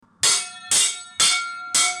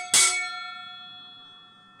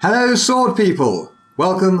Hello, sword people!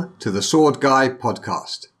 Welcome to the Sword Guy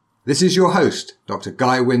podcast. This is your host, Dr.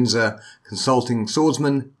 Guy Windsor, consulting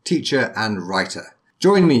swordsman, teacher and writer.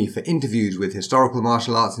 Join me for interviews with historical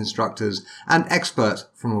martial arts instructors and experts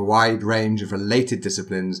from a wide range of related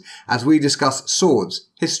disciplines as we discuss swords,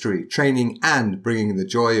 history, training and bringing the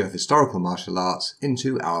joy of historical martial arts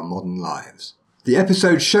into our modern lives. The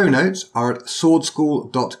episode show notes are at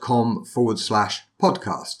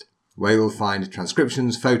swordschool.com/podcast, where you'll find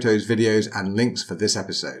transcriptions, photos, videos and links for this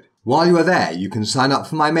episode. While you are there, you can sign up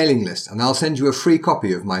for my mailing list and I'll send you a free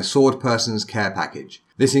copy of my Sword Person's Care package.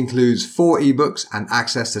 This includes 4 ebooks and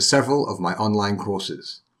access to several of my online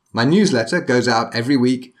courses. My newsletter goes out every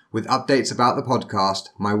week with updates about the podcast,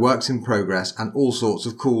 my works in progress and all sorts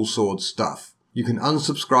of cool sword stuff. You can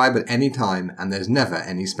unsubscribe at any time and there's never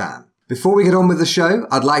any spam. Before we get on with the show,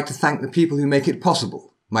 I'd like to thank the people who make it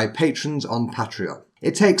possible, my patrons on Patreon.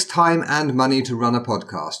 It takes time and money to run a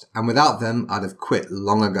podcast, and without them, I'd have quit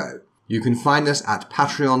long ago. You can find us at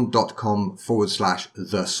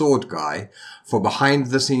patreon.com/theswordguy for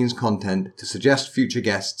behind-the-scenes content to suggest future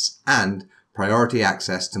guests and priority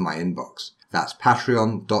access to my inbox. That's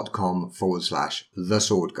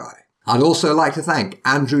patreon.com/theswordguy. I'd also like to thank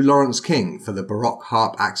Andrew Lawrence King for the Baroque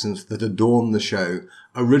harp accents that adorn the show,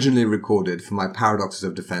 originally recorded for my Paradoxes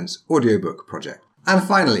of Defense audiobook project. And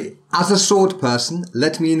finally, as a sword person,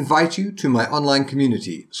 let me invite you to my online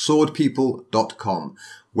community, swordpeople.com,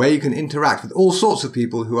 where you can interact with all sorts of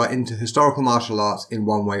people who are into historical martial arts in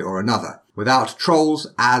one way or another, without trolls,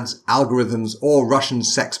 ads, algorithms, or Russian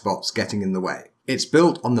sex bots getting in the way. It's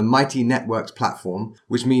built on the Mighty Networks platform,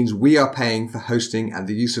 which means we are paying for hosting and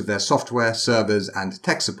the use of their software, servers, and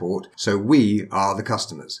tech support, so we are the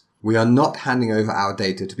customers. We are not handing over our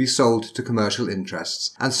data to be sold to commercial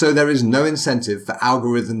interests, and so there is no incentive for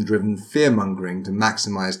algorithm-driven fear-mongering to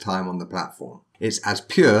maximize time on the platform. It's as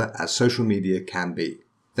pure as social media can be.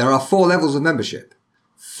 There are 4 levels of membership.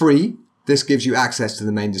 Free, this gives you access to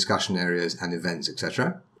the main discussion areas and events,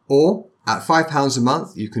 etc. Or, at £5 a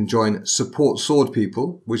month, you can join Support Sword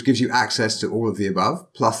People, which gives you access to all of the above,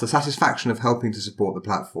 plus the satisfaction of helping to support the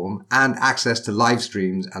platform, and access to live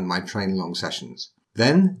streams and my train-along sessions.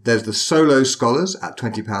 Then there's the Solo Scholars at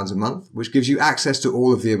 £20 a month, which gives you access to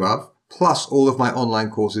all of the above, plus all of my online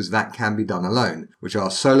courses that can be done alone, which are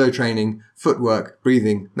solo training, footwork,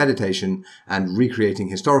 breathing, meditation, and recreating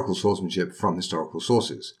historical swordsmanship from historical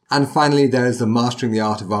sources. And finally, there is the Mastering the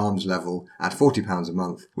Art of Arms level at £40 a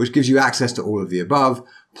month, which gives you access to all of the above,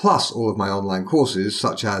 plus all of my online courses,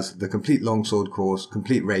 such as the Complete Longsword course,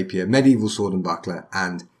 Complete Rapier, Medieval Sword and Buckler,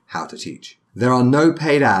 and How to Teach. There are no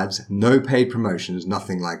paid ads, no paid promotions,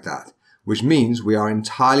 nothing like that, which means we are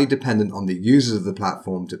entirely dependent on the users of the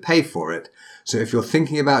platform to pay for it, so if you're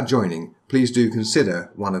thinking about joining, please do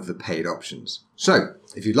consider one of the paid options. So,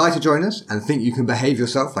 if you'd like to join us and think you can behave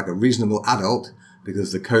yourself like a reasonable adult,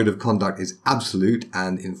 because the code of conduct is absolute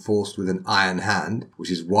and enforced with an iron hand,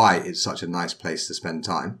 which is why it's such a nice place to spend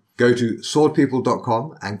time, go to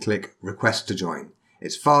swordpeople.com and click Request to Join.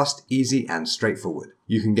 It's fast, easy, and straightforward.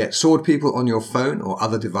 You can get Sword People on your phone or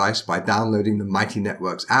other device by downloading the Mighty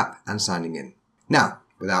Networks app and signing in. Now,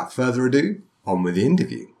 without further ado, on with the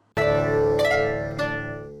interview.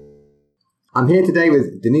 I'm here today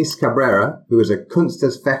with Diniz Cabreira, who is a Kunst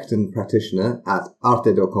des Fechten practitioner at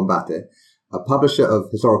Arte do Combate, a publisher of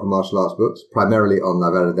historical martial arts books, primarily on La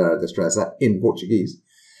Verdadeira Destreza in Portuguese,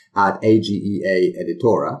 at AGEA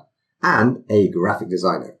Editora, and a graphic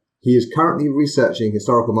designer. He is currently researching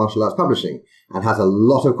historical martial arts publishing and has a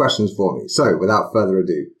lot of questions for me. So, without further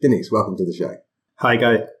ado, Diniz, welcome to the show. Hi,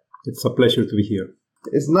 Guy. It's a pleasure to be here.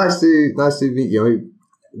 It's nice to meet you.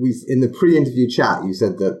 In the pre-interview chat, you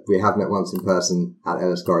said that we have met once in person at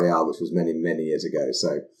El Escorial, which was many, many years ago.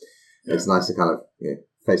 So, It's nice to kind of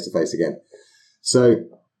face to face again. So,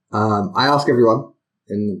 I ask everyone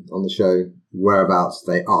on the show whereabouts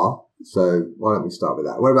they are. So, why don't we start with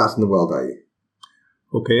that? Whereabouts in the world are you?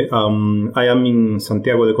 Okay, I am in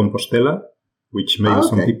Santiago de Compostela, which maybe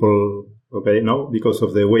some people know because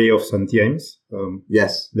of the Way of St. James.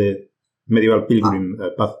 Yes. The medieval pilgrim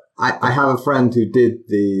path. I have a friend who did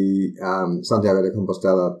the Santiago de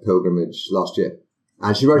Compostela pilgrimage last year,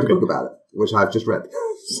 and she wrote a book about it, which I've just read.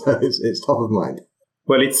 So it's top of mind.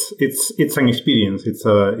 Well, it's an experience. It's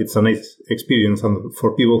a nice experience, and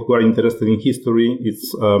for people who are interested in history,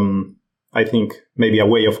 it's I think maybe a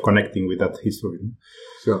way of connecting with that history.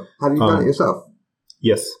 Sure. Have you done it yourself?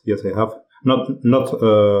 Yes, I have. Not like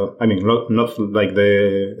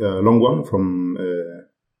the long one from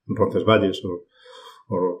Roncesvalles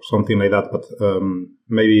or something like that, but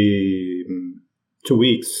maybe 2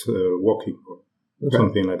 weeks walking or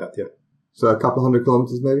something like that. Yeah. So a couple 100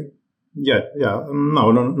 kilometers, maybe? Yeah.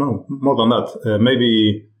 No, more than that.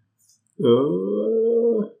 Maybe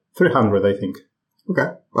 300, I think.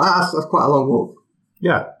 Okay. Well, that's quite a long walk.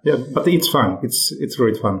 Yeah, but it's fun. It's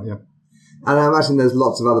great fun, yeah. And I imagine there's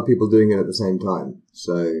lots of other people doing it at the same time.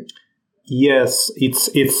 So yes, it's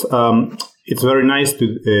very nice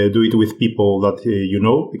to do it with people that you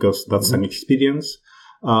know, because that's an experience.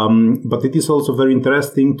 But it is also very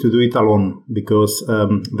interesting to do it alone, because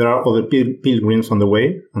there are other pilgrims on the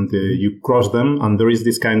way, and you cross them, and there is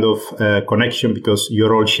this kind of connection because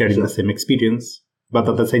you're all sharing the same experience. But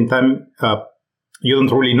at the same time, you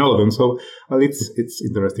don't really know them, so it's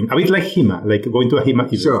interesting. A bit like Hima, like going to a Hima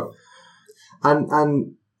event. Sure.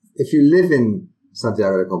 And if you live in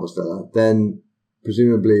Santiago de Compostela, then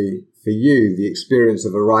presumably for you, the experience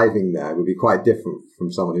of arriving there would be quite different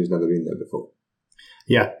from someone who's never been there before.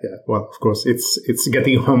 Yeah. Well, of course, it's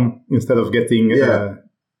getting home instead of getting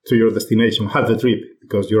to your destination, half the trip,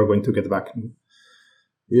 because you're going to get back.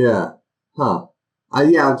 Yeah. Huh.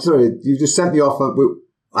 I'm sorry. You just sent me off.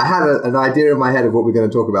 I had an idea in my head of what we're going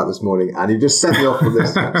to talk about this morning, and you just sent me off on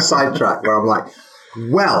this sidetrack where I'm like,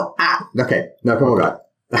 okay. No, come on, guy.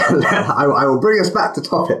 I will bring us back to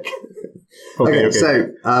topic. Okay.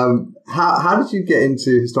 So, how did you get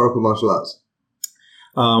into historical martial arts?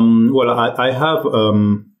 Well, I have.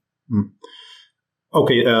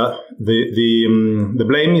 The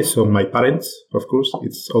blame is on my parents, of course.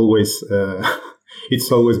 It's always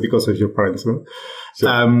because of your parents. No?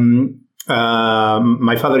 Sure.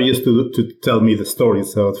 My father used to tell me the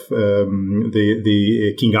stories of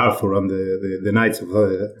the King Arthur and the Knights of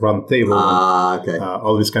the Round Table,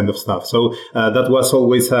 all this kind of stuff. So that was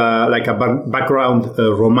always like a background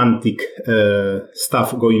romantic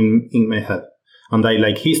stuff going in my head, and I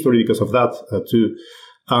like history because of that too.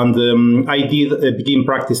 And I did begin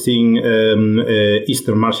practicing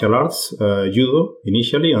Eastern martial arts, judo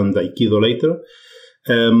initially, and aikido later.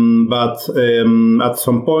 But at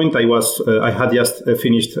some point, I had just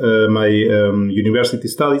finished my university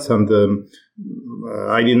studies, and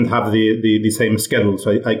I didn't have the same schedule,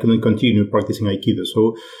 so I couldn't continue practicing Aikido.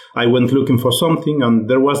 So I went looking for something, and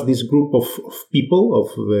there was this group of people,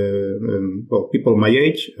 people my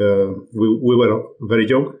age. We were very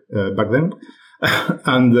young back then,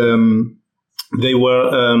 and they were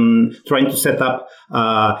trying to set up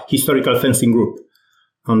a historical fencing group.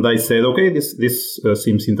 And I said, okay, this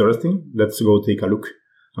seems interesting. Let's go take a look.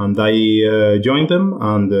 And I joined them,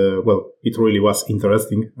 and it really was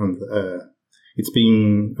interesting. And it's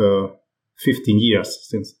been 15 years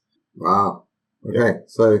since. Wow. Okay. Yeah.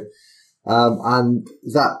 So, and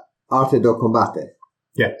is that Arte do Combate?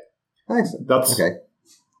 Yeah. Excellent. That's okay.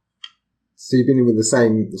 So you've been with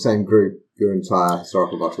the same group your entire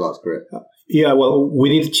historical martial arts career? Yeah, well, we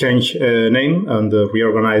did change name and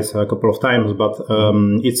reorganize a couple of times, but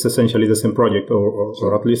it's essentially the same project,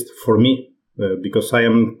 or at least for me, because I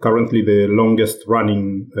am currently the longest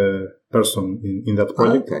running person in that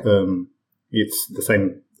project. Okay. It's the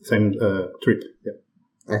same trip. Yeah.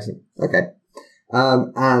 Excellent. Okay.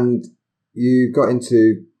 And you got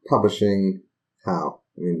into publishing how?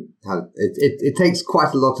 I mean, it takes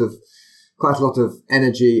quite a lot of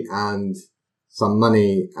energy and some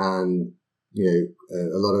money and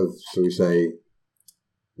a lot of, shall we say,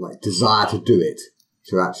 like desire to do it,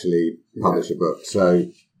 to actually publish a book. So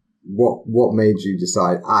what made you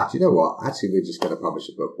decide, do you know what? Actually, we're just going to publish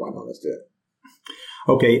a book. Why not? Let's do it.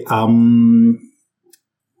 Okay.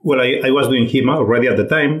 Well, I was doing HEMA already at the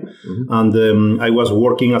time, and I was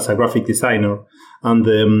working as a graphic designer.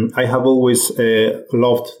 And I have always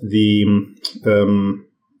loved the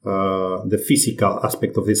physical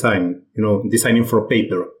aspect of design, designing for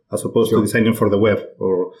paper as opposed to designing for the web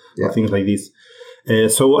or things like this.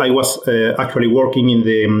 So I was actually working in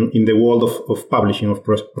the world of publishing, of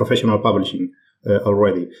professional publishing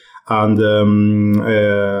already. And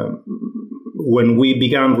when we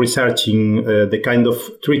began researching the kind of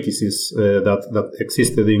treatises that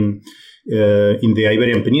existed in the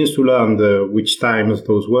Iberian Peninsula and which times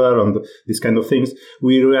those were and these kind of things,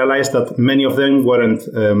 we realized that many of them weren't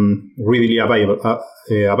readily available.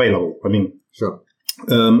 I mean, sure.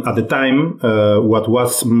 At the time, what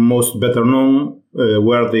was most better known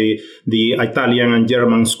were the Italian and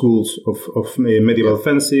German schools of medieval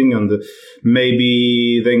fencing, and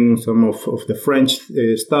maybe then some of the French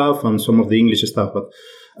stuff and some of the English stuff. But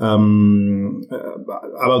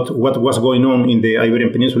about what was going on in the Iberian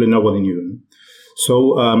Peninsula, nobody knew.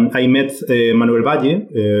 So I met Manuel Valle,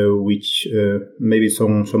 which maybe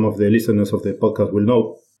some of the listeners of the podcast will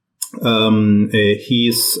know.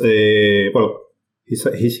 He's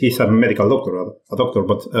a medical doctor,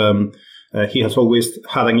 but he has always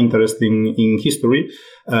had an interest in history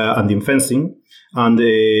and in fencing, and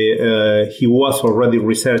he was already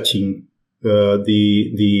researching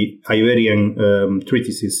the Iberian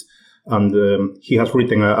treatises, and he has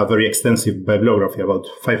written a very extensive bibliography, about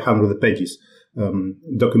 500 pages,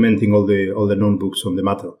 documenting all the known books on the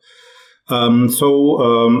matter.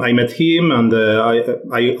 So I met him, and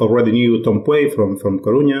I already knew Tom Puey from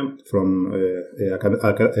Coruña, from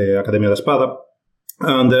Academia de Espada,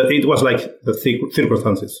 and it was like the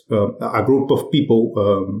circumstances. A group of people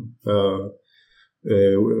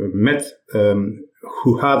met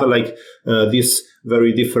who had like these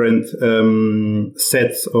very different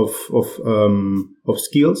sets of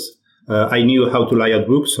skills. I knew how to lay out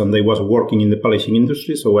books, and I was working in the publishing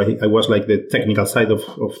industry, so I was like the technical side of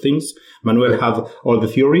things. Manuel had all the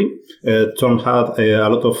theory. Tom had a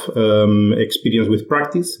lot of experience with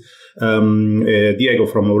practice. Diego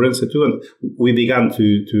from Ourense too, and we began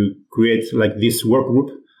to create like this work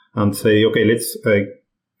group and say, okay, let's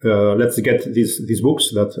get these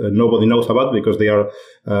books that nobody knows about, because they are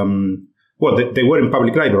they were in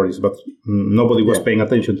public libraries, but nobody was paying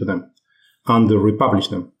attention to them, and republish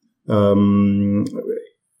them.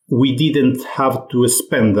 We didn't have to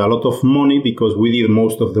spend a lot of money because we did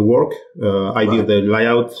most of the work. I did the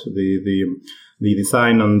layout, the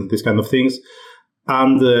design, and this kind of things,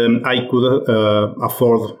 and I could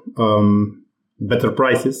afford better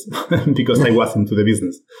prices because I was into the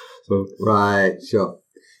business. So right, sure,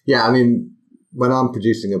 yeah. I mean, when I'm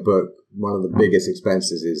producing a book, one of the biggest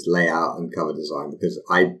expenses is layout and cover design, because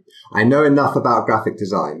I know enough about graphic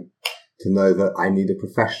design to know that I need a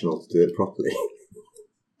professional to do it properly.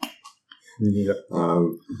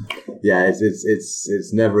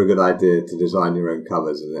 It's never a good idea to design your own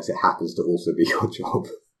covers unless it happens to also be your job.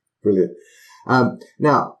 Brilliant.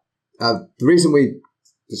 Now, the reason we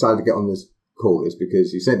decided to get on this call is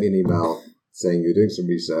because you sent me an email saying you're doing some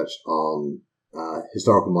research on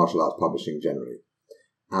historical martial arts publishing generally.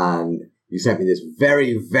 And you sent me this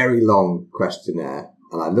very, very long questionnaire.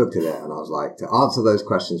 And I looked at it and I was like, to answer those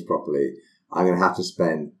questions properly, I'm going to have to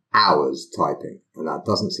spend hours typing. And that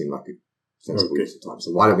doesn't seem like a sensible use of time.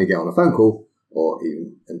 So why don't we get on a phone call or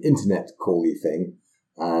even an internet call-y thing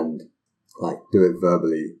and like do it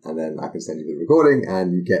verbally, and then I can send you the recording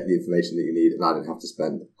and you get the information that you need, and I don't have to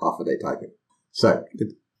spend half a day typing. So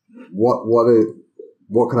what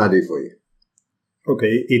can I do for you?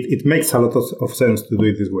 Okay, it makes a lot of sense to do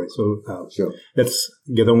it this way. So sure. Let's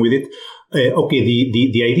get on with it. Okay,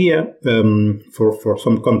 the idea, for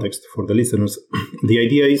some context for the listeners, the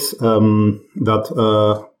idea is that,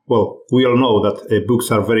 we all know that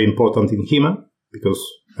books are very important in HEMA, because,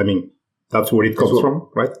 I mean, that's where it comes from,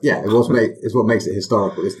 right? Yeah, it's what makes it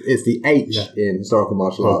historical. It's the H in historical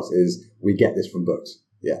martial arts is we get this from books.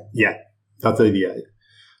 Yeah. Yeah, that's the idea.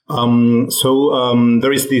 So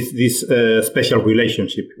there is this special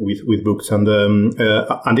relationship with books, and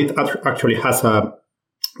it actually has a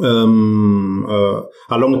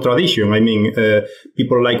long tradition. I mean,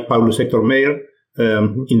 people like Paulus Hector Meyer,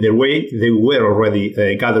 in their way, they were already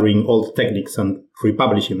gathering old techniques and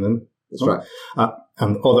republishing them. That's right.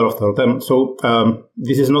 And other of them. So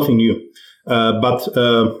this is nothing new. But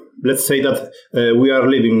let's say that we are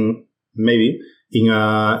living maybe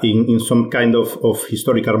in some kind of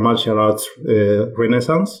historical martial arts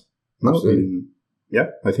renaissance. Absolutely.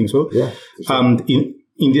 I think so. Yeah. Sure. And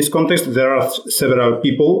in this context, there are several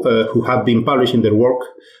people who have been publishing their work.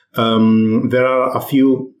 There are a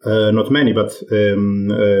few, not many, but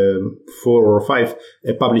 4 or 5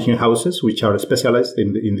 publishing houses which are specialized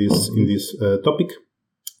in this topic.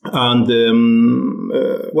 And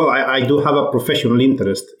I do have a professional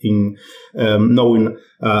interest in knowing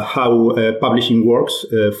how publishing works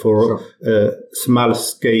for small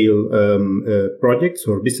scale projects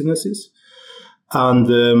or businesses, and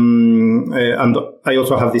I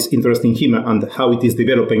also have this interest in HEMA and how it is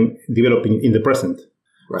developing in the present.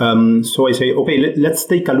 Right. So I say, okay, let's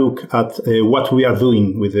take a look at what we are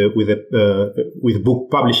doing with book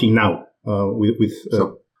publishing now,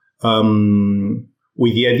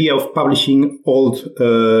 with the idea of publishing old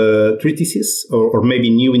treatises or maybe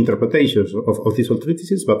new interpretations of these old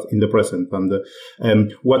treatises, but in the present.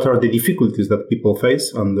 And what are the difficulties that people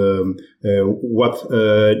face, and what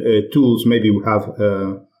tools maybe we have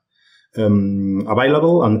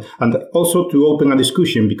available, and also to open a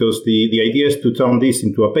discussion, because the idea is to turn this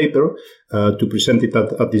into a paper to present it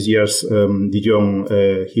at this year's Dijon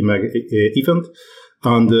HEMA event,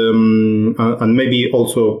 and maybe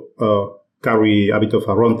also carry a bit of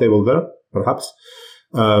a roundtable there, perhaps,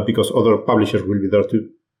 because other publishers will be there too.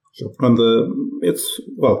 Sure. And it's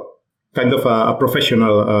kind of a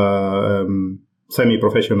professional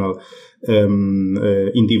semi-professional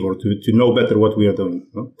endeavor to know better what we are doing.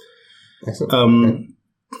 No? Excellent.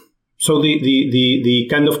 So the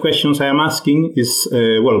kind of questions I am asking is,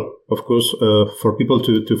 of course, for people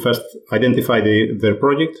to first identify their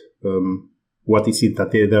project. What is it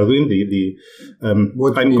that they are doing? I'm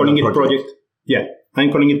calling it project. Yeah,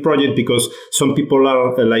 I'm calling it project because some people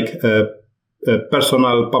are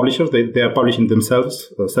personal publishers. They are publishing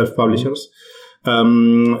themselves, self-publishers.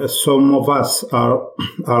 Some of us are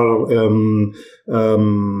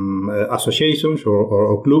associations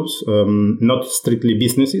or clubs, not strictly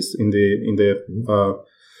businesses in the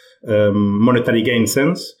monetary gain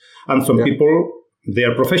sense, and some people, they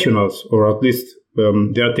are professionals, or at least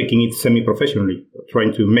they are taking it semi-professionally,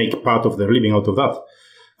 trying to make part of their living out of that.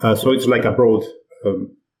 So it's like a broad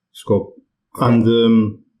scope, and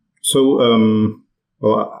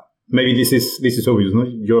maybe this is obvious. No,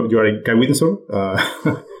 you're a guy Windsor.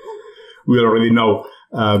 We already know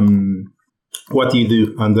what you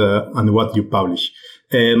do and what you publish.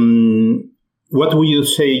 What would you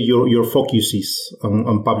say your focus is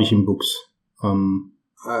on publishing books?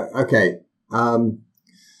 Okay.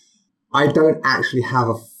 I don't actually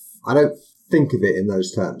I don't think of it in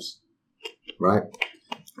those terms, right?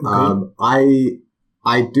 Okay.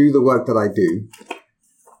 I do the work that I do,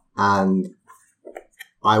 and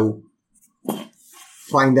I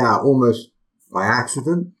find out almost by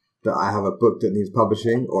accident that I have a book that needs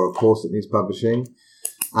publishing or a course that needs publishing.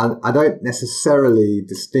 And I don't necessarily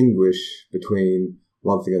distinguish between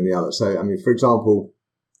one thing and the other. So, I mean, for example,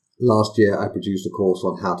 last year I produced a course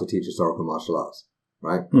on how to teach historical martial arts,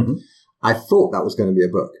 right? Mm-hmm. I thought that was going to be a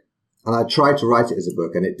book. And I tried to write it as a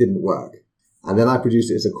book and it didn't work. And then I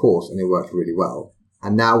produced it as a course and it worked really well.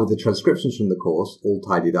 And now with the transcriptions from the course, all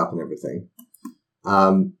tidied up and everything,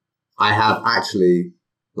 I have actually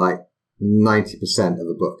like 90% of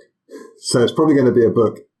a book. So it's probably going to be a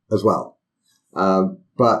book as well.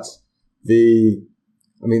 But the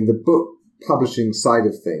book publishing side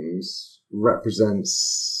of things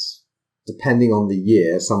represents, depending on the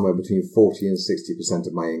year, somewhere between 40 and 60%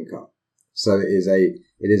 of my income. So it is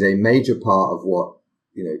a major part of what,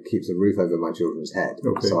 keeps a roof over my children's head.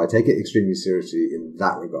 Okay. So I take it extremely seriously in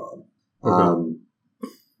that regard. Okay.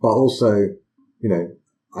 But also,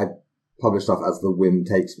 I publish stuff as the whim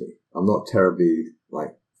takes me. I'm not terribly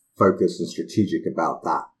focused and strategic about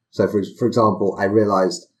that. So for example, I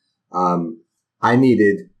realized I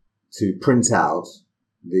needed to print out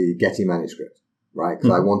the Getty manuscript, right?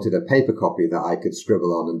 Because I wanted a paper copy that I could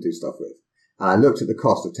scribble on and do stuff with. And I looked at the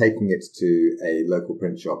cost of taking it to a local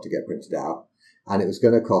print shop to get printed out, and it was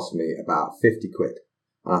going to cost me about 50 quid.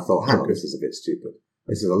 And I thought, hang on, this is a bit stupid.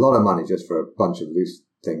 This is a lot of money just for a bunch of loose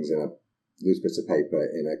things in loose bits of paper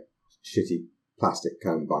in a shitty plastic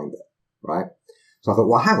cone binder, right? So I thought,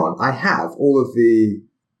 well, hang on, I have all of the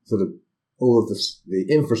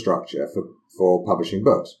infrastructure for publishing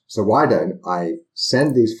books. So why don't I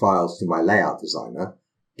send these files to my layout designer,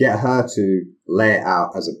 get her to lay it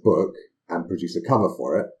out as a book and produce a cover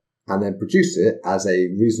for it, and then produce it as a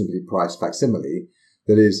reasonably priced facsimile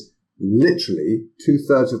that is literally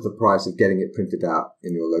 2/3 of the price of getting it printed out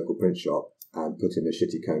in your local print shop and put in a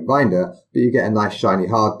shitty cone binder, but you get a nice shiny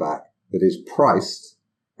hardback that is priced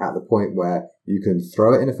at the point where you can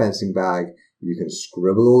throw it in a fencing bag, you can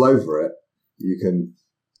scribble all over it, you can,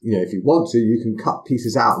 if you want to, you can cut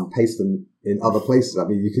pieces out and paste them in other places. I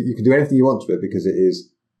mean, you can do anything you want to it because it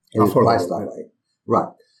is priced that way. Right.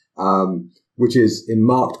 Which is in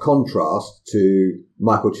marked contrast to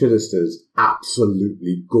Michael Chittister's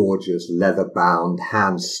absolutely gorgeous, leather-bound,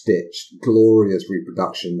 hand-stitched, glorious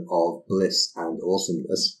reproduction of bliss and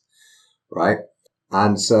awesomeness, right?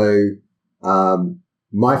 And so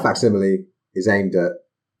my facsimile is aimed at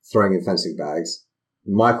throwing in fencing bags.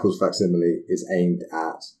 Michael's facsimile is aimed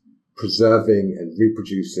at preserving and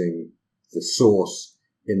reproducing the source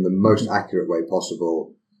in the most accurate way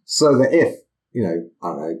possible, so that if,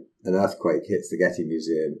 an earthquake hits the Getty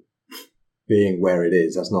Museum, being where it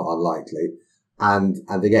is, that's not unlikely, and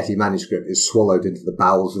the Getty manuscript is swallowed into the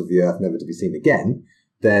bowels of the earth, never to be seen again,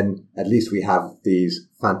 then at least we have these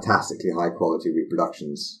fantastically high quality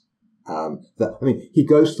reproductions. He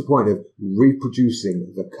goes to the point of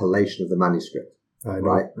reproducing the collation of the manuscript. I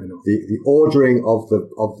know. The ordering of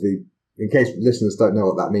the, in case listeners don't know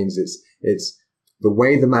what that means, it's the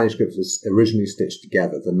way the manuscript was originally stitched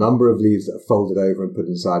together, the number of leaves that are folded over and put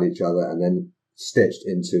inside each other and then stitched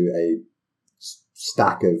into a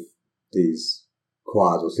stack of these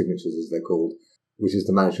quads or signatures as they're called, which is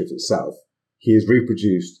the manuscript itself. He has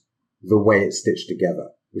reproduced the way it's stitched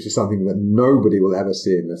together, which is something that nobody will ever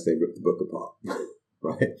see unless they rip the book apart.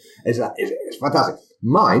 Right? It's fantastic.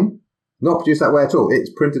 Mine not produced that way at all.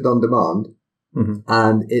 It's printed on demand,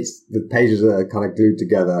 and the pages are kind of glued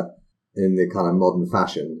together in the kind of modern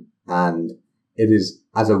fashion. And it is,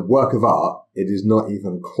 as a work of art, it is not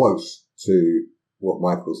even close to what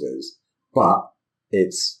Michael's is, but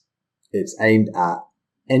it's aimed at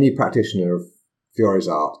any practitioner of Fiore's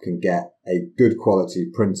art can get a good quality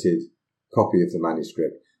printed copy of the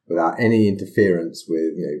manuscript without any interference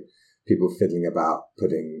with, people fiddling about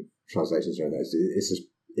putting translations around those.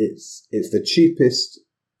 It's the cheapest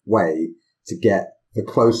way to get the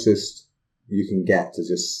closest you can get to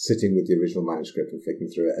just sitting with the original manuscript and flicking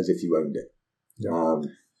through it as if you owned it. Yeah.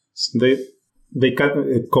 They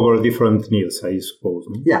can cover different needs, I suppose.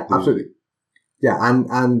 No? Yeah, absolutely. Yeah,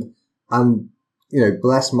 and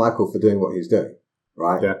bless Michael for doing what he's doing,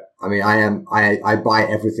 right? Yeah. I mean, I buy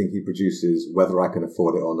everything he produces, whether I can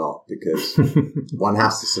afford it or not, because one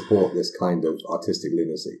has to support this kind of artistic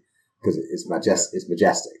lunacy because it's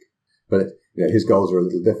majestic. But his goals are a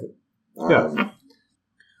little different.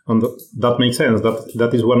 And that makes sense.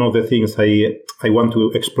 That is one of the things I want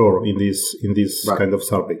to explore in this right. kind of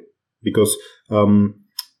survey, because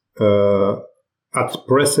at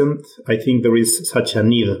present I think there is such a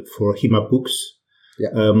need for HEMA books. Yeah.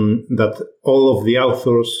 That all of the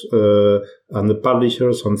authors and the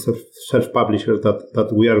publishers and self-publishers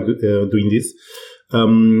that we are doing this,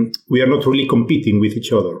 we are not really competing with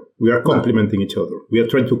each other. We are complementing each other. We are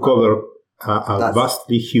trying to cover a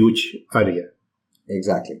vastly huge area.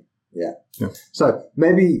 Exactly. Yeah. So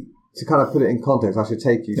maybe to kind of put it in context, I should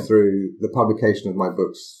take you through the publication of my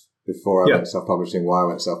books before I went self-publishing, why I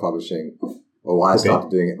went self-publishing, or why I started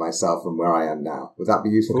doing it myself and where I am now. Would that be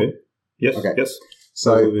useful? Okay. Yes. Okay. Yes.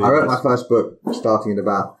 So I wrote my first book starting in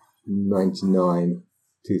about 99,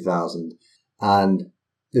 2000. And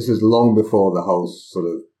this was long before the whole sort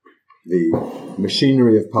of the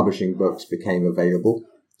machinery of publishing books became available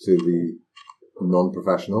to the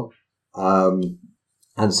non-professional.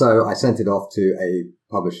 And so I sent it off to a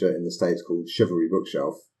publisher in the States called Chivalry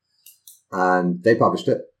Bookshelf. And they published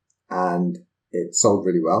it. And it sold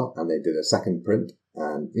really well. And they did a second print.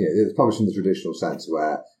 And, it was published in the traditional sense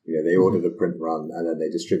where, they ordered a print run and then they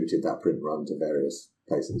distributed that print run to various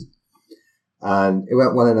places. And it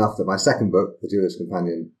went well enough that my second book, The Duelist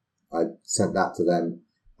Companion, I sent that to them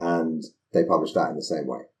and they published that in the same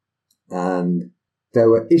way. And there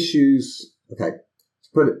were issues. Okay,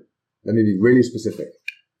 let me be really specific.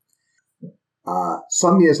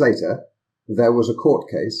 Some years later, there was a court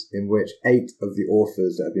case in which 8 of the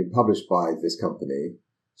authors that had been published by this company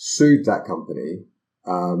sued that company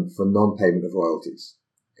for non-payment of royalties.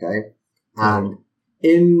 Okay, and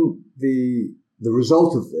in the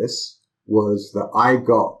result of this was that I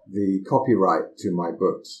got the copyright to my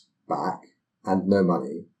books back and no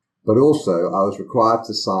money, but also I was required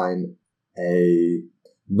to sign a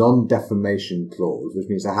non-defamation clause, which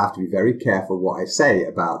means I have to be very careful what I say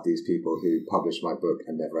about these people who published my book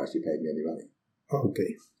and never actually paid me any money.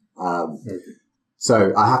 Okay.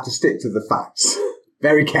 So I have to stick to the facts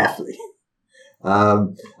very carefully.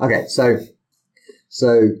 Okay, so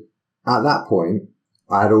at that point,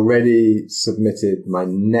 I had already submitted my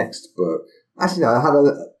next book. Actually, no,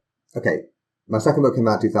 my second book came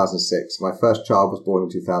out in 2006. My first child was born in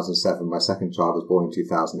 2007. My second child was born in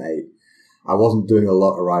 2008. I wasn't doing a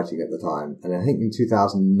lot of writing at the time. And I think in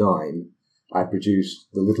 2009, I produced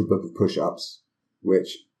The Little Book of Push-Ups,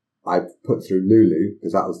 which I put through Lulu,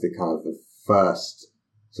 because that was the kind of the first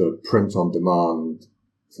sort of print-on-demand,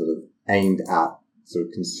 sort of aimed at sort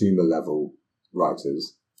of consumer-level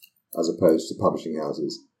writers, as opposed to publishing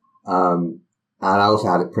houses. And I also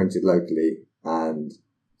had it printed locally and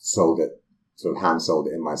sold it, sort of hand-sold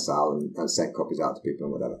it in my cell and sent copies out to people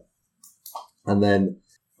and whatever. And then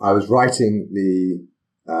I was writing the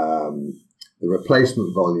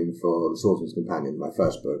replacement volume for The Swordsman's Companion, my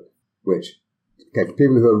first book, which, for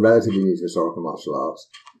people who are relatively new to historical martial arts,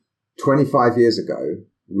 25 years ago,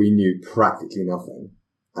 we knew practically nothing.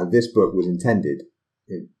 And this book was intended,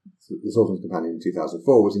 The Swordsman's Companion in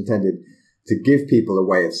 2004, was intended to give people a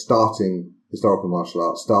way of starting historical martial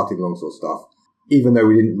arts, starting longsword stuff, even though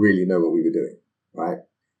we didn't really know what we were doing, right?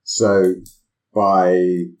 So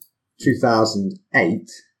by 2008,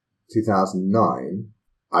 2009,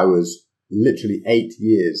 I was literally 8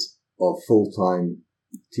 years of full-time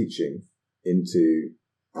teaching into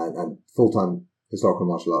and full-time historical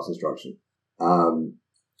martial arts instruction.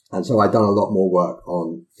 And so I'd done a lot more work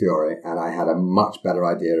on Fiore, and I had a much better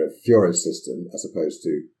idea of Fiore's system as opposed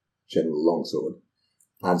to general longsword.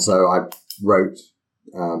 And so I wrote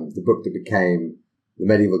the book that became The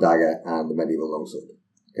Medieval Dagger and The Medieval Longsword.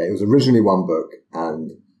 Okay, it was originally one book,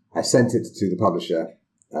 and I sent it to the publisher,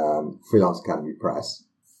 Freelance Academy Press,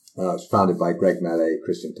 It was founded by Greg Melee,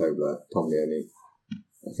 Christian Tobler, Tom Leone.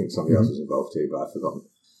 I think somebody else was involved too, but I've forgotten.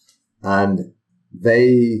 And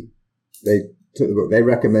they took the book. They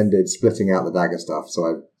recommended splitting out the dagger stuff,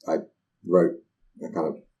 so I kind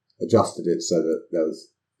of adjusted it so that there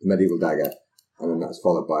was the medieval dagger, and then that's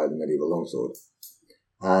followed by the medieval longsword.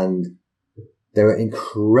 And they were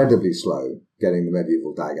incredibly slow getting the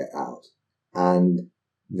medieval dagger out, and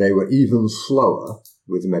they were even slower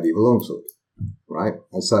with the medieval longsword, right?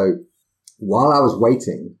 And so while I was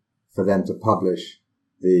waiting for them to publish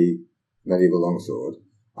the medieval longsword,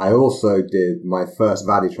 I also did my first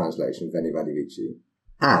Vadi translation of Veni Vidi Vici,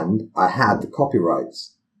 and I had the copyright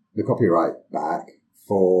back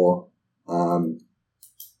for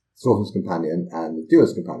Swordsman's Companion and the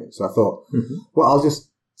Duelist's Companion. So I thought, well, I'll just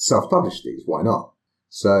self-publish these. Why not?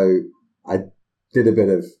 So I did a bit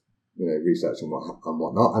of research and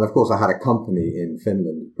whatnot, and of course I had a company in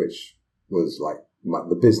Finland, which was like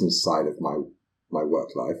the business side of my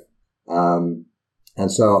work life. And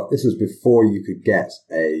so this was before you could get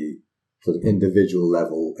a sort of individual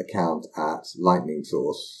level account at Lightning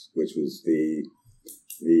Source, which was the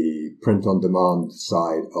print on demand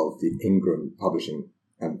side of the Ingram publishing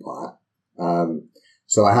empire.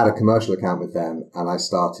 So I had a commercial account with them, and I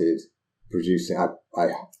started producing.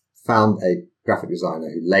 I found a graphic designer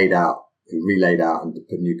who relayed out and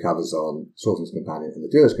put new covers on Swordsman's Companion and the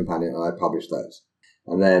Duelist's Companion, and I published those.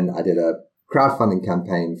 And then I did a crowdfunding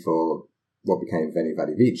campaign for what became Veni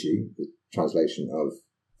Vidi Vici, the translation of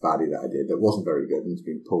Vadi that I did that wasn't very good and it's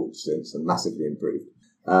been pulled since and massively improved.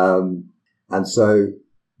 And so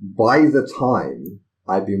by the time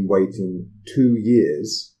I'd been waiting 2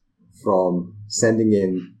 years from sending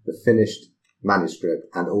in the finished manuscript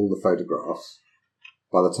and all the photographs,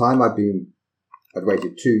 by the time I'd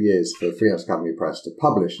waited 2 years for Freelance Academy Press to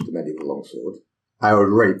publish the medieval longsword, I had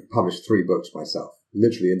already published 3 books myself.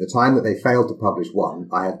 Literally, in the time that they failed to publish 1,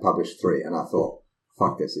 I had published 3, and I thought,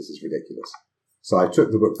 fuck this is ridiculous. So I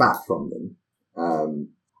took the book back from them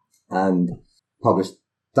and published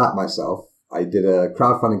that myself. I did a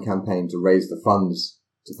crowdfunding campaign to raise the funds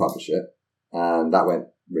to publish it, and that went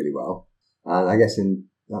really well. And I guess that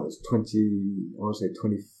was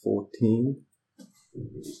 2014.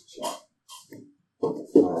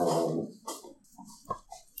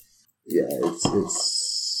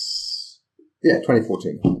 Yeah,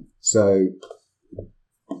 2014. So,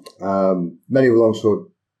 Medieval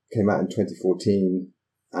Longsword came out in 2014,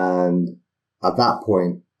 and at that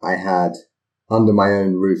point, I had, under my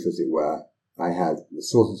own roof, as it were, I had the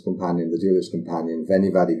Swordsman's Companion, the Duelist's Companion,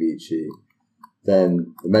 Veni Vidi Vici,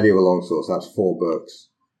 then the Medieval Longsword, so that's 4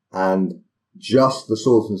 books, and just the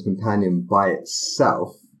Swordsman's Companion by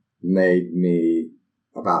itself made me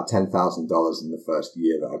about $10,000 in the first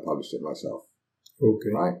year that I published it myself.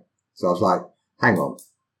 Okay. Right? So I was like, hang on.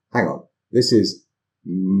 This is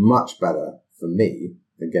much better for me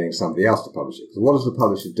than getting somebody else to publish it. Because what does the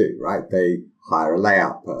publisher do, right? They hire a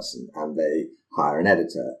layout person, and they hire an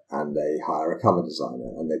editor, and they hire a cover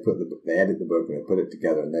designer, and they edit the book, and they put it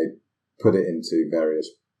together, and they put it into various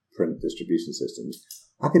print distribution systems.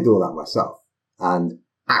 I could do all that myself and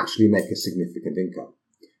actually make a significant income.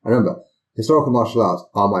 And remember, historical martial arts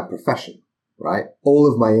are my profession, right? All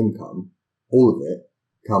of my income, all of it,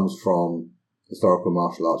 comes from historical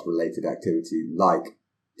martial arts related activity like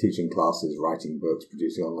teaching classes, writing books,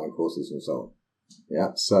 producing online courses, and so on.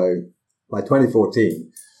 Yeah. So by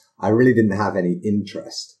 2014, I really didn't have any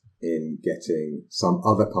interest in getting some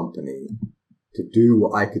other company to do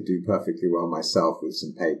what I could do perfectly well myself with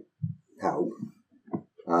some paid help.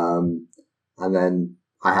 And then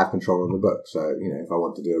I have control of the book. So, if I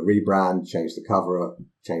want to do a rebrand, change the cover,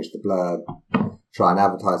 change the blurb, try an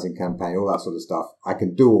advertising campaign, all that sort of stuff, I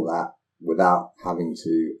can do all that without having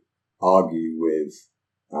to argue with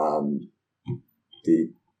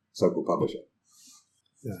the so-called publisher.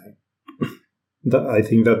 Yeah. I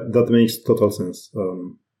think that makes total sense.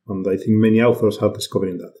 And I think many authors are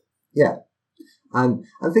discovering that. Yeah. And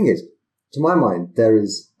the thing is, to my mind, there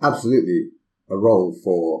is absolutely a role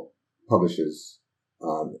for publishers,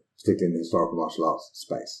 particularly in the historical martial arts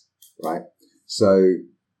space, right? So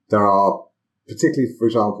there are, particularly, for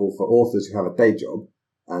example, for authors who have a day job,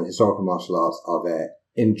 and historical martial arts are their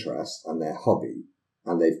interest and their hobby,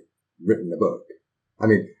 and they've written a book. I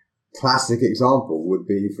mean, classic example would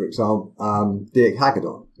be, for example, Dirk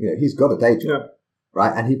Hagedorn. He's got a day job,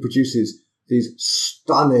 right? And he produces these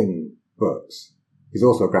stunning books. He's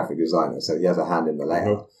also a graphic designer, so he has a hand in the layout.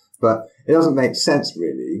 Mm-hmm. But it doesn't make sense,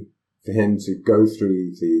 really, for him to go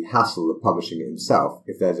through the hassle of publishing it himself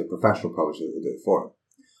if there's a professional publisher that will do it for him.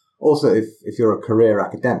 Also, if you're a career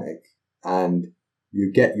academic and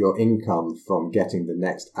you get your income from getting the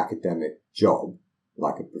next academic job,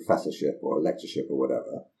 like a professorship or a lectureship or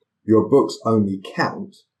whatever, your books only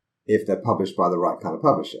count if they're published by the right kind of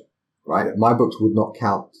publisher, right? Yeah. My books would not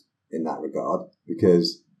count in that regard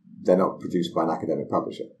because they're not produced by an academic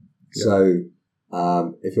publisher. Yeah. So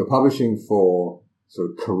if you're publishing for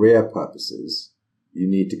sort of career purposes, you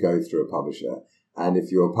need to go through a publisher. And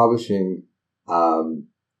if you're publishing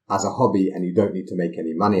as a hobby and you don't need to make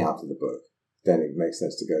any money out of the book, then it makes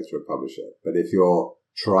sense to go through a publisher. But if you're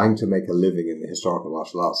trying to make a living in the historical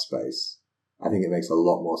martial arts space, I think it makes a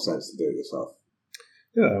lot more sense to do it yourself.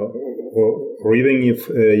 Yeah, or even if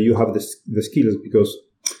you have the skills, because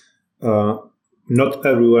not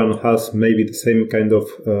everyone has maybe the same kind of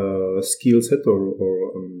skill set or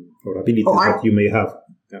ability that you may have.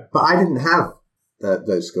 Yeah. But I didn't have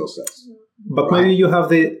those skill sets. But right? Maybe you have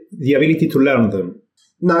the ability to learn them.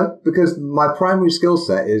 No, because my primary skill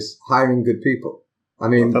set is hiring good people. I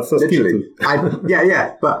mean, that's literally.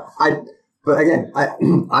 But again,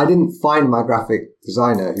 I didn't find my graphic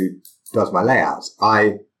designer who does my layouts.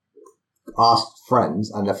 I asked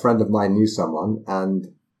friends, and a friend of mine knew someone,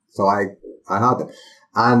 and so I hired them.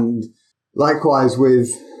 And likewise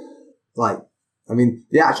with,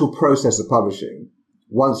 the actual process of publishing,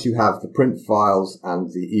 once you have the print files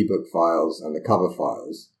and the ebook files and the cover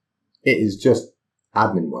files, it is just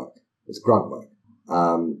admin work. It's grunt work.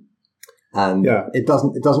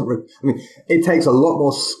 It takes a lot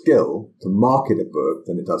more skill to market a book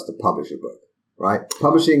than it does to publish a book, right?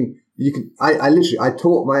 Publishing, I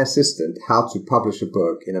taught my assistant how to publish a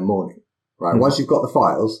book in a morning, right? Mm-hmm. Once you've got the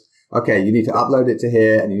files, okay, you need to upload it to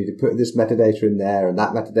here and you need to put this metadata in there and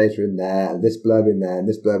that metadata in there and this blurb in there and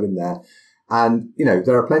this blurb in there. And,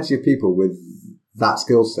 there are plenty of people with that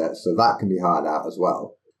skill set, so that can be hired out as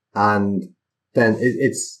well. And then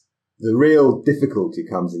it's the real difficulty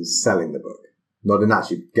comes in selling the book, not in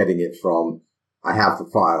actually getting it from, I have the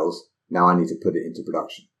files, now I need to put it into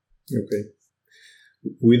production. Okay.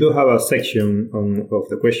 We do have a section of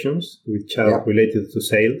the questions which are related to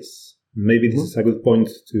sales. Maybe this is a good point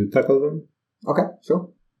to tackle them. Okay, sure.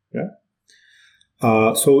 Yeah.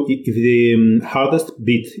 So if the hardest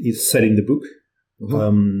bit is selling the book,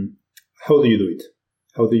 how do you do it?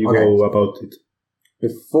 How do you go about it?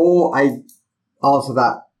 Before I answer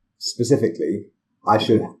that specifically, I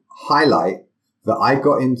should highlight that I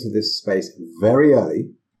got into this space very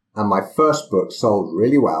early and my first book sold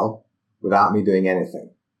really well without me doing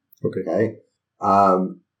anything. Okay.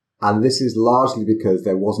 And this is largely because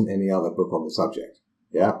there wasn't any other book on the subject.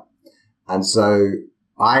 Yeah. And so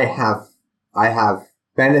I have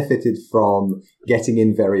benefited from getting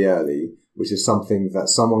in very early, which is something that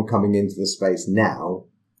someone coming into the space now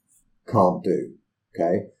can't do.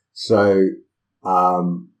 Okay. So,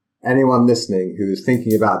 anyone listening who is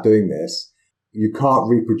thinking about doing this, you can't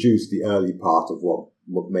reproduce the early part of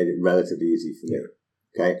what made it relatively easy for me.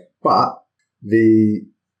 Okay. But the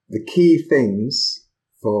key things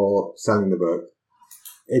for selling the book,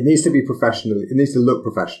 it needs to be professional. It needs to look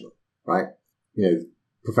professional, right?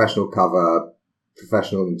 Professional cover,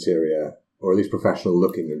 professional interior, or at least professional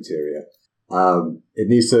looking interior. It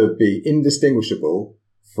needs to be indistinguishable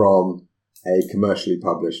from a commercially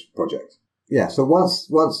published project. Yeah. So once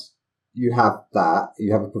you have that,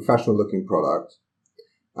 you have a professional looking product,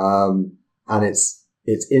 and it's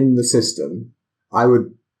in the system, I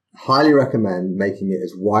would highly recommend making it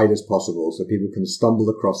as wide as possible so people can stumble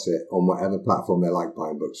across it on whatever platform they like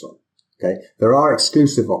buying books on. Okay. There are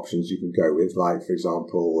exclusive options you can go with, like, for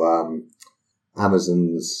example,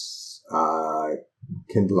 Amazon's,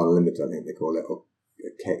 Kindle Unlimited, I think they call it, or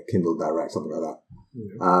Kindle Direct, something like that.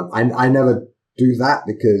 Yeah. I never do that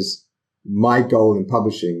because my goal in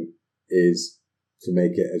publishing is to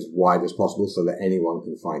make it as wide as possible so that anyone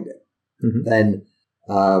can find it. Mm-hmm. Then,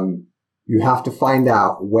 you have to find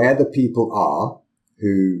out where the people are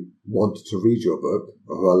who want to read your book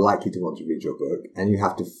or who are likely to want to read your book. And you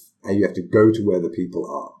have to go to where the people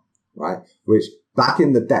are, right? Which back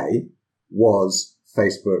in the day was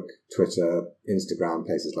Facebook, Twitter, Instagram,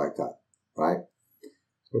 places like that, right?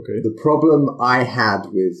 Okay. The problem I had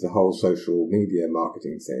with the whole social media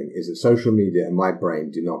marketing thing is that social media and my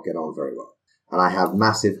brain do not get on very well. And I have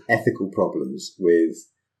massive ethical problems with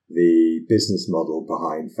the business model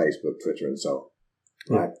behind Facebook, Twitter, and so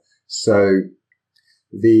on. Right. So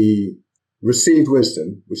the received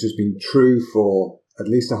wisdom, which has been true for at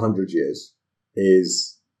least 100 years,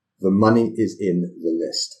 is the money is in the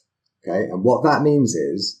list. Okay. And what that means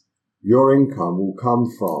is your income will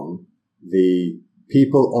come from the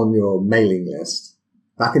people on your mailing list.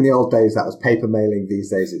 Back in the old days, that was paper mailing. These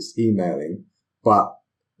days, it's emailing, but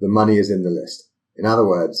the money is in the list. In other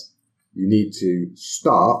words, you need to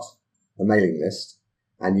start a mailing list,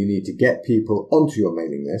 and you need to get people onto your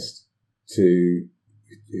mailing list who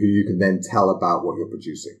you can then tell about what you're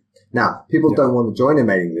producing. Now, people don't want to join a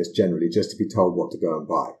mailing list generally just to be told what to go and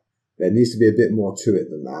buy. There needs to be a bit more to it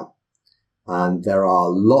than that. And there are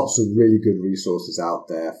lots of really good resources out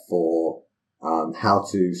there for how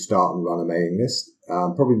to start and run a mailing list.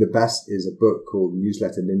 Probably the best is a book called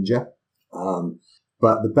Newsletter Ninja.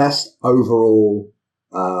 But the best overall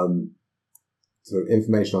sort of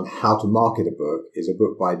information on how to market a book is a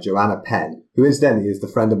book by Joanna Penn, who incidentally is the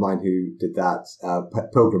friend of mine who did that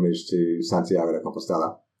pilgrimage to Santiago de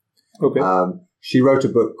Compostela. Okay. She wrote a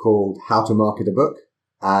book called How to Market a Book,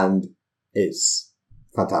 and it's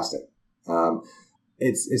fantastic.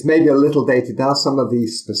 It's maybe a little dated now. Some of the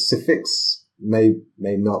specifics may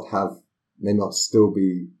not still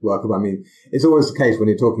be workable. I mean, it's always the case when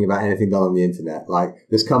you're talking about anything done on the internet. Like,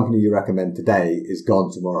 this company you recommend today is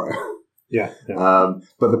gone tomorrow. Yeah.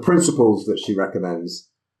 But the principles that she recommends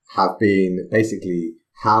have been basically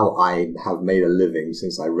how I have made a living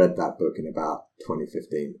since I read that book in about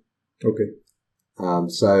 2015. Okay.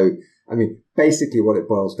 So, I mean, basically what it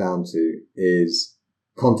boils down to is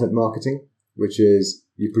content marketing, which is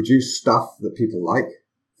you produce stuff that people like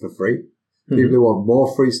for free. Mm-hmm. People who want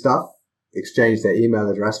more free stuff exchange their email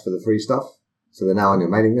address for the free stuff. So they're now on your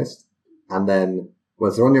mailing list. And then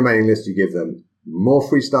once they're on your mailing list, you give them more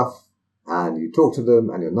free stuff, and you talk to them,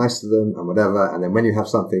 and you're nice to them, and whatever. And then when you have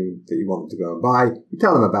something that you want them to go and buy, you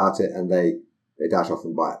tell them about it, and they dash off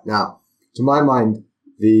and buy it. Now, to my mind,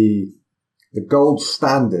 the gold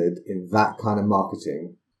standard in that kind of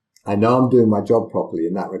marketing, I know I'm doing my job properly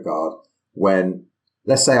in that regard when,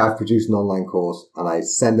 let's say I've produced an online course and I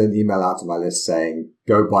send an email out to my list saying,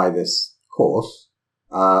 go buy this course.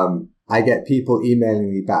 I get people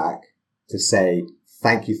emailing me back to say,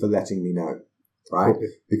 thank you for letting me know. Right? Okay.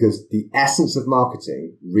 Because the essence of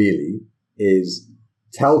marketing really is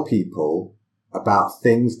tell people about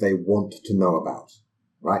things they want to know about.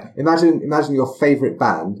 Right? Imagine your favorite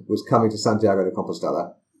band was coming to Santiago de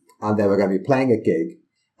Compostela and they were going to be playing a gig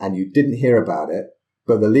and you didn't hear about it,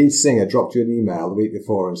 but the lead singer dropped you an email the week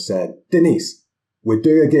before and said, Diniz, we're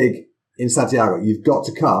doing a gig in Santiago. You've got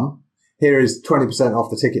to come. Here is 20%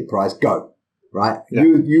 off the ticket price. Go. Right? Yeah.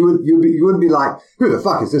 You wouldn't be like, who the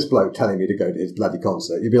fuck is this bloke telling me to go to his bloody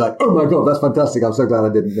concert? You'd be like, oh my God, that's fantastic. I'm so glad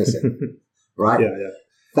I didn't miss it. Right? Yeah.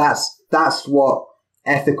 That's what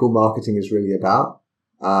ethical marketing is really about.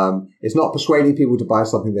 It's not persuading people to buy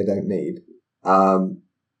something they don't need.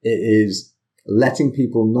 It is letting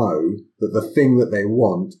people know that the thing that they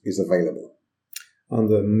want is available.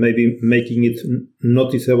 And maybe making it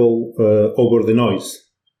noticeable over the noise,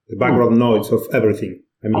 the background noise of everything.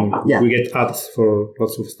 I mean, we get ads for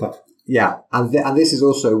lots of stuff. Yeah, and this is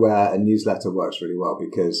also where a newsletter works really well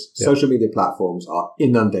because social media platforms are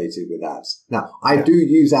inundated with ads. Now, I do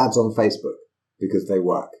use ads on Facebook because they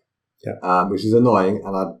work, which is annoying,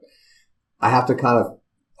 and I have to kind of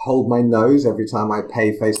hold my nose every time I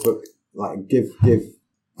pay Facebook, like give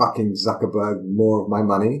fucking Zuckerberg more of my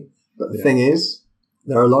money. But the thing is,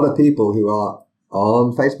 there are a lot of people who are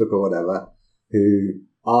on Facebook or whatever who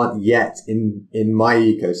aren't yet in my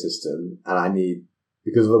ecosystem, and I need,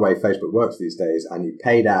 because of the way Facebook works these days, I need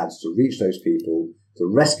paid ads to reach those people,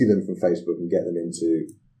 to rescue them from Facebook and get them into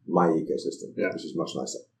my ecosystem, which is much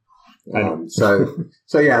nicer.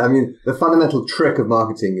 So yeah, I mean, the fundamental trick of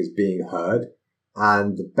marketing is being heard,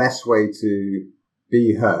 and the best way to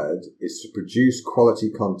be heard is to produce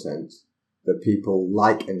quality content that people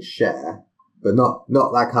like and share, but not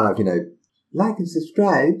that kind of, like and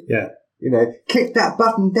subscribe. Yeah. Click that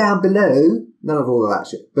button down below. None of all of that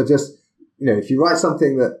shit. But just, if you write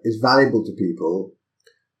something that is valuable to people,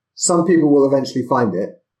 some people will eventually find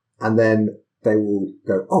it and then they will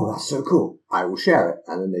go, oh, that's so cool. I will share it.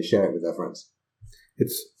 And then they share it with their friends.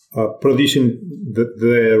 It's producing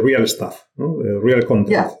the real stuff, real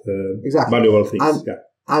content. Yeah, exactly. Valuable things.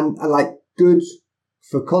 And like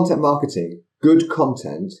for content marketing, good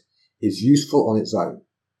content is useful on its own.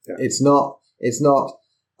 Yeah. It's not,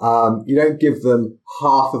 you don't give them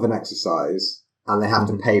half of an exercise and they have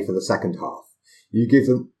to pay for the second half. You give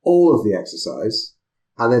them all of the exercise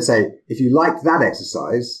and then say, if you like that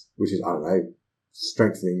exercise, which is, I don't know,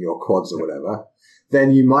 strengthening your quads or whatever,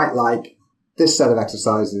 then you might like this set of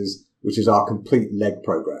exercises, which is our complete leg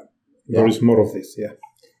program. There is more of this,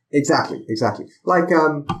 Exactly. Like,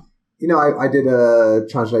 I did a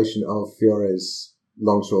translation of Fiore's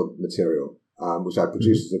longsword material, which I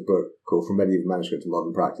produced as a book called From Medieval Manuscript to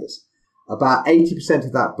Modern Practice. About 80%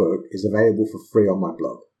 of that book is available for free on my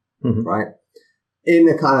blog, right? In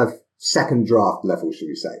a kind of second draft level, should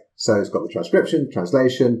we say. So it's got the transcription,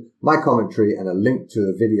 translation, my commentary, and a link to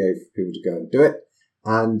a video for people to go and do it.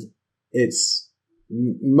 And it's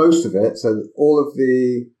most of it, so all of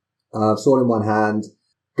the Sword in One Hand,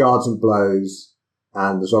 Guards and Blows,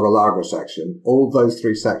 and the Zorgalago section, all those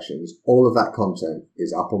 3 sections, all of that content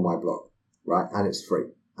is up on my blog, right? And it's free.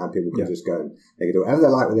 And people can just go and they can do whatever they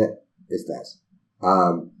like with it. It's theirs.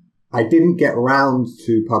 I didn't get round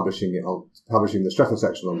to publishing the Strethel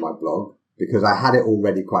section on my blog because I had it all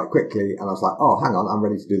ready quite quickly. And I was like, oh, hang on, I'm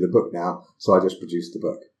ready to do the book now. So I just produced the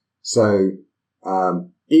book. So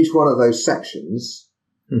each one of those sections,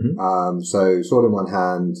 so Sword in One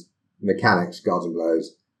Hand, Mechanics, Guards and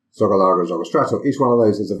Blows, Zorgalago, Zorgastretto, each one of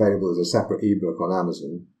those is available as a separate ebook on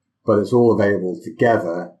Amazon, but it's all available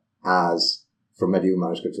together as From Medieval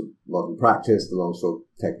Manuscript to Modern Practice, The Longsword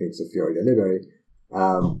Techniques of Fiori de Liberi,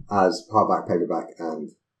 as hardback, paperback, and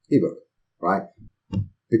ebook, right?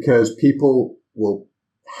 Because people will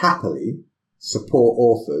happily support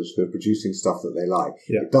authors who are producing stuff that they like.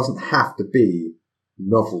 Yeah. It doesn't have to be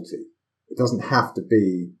novelty. It doesn't have to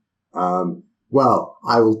be, well,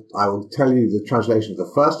 I will tell you the translation of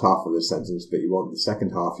the first half of this sentence, but you want the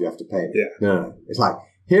second half, you have to pay me. Yeah. No. It's like,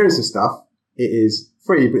 here is the stuff. It is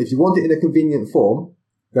free, but if you want it in a convenient form,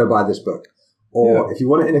 go buy this book. Or if you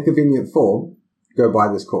want it in a convenient form, go buy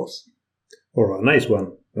this course. Or a nice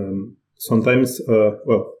one. Sometimes,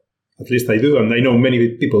 well, at least I do, and I know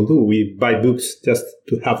many people do. We buy books just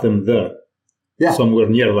to have them there. Yeah. Somewhere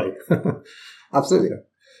nearby. Absolutely.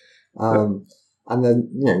 And then,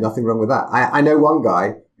 nothing wrong with that. I know one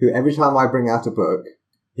guy who every time I bring out a book,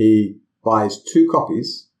 he buys 2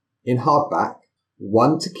 copies in hardback,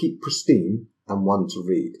 one to keep pristine and one to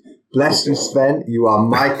read. Bless you, Sven. You are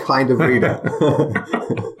my kind of reader.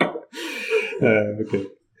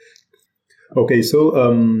 Okay, so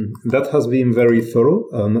that has been very thorough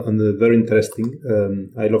and very interesting.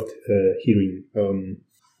 I loved hearing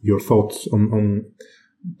your thoughts on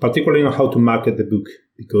particularly on how to market the book,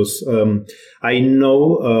 because I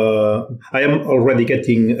know I am already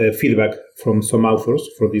getting feedback from some authors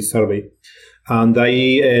for this survey, and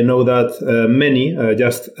I know that many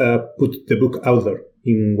just put the book out there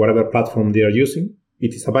in whatever platform they are using.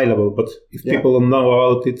 It is available, but if people don't know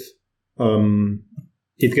about it,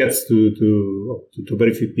 it gets to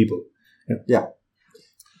very few people. Yeah,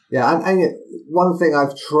 and one thing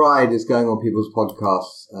I've tried is going on people's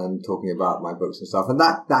podcasts and talking about my books and stuff, and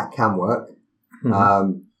that can work.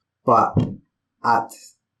 Mm-hmm. But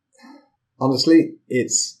honestly,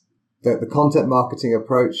 it's the content marketing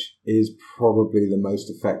approach is probably the most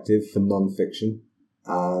effective for non-fiction,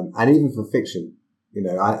 and even for fiction.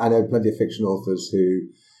 I know plenty of fiction authors who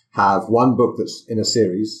have one book that's in a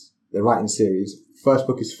series. They write in series. First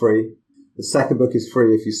book is free. The second book is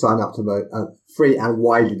free if you sign up to free and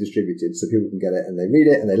widely distributed, so people can get it and they read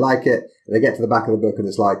it and they like it. And they get to the back of the book and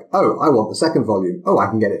it's like, oh, I want the second volume. Oh, I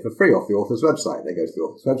can get it for free off the author's website. They go to the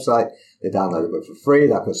author's website, they download the book for free,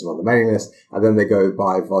 that puts them on the mailing list, and then they go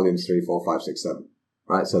buy volumes 3, 4, 5, 6, 7.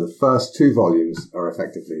 Right? So the first 2 volumes are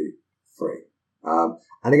effectively free.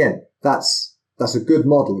 And again, that's a good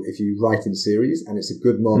model if you write in series, and it's a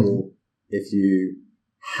good model if you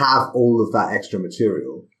have all of that extra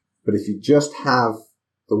material. But if you just have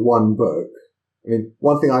the one book,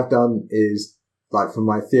 one thing I've done is, like for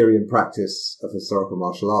my theory and practice of historical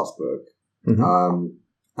martial arts book,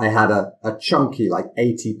 I had a chunky,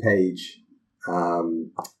 80-page,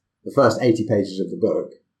 the first 80 pages of the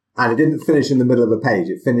book, and it didn't finish in the middle of a page.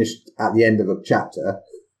 It finished at the end of a chapter,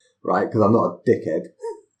 right? Because I'm not a dickhead.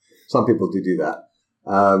 Some people do that.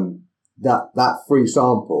 That free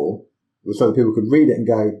sample was so that people could read it and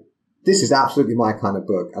go, this is absolutely my kind of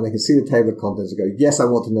book. And they can see the table of contents and go, yes, I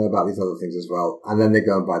want to know about these other things as well. And then they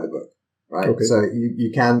go and buy the book, right? Okay. So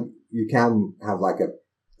you can have like a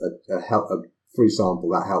free sample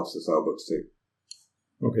that helps to sell books too.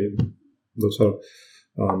 Okay.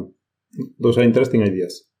 Those are interesting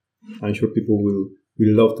ideas. I'm sure people will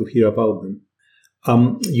love to hear about them.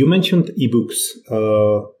 You mentioned ebooks.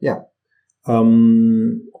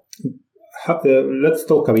 Let's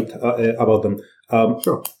talk a bit about them.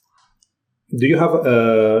 Sure. Do you have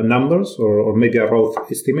numbers or maybe a rough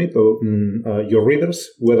estimate of your readers,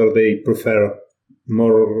 whether they prefer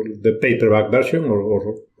more the paperback version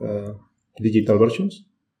or digital versions?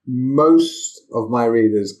 Most of my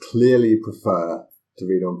readers clearly prefer to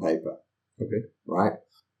read on paper. Okay. Right?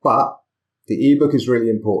 But the ebook is really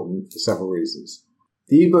important for several reasons.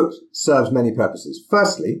 The ebook serves many purposes.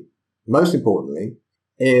 Firstly, most importantly,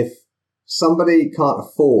 if somebody can't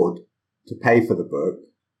afford to pay for the book,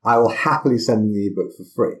 I will happily send them the ebook for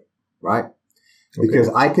free, right? because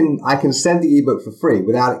I can send the ebook for free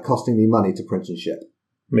without it costing me money to print and ship.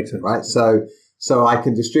 Makes sense. Right? So I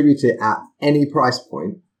can distribute it at any price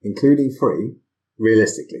point, including free,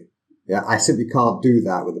 realistically. Yeah, I simply can't do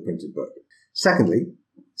that with a printed book. Secondly,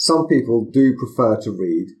 some people do prefer to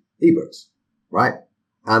read ebooks, right?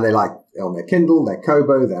 And they like on their Kindle, their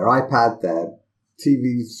Kobo, their iPad, their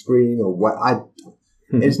TV screen, or what.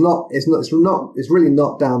 It's really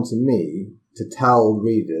not down to me to tell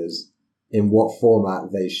readers in what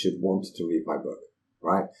format they should want to read my book,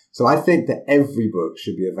 right? So I think that every book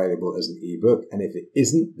should be available as an ebook, and if it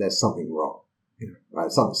isn't, there's something wrong,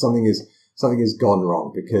 right? Something is gone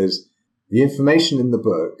wrong, because the information in the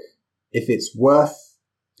book, if it's worth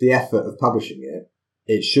the effort of publishing it,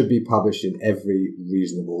 it should be published in every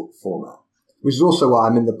reasonable format, which is also why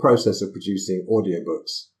I'm in the process of producing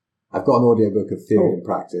audiobooks. I've got an audiobook of Theory and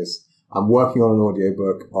Practice. I'm working on an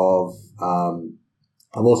audiobook of,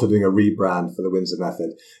 I'm also doing a rebrand for the Windsor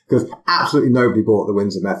Method, because absolutely nobody bought the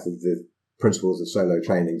Windsor Method, the Principles of Solo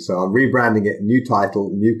Training. So I'm rebranding it, new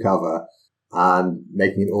title, new cover, and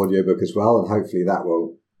making an audiobook as well. And hopefully that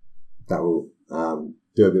will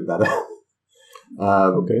do a bit better.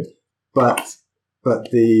 Okay. But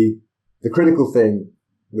the critical thing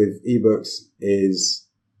with ebooks is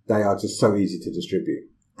they are just so easy to distribute.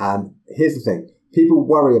 And here's the thing. People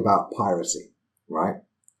worry about piracy, right?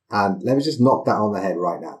 And let me just knock that on the head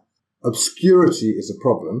right now. Obscurity is a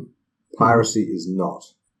problem. Piracy is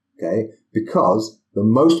not. Okay? Because the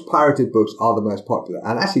most pirated books are the most popular.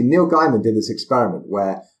 And actually, Neil Gaiman did this experiment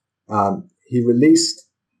where he released,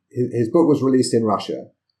 his book was released in Russia,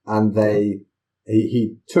 and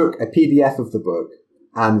he took a PDF of the book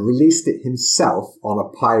and released it himself on a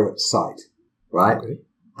pirate site, right? Okay.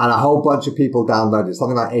 And a whole bunch of people downloaded it.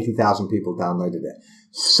 Something like 80,000 people downloaded it.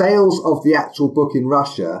 Sales of the actual book in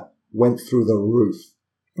Russia went through the roof.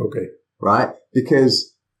 Okay. Right?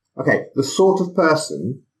 Because, the sort of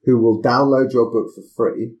person who will download your book for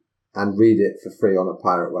free and read it for free on a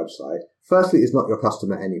pirate website, firstly, is not your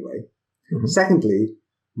customer anyway. Mm-hmm. Secondly,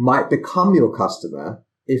 might become your customer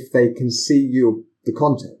if they can see the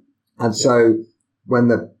content. And so when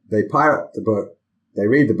they pirate the book, they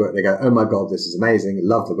read the book, they go, oh my God, this is amazing,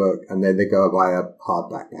 love the book, and then they go buy a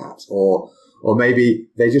hardback perhaps. Or maybe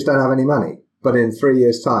they just don't have any money. But in 3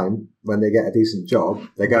 years' time, when they get a decent job,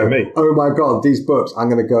 they go, oh my God, these books, I'm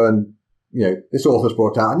going to go and, this author's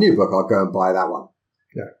brought out a new book, I'll go and buy that one.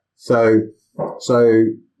 Yeah. So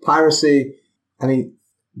piracy,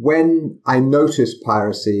 when I notice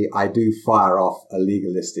piracy, I do fire off a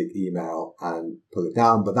legalistic email and pull it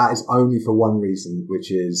down, but that is only for one reason, which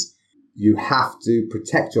is you have to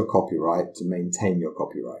protect your copyright to maintain your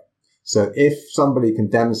copyright. So if somebody can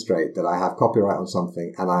demonstrate that I have copyright on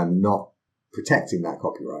something and I'm not protecting that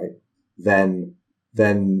copyright, then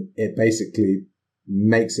it basically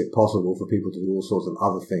makes it possible for people to do all sorts of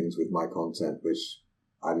other things with my content, which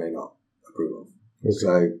I may not approve of.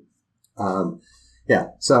 Okay.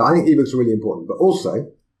 So I think ebooks are really important. But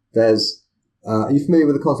also, there's, are you familiar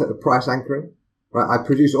with the concept of price anchoring? Right, I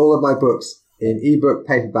produce all of my books in ebook,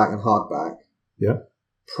 paperback, and hardback. Yeah.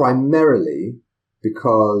 Primarily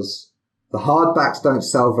because the hardbacks don't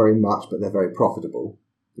sell very much, but they're very profitable.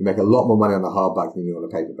 You make a lot more money on the hardback than you do on a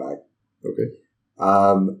paperback. Okay.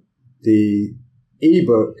 The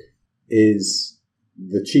ebook is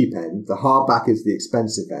the cheap end. The hardback is the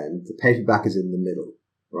expensive end. The paperback is in the middle,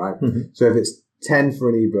 right? Mm-hmm. So if it's 10 for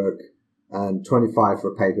an ebook and 25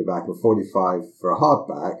 for a paperback and 45 for a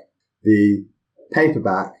hardback, the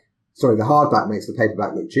hardback makes the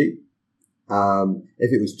paperback look cheap.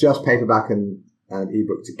 If it was just paperback and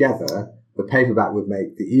ebook together, the paperback would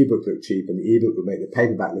make the ebook look cheap and the ebook would make the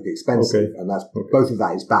paperback look expensive. Okay. And both of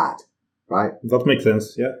that is bad, right? That makes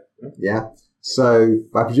sense. Yeah. Yeah. So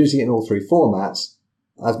by producing it in all three formats,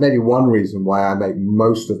 that's maybe one reason why I make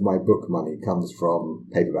most of my book money comes from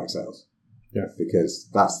paperback sales. Yeah. Because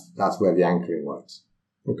that's where the anchoring works.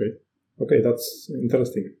 Okay, that's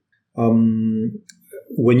interesting.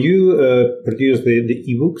 When you produce the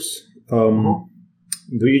ebooks,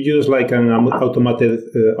 do you use like an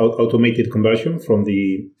automated conversion from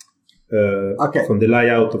the from the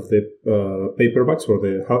layout of the paperbacks or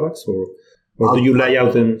the hardbacks, or do you lay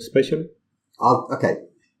out them specially?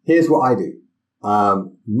 Here's what I do.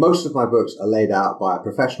 Most of my books are laid out by a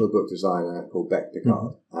professional book designer called Beck Picard.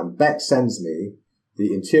 Mm-hmm. And Beck sends me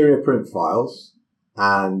the interior print files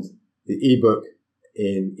and the ebook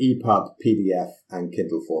in EPUB, PDF, and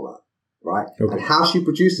Kindle format, right? Okay. And how she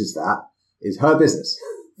produces that is her business,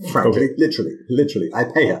 frankly, literally. I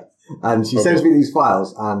pay her. And she sends me these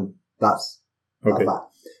files, and that's that.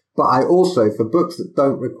 But I also, for books that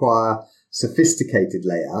don't require sophisticated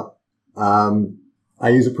layout, I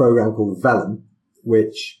use a program called Vellum,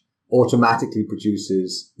 which automatically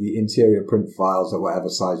produces the interior print files at whatever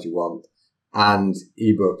size you want and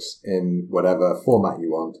ebooks in whatever format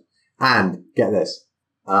you want. And get this,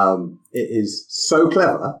 it is so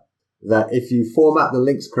clever that if you format the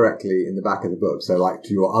links correctly in the back of the book, so like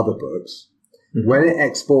to your other books, when it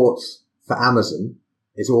exports for Amazon,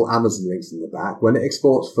 it's all Amazon links in the back. When it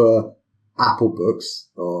exports for Apple Books,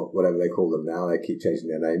 or whatever they call them now, they keep changing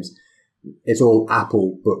their names, it's all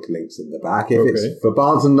Apple book links in the back. If it's for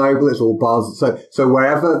Barnes & Noble, it's all Barnes. So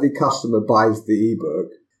wherever the customer buys the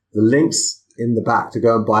ebook, the links in the back to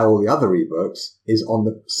go and buy all the other ebooks is on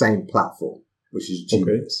the same platform, which is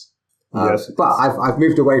genius. Yes, but I've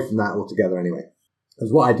moved away from that altogether anyway.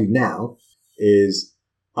 Because what I do now is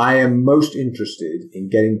I am most interested in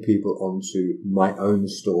getting people onto my own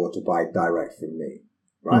store to buy direct from me,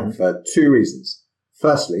 right? For two reasons.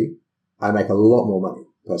 Firstly, I make a lot more money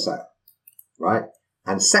per sale, right?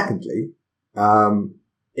 And secondly,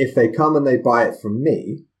 if they come and they buy it from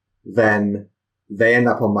me, then they end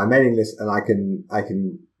up on my mailing list and I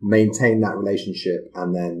can maintain that relationship,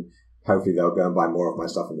 and then hopefully they'll go and buy more of my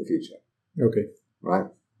stuff in the future. Okay. Right.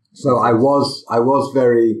 So I was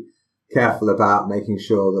very careful about making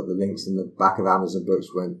sure that the links in the back of Amazon books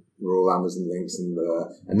were all Amazon links, and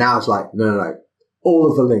now it's like, no. All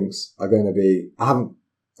of the links are going to be, I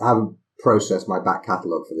haven't processed my back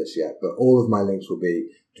catalogue for this yet, but all of my links will be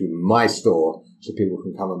to my store so people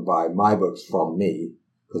can come and buy my books from me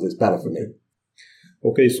because it's better for me.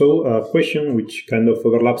 Okay, so a question which kind of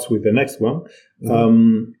overlaps with the next one.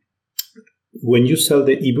 When you sell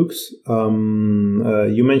the ebooks,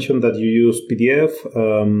 you mentioned that you use PDF.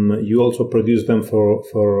 You also produce them for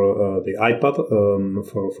the iPad,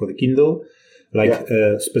 for the Kindle,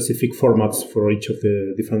 specific formats for each of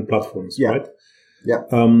the different platforms, right? Yeah.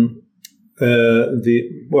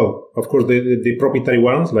 Of course, the proprietary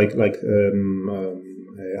ones like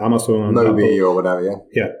Amazon and Mobi Apple, or whatever.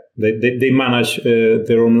 Yeah. They manage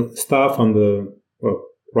their own stuff and the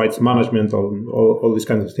rights management, all these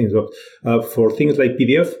kinds of things. But for things like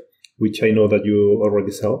PDF, which I know that you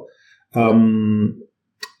already sell,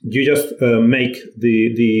 you just make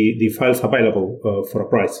the files available for a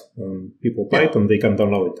price. People buy it and they can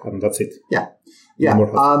download it, and that's it. Yeah.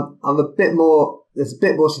 I'm a bit more. It's a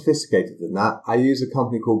bit more sophisticated than that. I use a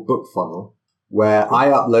company called BookFunnel, where I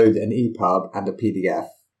upload an EPUB and a PDF,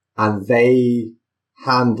 and they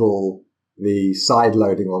handle the side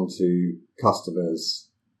loading onto customers'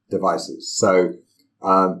 devices. So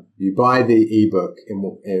you buy the ebook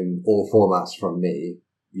in all formats from me.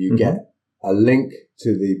 You get a link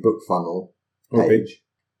to the BookFunnel page,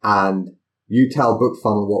 and you tell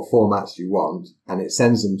BookFunnel what formats you want, and it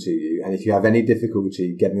sends them to you. And if you have any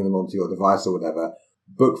difficulty getting them onto your device or whatever,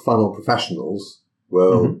 BookFunnel professionals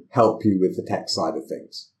will help you with the tech side of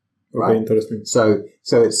things. Right? Okay, interesting. So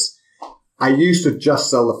it's, I used to just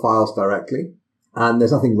sell the files directly, and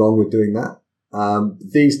there's nothing wrong with doing that.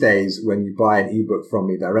 These days, when you buy an ebook from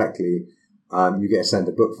me directly, you get sent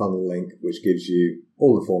a BookFunnel link, which gives you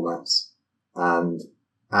all the formats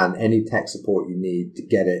and any tech support you need to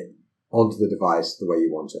get it onto the device the way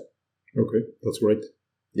you want it. Okay, that's great.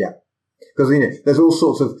 Yeah. Because, there's all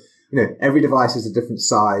sorts of, every device is a different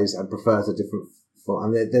size and prefers a different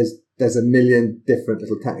form. And there's a million different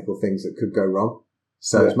little technical things that could go wrong.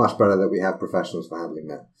 So it's much better that we have professionals for handling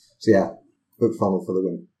that. So yeah, BookFunnel for the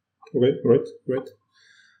win. Okay, great.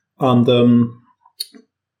 And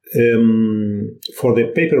for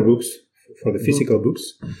the paper books, for the physical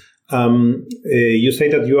books, you say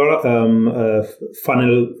that you are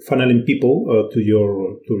funneling people to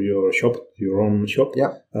your shop, your own shop,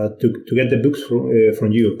 to get the books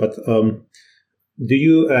from you. But do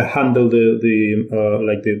you handle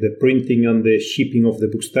the printing and the shipping of the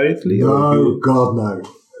books directly? No, God no.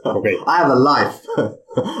 Okay, I have a life. I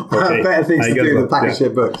have better things to do than package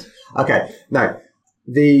ship books. Okay, no.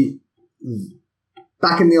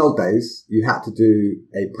 Back in the old days, you had to do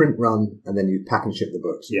a print run and then you'd pack and ship the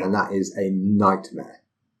books. Yeah. And that is a nightmare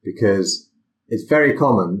because it's very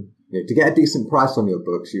common. To get a decent price on your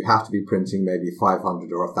books, you have to be printing maybe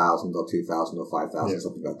 500 or 1,000 or 2,000 or 5,000,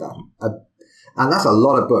 something like that. And that's a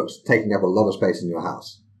lot of books taking up a lot of space in your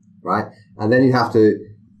house, right? And then you have to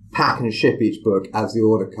pack and ship each book as the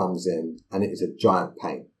order comes in, and it is a giant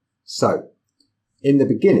pain. So in the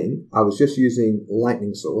beginning, I was just using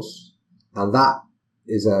Lightning Source, and that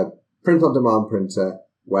is a print-on-demand printer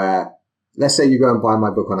where, let's say you go and buy my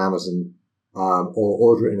book on Amazon or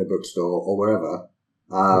order it in a bookstore or wherever.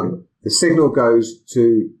 The signal goes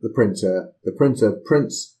to the printer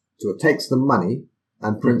prints, so it takes the money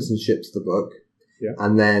and prints and ships the book,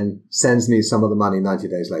 and then sends me some of the money 90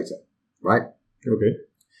 days later, right? Okay.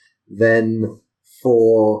 Then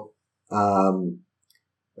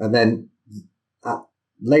and then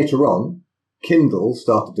later on, Kindle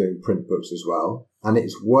started doing print books as well, and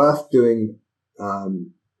it's worth doing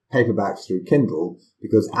paperbacks through Kindle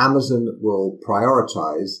because Amazon will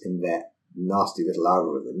prioritize in their nasty little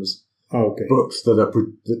algorithms books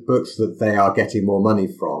that they are getting more money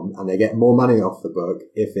from, and they get more money off the book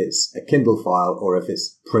if it's a Kindle file or if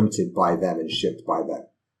it's printed by them and shipped by them,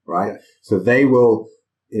 right? Yeah. So they will,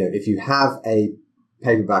 if you have a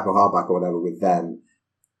paperback or hardback or whatever with them,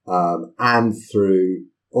 and through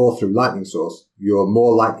Lightning Source, you're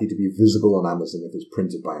more likely to be visible on Amazon if it's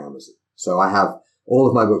printed by Amazon. So I have all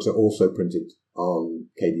of my books are also printed on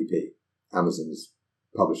KDP, Amazon's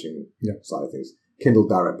publishing side of things. Kindle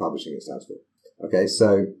Direct Publishing, it stands for. Okay,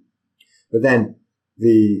 so, but then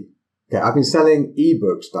I've been selling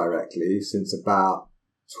ebooks directly since about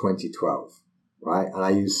 2012, right? And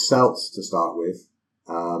I use Celts to start with.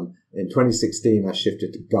 In 2016, I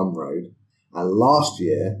shifted to Gumroad. And last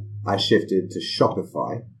year, I shifted to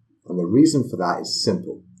Shopify. And the reason for that is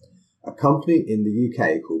simple. A company in the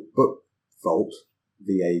UK called BookVault,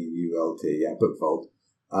 V-A-U-L-T, BookVault,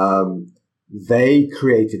 they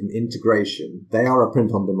created an integration. They are a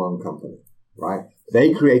print-on-demand company, right?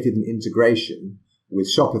 They created an integration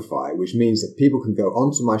with Shopify, which means that people can go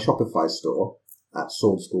onto my Shopify store at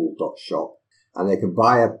swordschool.shop, and they can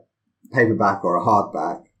buy a paperback or a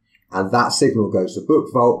hardback, and that signal goes to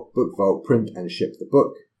BookVault. BookVault print and ship the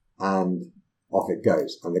book, and off it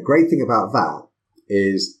goes. And the great thing about that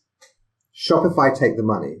is Shopify take the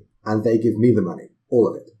money, and they give me the money, all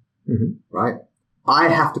of it, right? I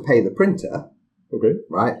have to pay the printer,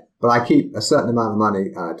 right? But I keep a certain amount of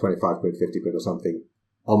money, 25 quid, 50 quid or something,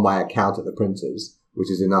 on my account at the printers,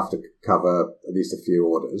 which is enough to cover at least a few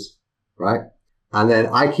orders, right? And then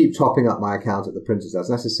I keep topping up my account at the printers as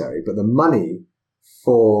necessary, but the money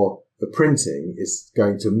for the printing is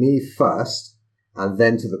going to me first and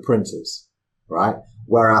then to the printers, right?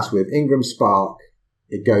 Whereas with Ingram Spark,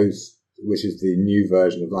 it goes, which is the new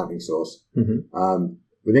version of Lightning Source,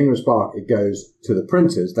 with Ingram Spark, it goes to the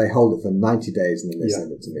printers. They hold it for 90 days and then they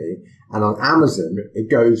send it to me. And on Amazon,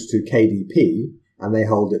 it goes to KDP and they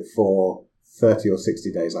hold it for 30 or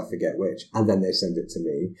 60 days, I forget which, and then they send it to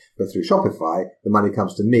me. But through Shopify, the money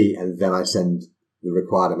comes to me and then I send the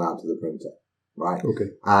required amount to the printer, right?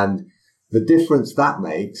 Okay. And the difference that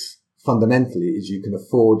makes fundamentally is you can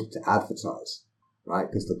afford to advertise, right?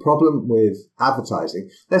 Because the problem with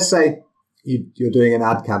advertising, let's say you're doing an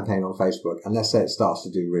ad campaign on Facebook, and let's say it starts to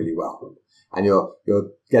do really well, and you're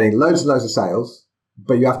getting loads and loads of sales,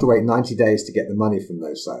 but you have to wait 90 days to get the money from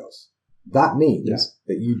those sales. That means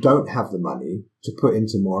that you don't have the money to put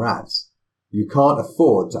into more ads. You can't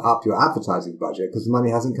afford to up your advertising budget because the money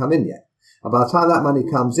hasn't come in yet. And by the time that money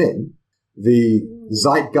comes in, the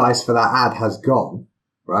zeitgeist for that ad has gone,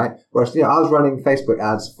 right? Whereas, I was running Facebook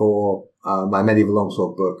ads for my medieval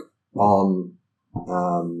longsword book on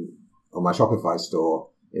my Shopify store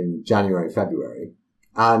in January and February.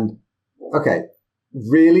 And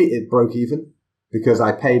really it broke even because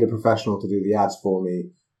I paid a professional to do the ads for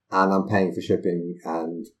me, and I'm paying for shipping,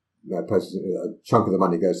 and postage, a chunk of the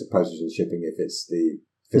money goes to postage and shipping if it's the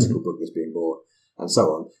physical book that's being bought, and so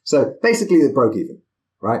on. So basically it broke even,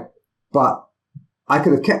 right? But I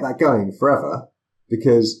could have kept that going forever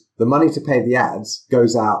because the money to pay the ads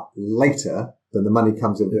goes out later than the money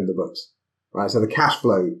comes in from the books, right? So the cash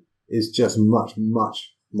flow is just much,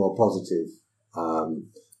 much more positive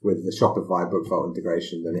with the Shopify BookVault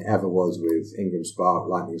integration than it ever was with Ingram Spark,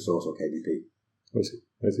 Lightning Source, or KDP. I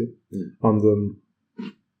see. And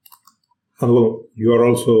well, you are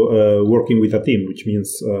also working with a team, which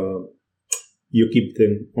means you keep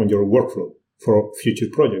them on your workflow for future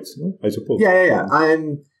projects, no? I suppose. Yeah.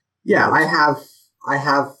 I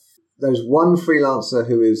have there's one freelancer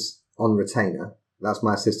who is on retainer. That's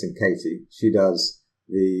my assistant, Katie. She does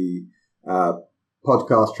the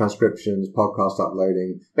podcast transcriptions, podcast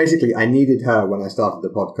uploading. Basically, I needed her when I started the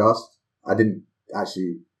podcast. We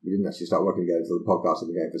didn't actually start working together until the podcast had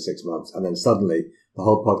been going for 6 months. And then suddenly the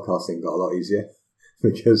whole podcast thing got a lot easier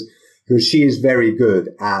because she is very good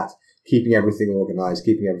at keeping everything organized,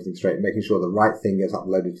 keeping everything straight, making sure the right thing gets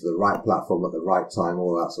uploaded to the right platform at the right time,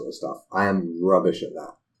 all that sort of stuff. I am rubbish at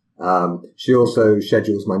that. She also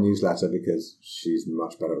schedules my newsletter because she's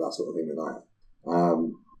much better at that sort of thing than I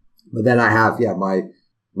am. But then I have,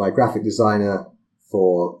 my graphic designer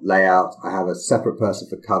for layout. I have a separate person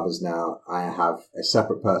for covers now. I have a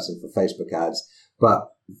separate person for Facebook ads, but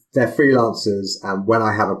they're freelancers. And when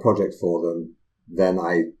I have a project for them, then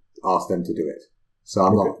I ask them to do it.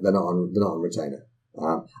 So they're not on retainer.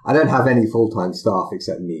 I don't have any full-time staff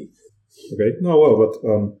except me. Okay. No, well, but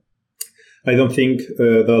I don't think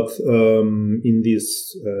that in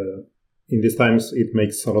these times it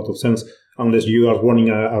makes a lot of sense unless you are running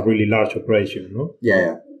a really large operation, no?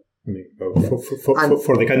 Yeah. I mean,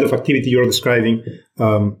 for the kind of activity you're describing,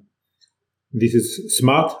 this is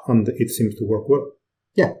smart and it seems to work well.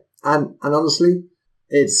 Yeah, and honestly,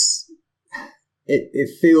 it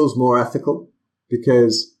feels more ethical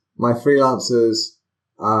because my freelancers,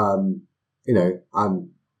 I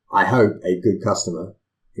hope a good customer.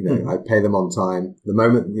 I pay them on time. The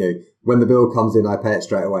moment, when the bill comes in, I pay it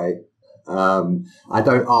straight away. I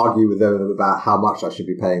don't argue with them about how much I should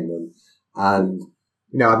be paying them. And,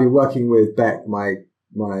 I've been working with Beck, my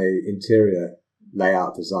interior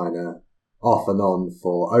layout designer, off and on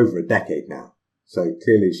for over a decade now. So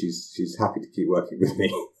clearly she's happy to keep working with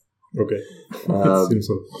me. Okay. It seems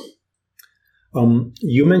so.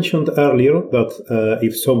 You mentioned earlier that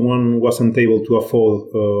if someone wasn't able to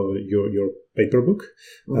afford your paper book,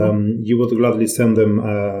 you would gladly send them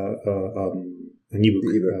an ebook.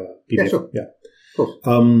 PDF. Yeah, sure. Yeah. Of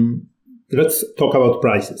course. Let's talk about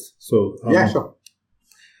prices. So, yeah, sure.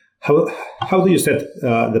 How do you set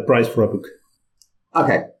the price for a book?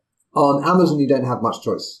 Okay. On Amazon, you don't have much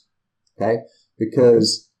choice. Okay,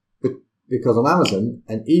 because on Amazon,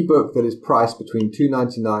 an ebook that is priced between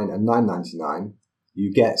 $2.99 and $9.99,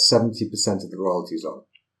 you get 70% of the royalties on.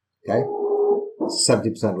 Okay,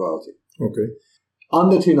 70% royalty. Okay.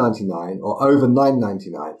 Under $2.99 or over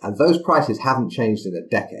 $9.99, and those prices haven't changed in a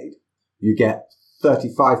decade, you get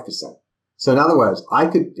 35%. So in other words,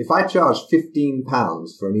 if I charged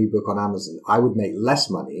 £15 for an ebook on Amazon, I would make less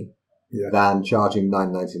money than charging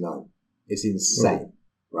 $9.99. It's insane,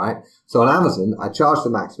 right? So on Amazon, I charge the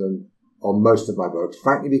maximum on most of my books,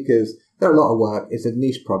 frankly, because they're a lot of work. It's a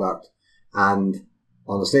niche product, and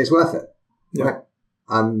honestly, it's worth it. Yeah. Right?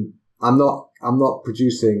 I'm not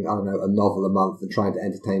producing, I don't know, a novel a month and trying to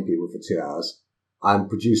entertain people for 2 hours. I'm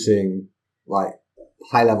producing like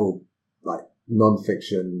high level, like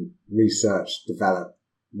non-fiction, research, developed,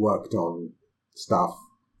 worked on stuff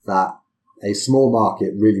that a small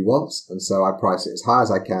market really wants. And so I price it as high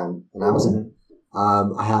as I can on Amazon.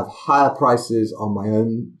 I have higher prices on my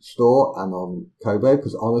own store and on Kobo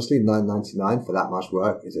because honestly, $9.99 for that much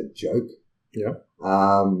work is a joke. Yeah.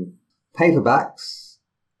 Paperbacks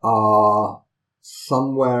are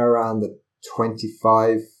somewhere around the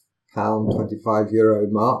 £25, €25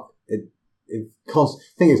 mark.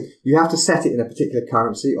 Thing is, you have to set it in a particular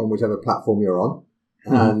currency on whichever platform you're on.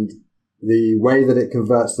 And the way that it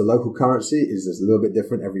converts to local currency is a little bit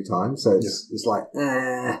different every time. So it's like,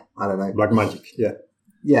 I don't know. Black magic. Yeah.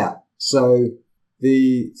 Yeah. So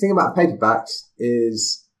the thing about paperbacks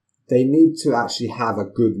is they need to actually have a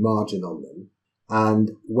good margin on them.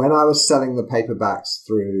 And when I was selling the paperbacks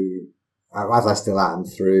through, as I still am,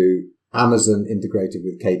 through Amazon integrated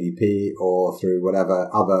with KDP or through whatever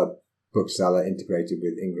other bookseller integrated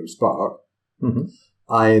with Ingram Spark,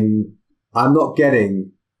 I'm not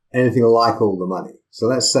getting anything like all the money. So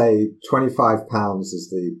let's say £25 is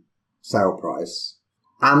the sale price.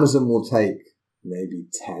 Amazon will take maybe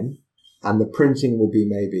 10 and the printing will be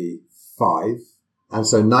maybe 5. And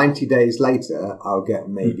so 90 days later, I'll get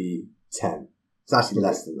maybe 10. It's actually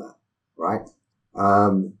less than that, right?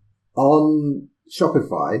 On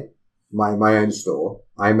Shopify, my own store,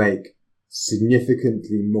 I make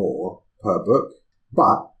significantly more per book,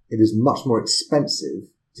 but it is much more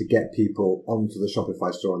expensive to get people onto the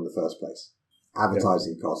Shopify store in the first place.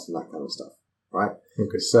 Advertising costs and that kind of stuff, right?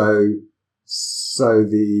 Okay. So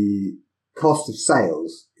the cost of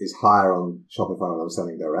sales is higher on Shopify when I'm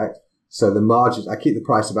selling direct. So the margins, I keep the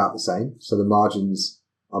price about the same. So the margins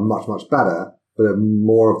are much, much better, but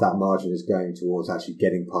more of that margin is going towards actually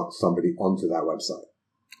getting somebody onto that website.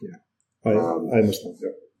 Yeah. I understand.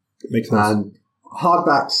 Yeah. It makes sense. And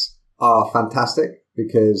hardbacks are fantastic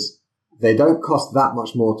because they don't cost that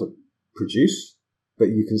much more to produce, but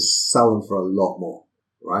you can sell them for a lot more,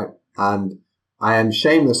 right? And I am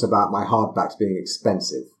shameless about my hardbacks being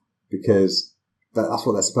expensive because that's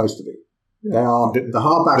what they're supposed to be. Yeah. They are, the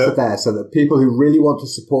hardbacks are there so that people who really want to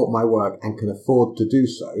support my work and can afford to do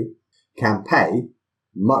so can pay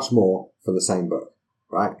much more for the same book,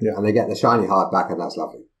 right? Yeah. And they get the shiny hardback and that's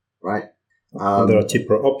lovely, right? And there are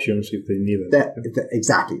cheaper options if they need it.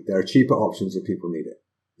 Exactly. There are cheaper options if people need it.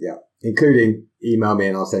 Yeah. Including email me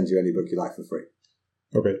and I'll send you any book you like for free.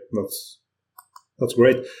 Okay. That's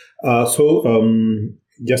great. So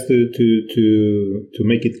just to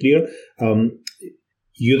make it clear,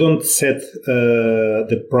 you don't set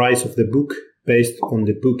the price of the book based on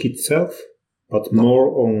the book itself, but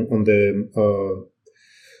more on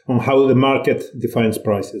how the market defines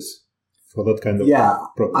prices. for that kind of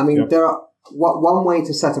product. I mean, there are one way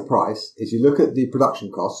to set a price is you look at the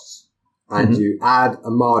production costs and you add a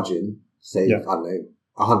margin, say, I don't know,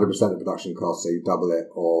 100% of production costs, so you double it,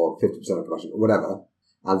 or 50% of production, whatever,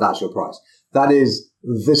 and that's your price. That is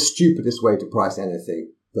the stupidest way to price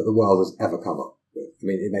anything that the world has ever come up with. I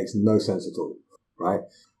mean, it makes no sense at all, right?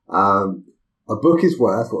 A book is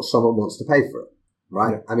worth what someone wants to pay for it,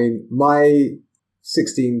 right? Yeah. I mean, my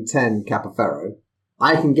 1610 Capaferro,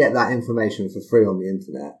 I can get that information for free on the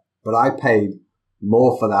internet, but I paid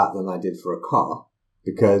more for that than I did for a car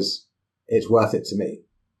because it's worth it to me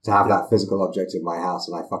to have that physical object in my house,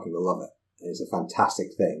 and I fucking love it. And it's a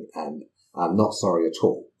fantastic thing, and I'm not sorry at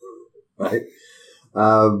all, right?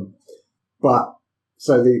 But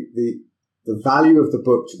so the value of the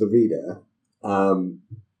book to the reader, when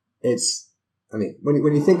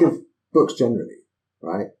you think of books generally,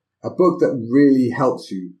 right? A book that really helps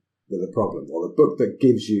you with a problem, or the book that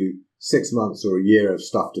gives you 6 months or a year of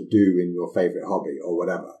stuff to do in your favorite hobby or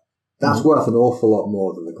whatever, that's worth an awful lot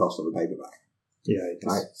more than the cost of a paperback. Yeah, it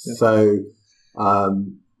is. Right?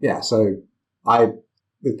 Yeah. So,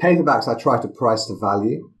 with paperbacks, I try to price the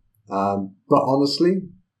value. But honestly,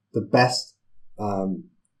 the best, all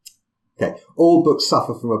books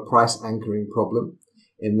suffer from a price anchoring problem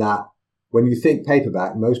in that when you think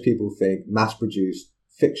paperback, most people think mass-produced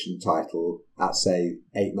fiction title at, say,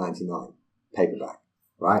 $8.99 paperback,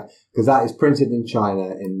 right? Because that is printed in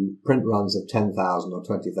China in print runs of 10,000 or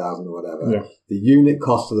 20,000 or whatever. Yeah. The unit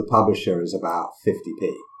cost to the publisher is about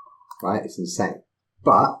 50p, right? It's insane.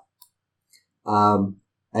 But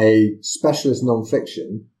a specialist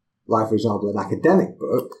non-fiction, like, for example, an academic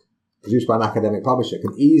book produced by an academic publisher,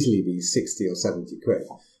 can easily be 60 or 70 quid.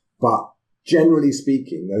 But generally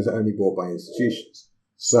speaking, those are only bought by institutions.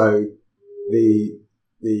 So the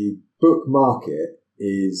book market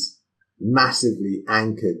is massively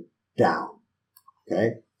anchored down,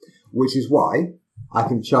 okay? Which is why I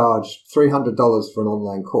can charge $300 for an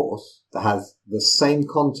online course that has the same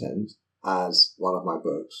content as one of my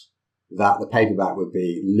books, that the paperback would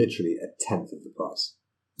be literally a tenth of the price.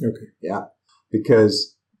 Okay. Yeah.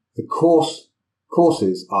 Because the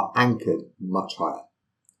courses are anchored much higher.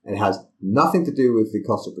 And it has nothing to do with the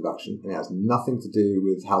cost of production, and it has nothing to do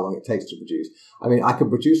with how long it takes to produce. I mean, I could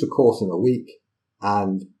produce a course in a week,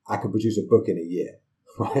 and I could produce a book in a year,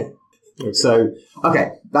 right? Okay. So,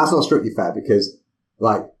 that's not strictly fair because,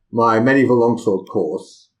 like, my medieval longsword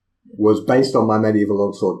course was based on my medieval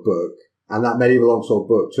longsword book, and that medieval longsword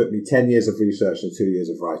book took me 10 years of research and 2 years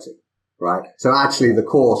of writing, right? So actually the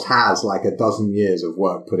course has like a dozen years of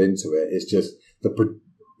work put into it. It's just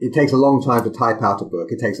it takes a long time to type out a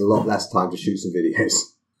book. It takes a lot less time to shoot some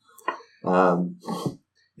videos.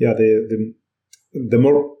 The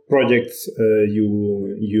more projects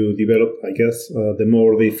you develop, I guess, the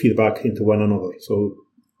more they feed back into one another. So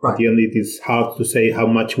at the end, it is hard to say how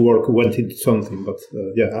much work went into something. But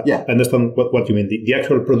I understand what you mean. The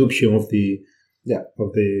actual production of the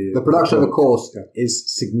production of a course is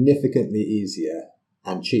significantly easier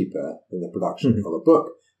and cheaper than the production of a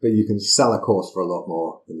book. But you can sell a course for a lot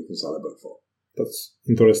more than you can sell a book for. That's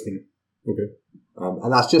interesting. Okay.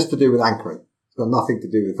 And that's just to do with anchoring. It's got nothing to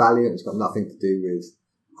do with value. And it's got nothing to do with,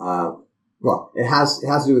 it has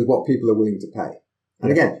to do with what people are willing to pay.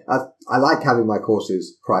 And again, I like having my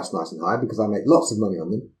courses priced nice and high because I make lots of money on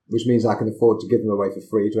them, which means I can afford to give them away for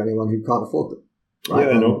free to anyone who can't afford them. Right?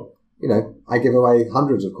 Yeah, I know. You know, I give away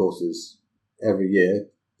hundreds of courses every year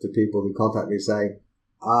to people who contact me saying,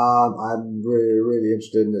 I'm really, really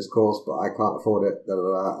interested in this course, but I can't afford it.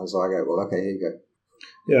 And so I go, well, okay, here you go.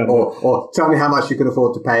 Yeah. Or tell me how much you can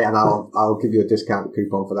afford to pay, and I'll give you a discount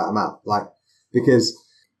coupon for that amount. Like, because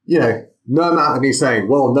no amount of me saying,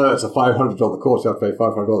 well, no, it's a $500 course, you have to pay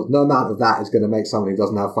 $500. No amount of that is going to make someone who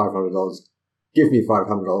doesn't have $500 give me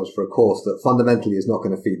 $500 for a course that fundamentally is not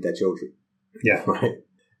going to feed their children. Yeah. Right.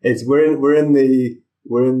 We're in the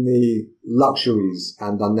luxuries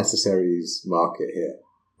and unnecessaries market here.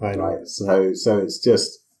 Right. So it's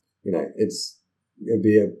just, it'd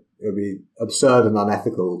be absurd and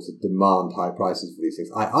unethical to demand high prices for these things.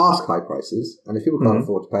 I ask high prices, and if people can't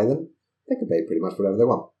afford to pay them, they can pay pretty much whatever they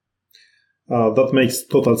want. That makes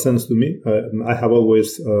total sense to me. I have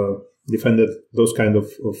always defended those kind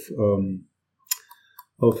of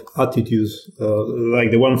attitudes, like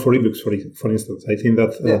the one for ebooks, for instance. I think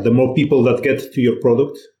that the more people that get to your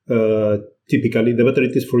product, typically, the better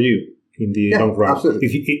it is for you in the long run. Absolutely.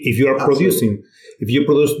 If you are producing, if you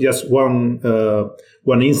produce just one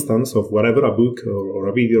instance of whatever, a book or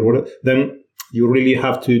a video or whatever, then you really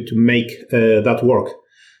have to make that work.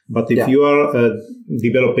 But if you are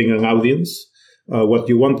developing an audience, what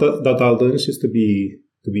you want that audience is to be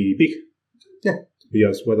big. to be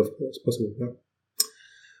as wide as possible. Yeah.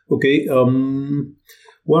 Okay.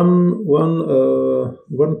 One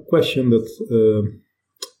question that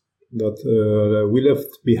we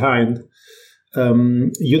left behind.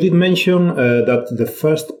 You did mention that the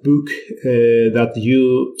first book that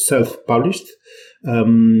you self-published,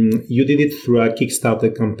 you did it through a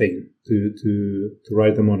Kickstarter campaign to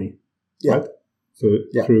raise the money, right? So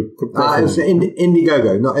through it was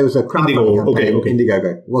Indiegogo. It was a crowdfunding campaign. Okay.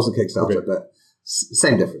 Indiegogo. It wasn't Kickstarter, but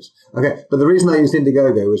same difference. Okay, but the reason I used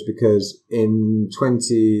Indiegogo was because in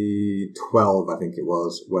 2012, I think it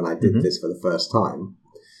was, when I did this for the first time,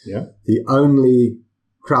 the only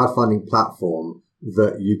crowdfunding platform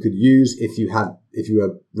that you could use if you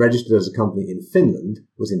were registered as a company in Finland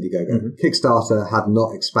was Indiegogo. Kickstarter had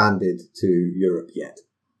not expanded to Europe yet,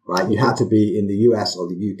 right? You had to be in the US or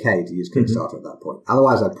the UK to use Kickstarter at that point.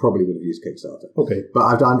 Otherwise, I probably would have used Kickstarter. Okay. But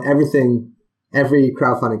I've done every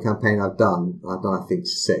crowdfunding campaign I've done I think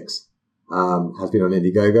 6, has been on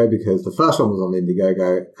Indiegogo, because the first one was on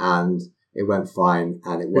Indiegogo and it went fine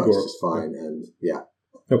and it works just fine. And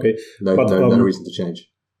okay. No reason to change.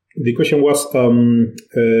 The question was,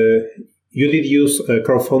 you did use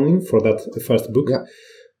crowdfunding for that first book. Yeah.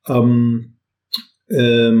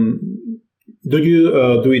 Do you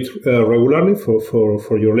do it regularly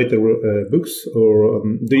for your later books, or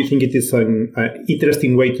do you think it is an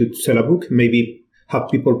interesting way to sell a book? Maybe have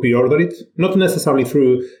people pre-order it, not necessarily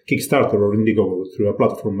through Kickstarter or Indiegogo, through a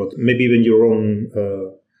platform, but maybe even your own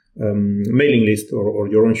mailing list or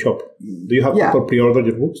your own shop. Do you have people pre-order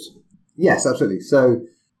your books? Yes, absolutely. So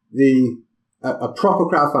a proper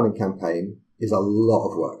crowdfunding campaign is a lot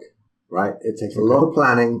of work, right? It takes a lot of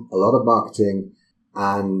planning, a lot of marketing,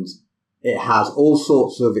 and it has all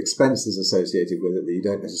sorts of expenses associated with it that you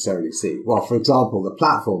don't necessarily see. Well, for example, the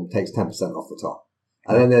platform takes 10% off the top,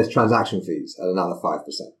 and then there's transaction fees at another 5%.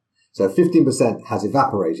 So 15% has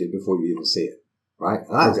evaporated before you even see it, right?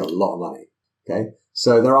 And that's a lot of money. Okay.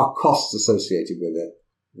 So there are costs associated with it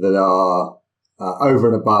that are over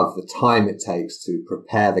and above the time it takes to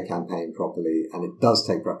prepare the campaign properly. And it does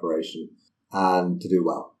take preparation and to do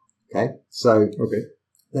well. Okay. So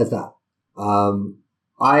there's that.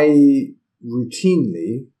 I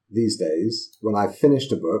routinely these days, when I've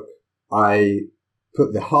finished a book, I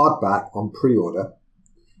put the hardback on pre-order,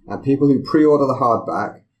 and people who pre-order the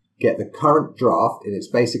hardback get the current draft in its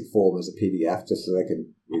basic form as a PDF, just so they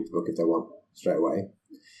can read the book if they want straight away.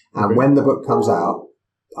 And when the book comes out,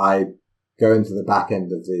 I go into the back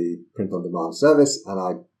end of the print-on-demand service and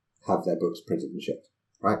I have their books printed and shipped,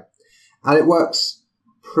 right? And it works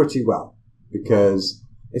pretty well because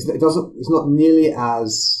it's not nearly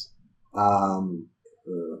as,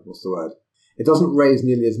 what's the word? It doesn't raise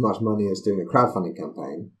nearly as much money as doing a crowdfunding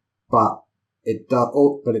campaign, but it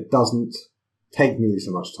doesn't take nearly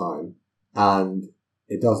so much time, and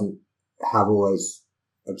it doesn't have all those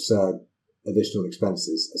absurd additional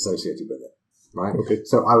expenses associated with it, right? Okay.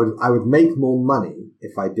 So I would make more money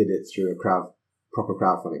if I did it through a proper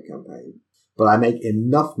crowdfunding campaign, but I make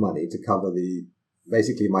enough money to cover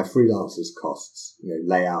basically my freelancers' costs,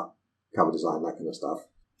 layout, cover design, that kind of stuff.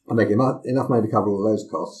 I make enough money to cover all those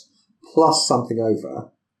costs, plus something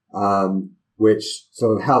over, which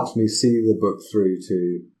sort of helps me see the book through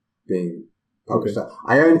to being published. Okay.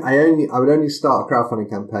 I would only start a crowdfunding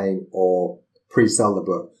campaign or pre-sell the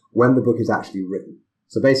book when the book is actually written.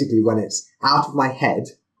 So basically when it's out of my head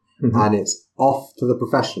and it's off to the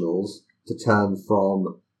professionals to turn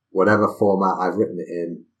from whatever format I've written it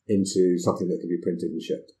in into something that can be printed and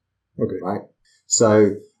shipped. Okay. Right?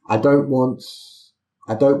 So I don't want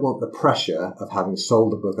the pressure of having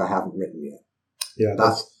sold a book I haven't written yet. Yeah.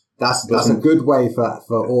 That's a good way for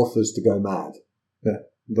authors to go mad. Yeah.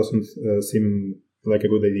 Doesn't seem like a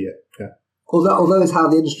good idea. Yeah. Although it's how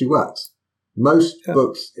the industry works. Most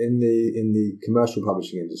books in the commercial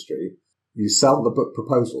publishing industry, you sell the book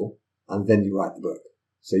proposal and then you write the book.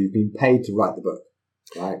 So you've been paid to write the book,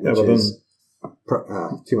 right? Which is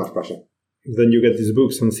too much pressure. Then you get these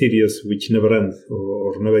books and series which never end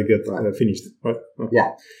or never get finished, right?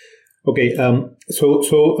 Yeah. Okay. So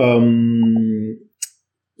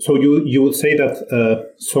you would say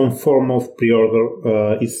that some form of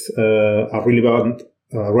pre-order is a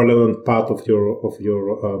relevant part of your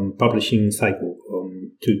publishing cycle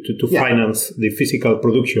to finance the physical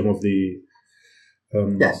production of the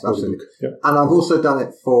yes, absolutely. Yeah. And I've also done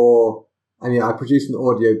it I produced an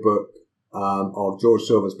audio book of George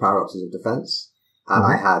Silver's Paradoxes of Defense, and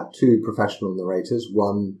I had 2 professional narrators,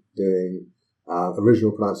 one doing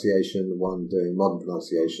original pronunciation, one doing modern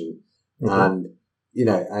pronunciation, and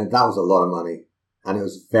that was a lot of money. and it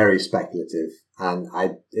was very speculative, and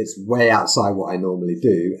it's way outside what I normally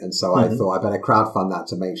do, and so I thought I better crowdfund that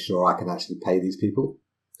to make sure I can actually pay these people.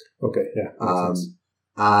 Okay, yeah. Makes sense.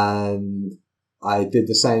 And I did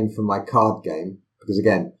the same for my card game, because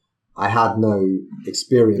again, I had no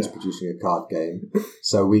experience producing a card game.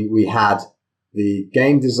 So we had the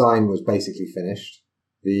game design was basically finished.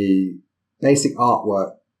 The basic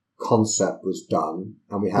artwork concept was done,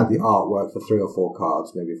 and we had the artwork for 3 or 4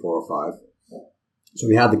 cards, maybe 4 or 5. So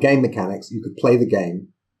we had the game mechanics. You could play the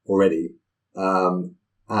game already.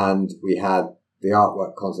 And we had the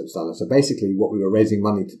artwork concepts done. So basically what we were raising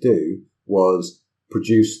money to do was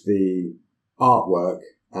produce the artwork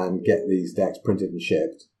and get these decks printed and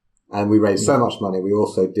shipped. And we raised so much money, we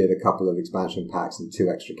also did a couple of expansion packs and 2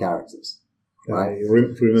 extra characters. Right? I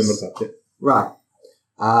remember that, yeah. Right.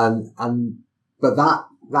 But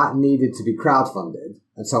that needed to be crowdfunded.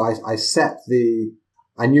 And so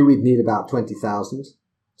I knew we'd need about 20,000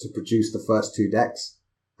 to produce the first 2 decks.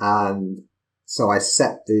 And so I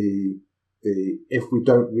set if we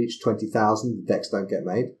don't reach 20,000, the decks don't get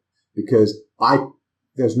made, because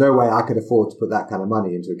there's no way I could afford to put that kind of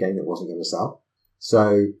money into a game that wasn't going to sell.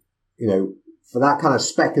 So, for that kind of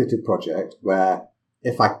speculative project where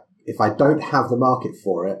if I don't have the market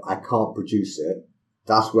for it, I can't produce it.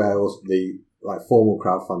 That's where the formal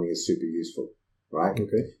crowdfunding is super useful, right?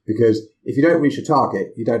 Okay. Because if you don't reach a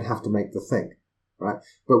target, you don't have to make the thing, right?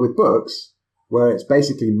 But with books, where it's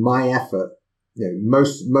basically my effort,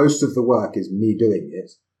 most of the work is me doing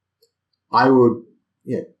it. I'm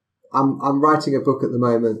writing a book at the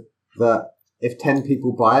moment that if 10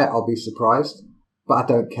 people buy it, I'll be surprised, but I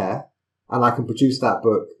don't care. And I can produce that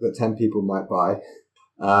book that 10 people might buy.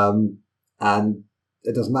 And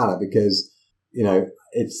it doesn't matter because,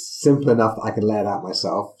 it's simple enough that I can lay it out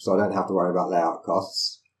myself, so I don't have to worry about layout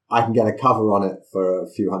costs. I can get a cover on it for a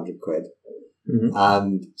few £100. Mm-hmm.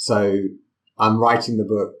 And so I'm writing the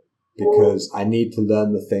book because I need to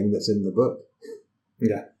learn the thing that's in the book.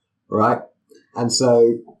 Yeah. Right? And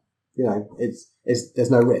so,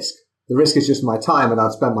 there's no risk. The risk is just my time, and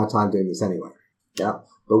I'd spend my time doing this anyway. Yeah.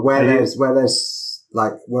 But where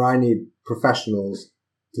I need professionals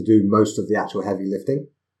to do most of the actual heavy lifting,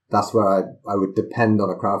 that's where I would depend on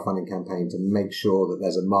a crowdfunding campaign to make sure that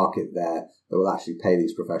there's a market there that will actually pay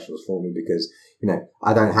these professionals for me, because, I'm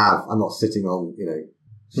not sitting on,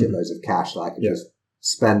 shitloads of cash that I can just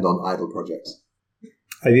spend on idle projects.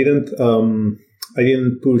 I didn't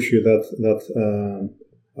push you that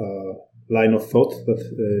line of thought that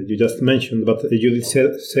you just mentioned, but you did say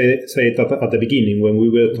it at the beginning when we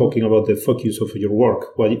were talking about the focus of your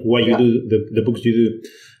work, why you do the books you do.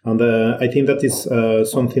 And I think that is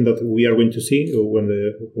something that we are going to see when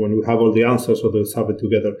we have all the answers of the subject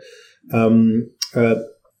together.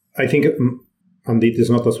 I think, and it is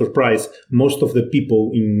not a surprise, most of the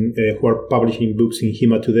people who are publishing books in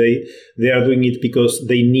HEMA today, they are doing it because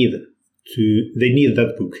they need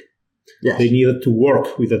that book. Yes. They needed to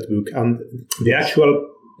work with that book, and the actual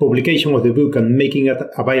publication of the book and making it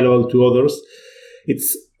available to others,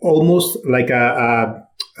 it's almost like a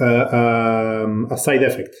side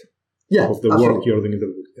effect of the work you're doing in the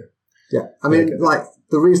book. Yeah. I mean,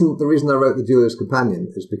 the reason I wrote The Dueller's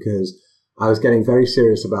Companion is because I was getting very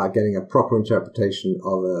serious about getting a proper interpretation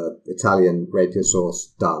of an Italian rapier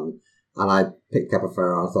source done, and I picked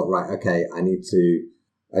Capoferro, and I thought, right, okay, I need to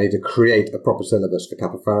create a proper syllabus for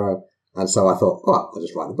Capoferro. And so I thought, I'll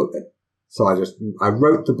just write the book then. So I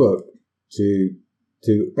wrote the book to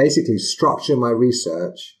basically structure my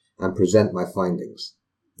research and present my findings.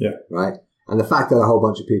 Yeah. Right? And the fact that a whole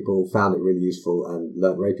bunch of people found it really useful and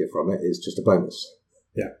learned rapier from it is just a bonus.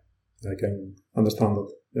 Yeah. I can understand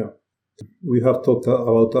that. Yeah. We have talked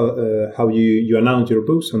about how you announce your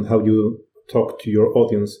books and how you talk to your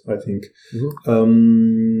audience, I think.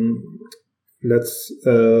 Mm-hmm. Let's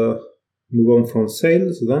move on from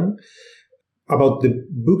sales then. About the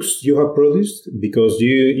books you have produced, because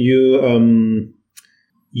you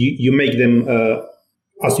make them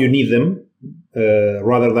as you need them,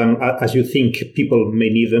 rather than as you think people may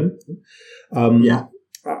need them.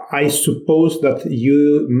 I suppose that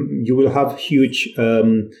you will have huge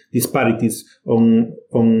disparities on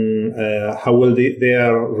how well they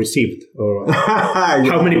are received, or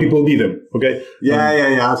how many people need them. Okay.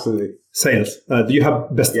 Yeah, absolutely. Sales. Do you have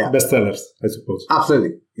bestsellers? I suppose.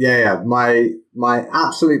 Absolutely. Yeah. My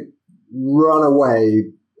absolute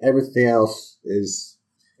runaway. Everything else is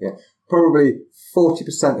probably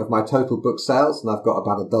 40% of my total book sales, and I've got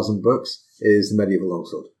about a dozen books, is the Medieval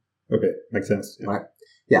Longsword. Okay, makes sense. Yeah. Right.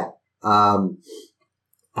 Yeah.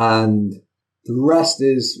 And the rest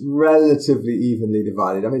is relatively evenly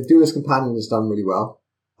divided. I mean, Dueller's Companion has done really well,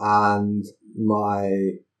 and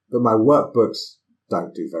my workbooks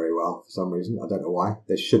don't do very well for some reason. I don't know why.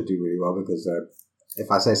 They should do really well because if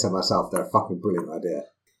I say so myself, they're a fucking brilliant idea.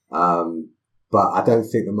 But I don't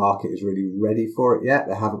think the market is really ready for it yet.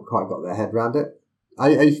 They haven't quite got their head around it. Are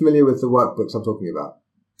you familiar with the workbooks I'm talking about?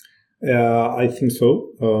 I think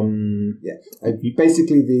so. Yeah.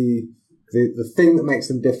 Basically, the thing that makes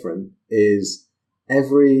them different is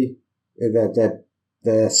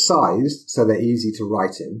they're sized so they're easy to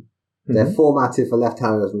write in. Mm-hmm. They're formatted for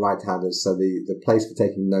left-handers and right-handers, so the place for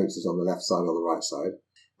taking notes is on the left side or the right side.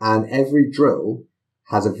 And every drill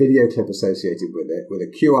has a video clip associated with it, with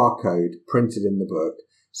a QR code printed in the book,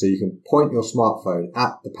 so you can point your smartphone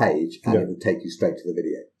at the page and it will take you straight to the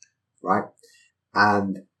video, right?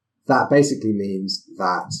 And that basically means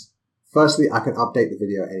that, firstly, I can update the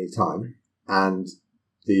video at any time, and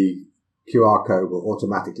the QR code will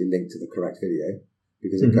automatically link to the correct video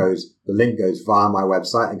because the link goes via my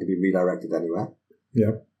website and can be redirected anywhere.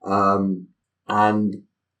 Yeah. And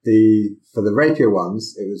for the rapier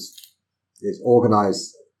ones, it's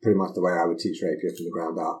organized pretty much the way I would teach rapier from the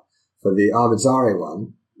ground up. For the Ahmedzari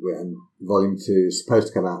one, volume 2 is supposed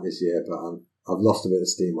to come out this year, but I've lost a bit of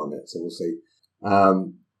steam on it, so we'll see.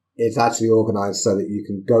 It's actually organized so that you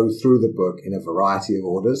can go through the book in a variety of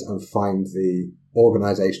orders and find the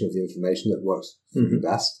organization of the information that works for you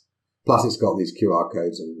best. Plus, it's got these QR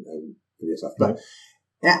codes and video stuff. But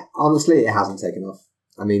yeah, honestly, it hasn't taken off.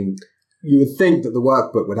 I mean, you would think that the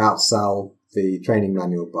workbook would outsell the training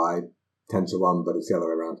manual by 10 to 1, but it's the other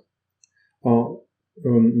way around.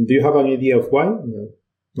 Do you have an idea of why?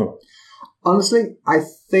 No. Honestly, I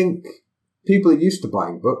think people are used to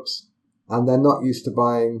buying books and they're not used to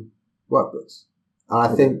buying workbooks. And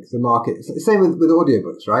I think the market, same with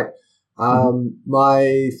audiobooks, right?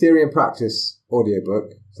 My Theory and Practice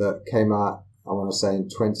audiobook that came out, I want to say in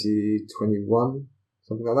 2021,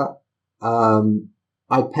 something like that.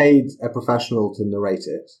 I paid a professional to narrate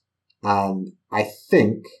it, and I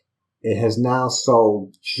think it has now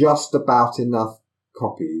sold just about enough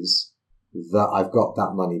copies that I've got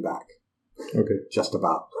that money back. Okay. Just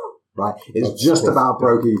about, right? It's just about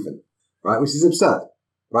broke even, right? Which is absurd,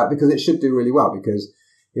 right? Because it should do really well because,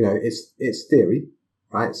 it's theory,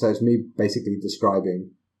 right? So it's me basically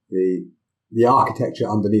describing the architecture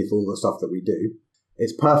underneath all the stuff that we do.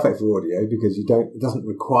 It's perfect for audio because it doesn't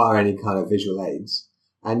require any kind of visual aids,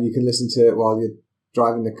 and you can listen to it while you're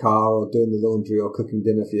driving the car or doing the laundry or cooking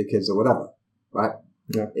dinner for your kids or whatever, right?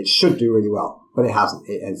 Yeah. It should do really well, but it hasn't.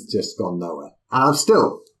 It has just gone nowhere. And I'm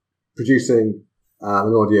still producing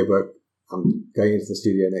an audiobook. I'm going into the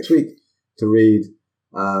studio next week to read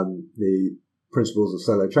the Principles of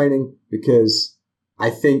Solo Training because I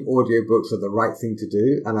think audiobooks are the right thing to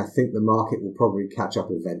do, and I think the market will probably catch up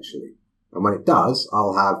eventually. And when it does,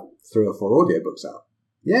 I'll have 3 or 4 audiobooks out.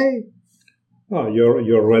 Yay! Oh,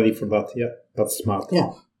 you're ready for that. Yeah, that's smart.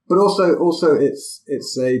 Yeah, but also it's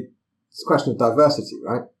a question of diversity,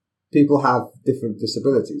 right? People have different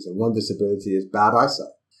disabilities, and one disability is bad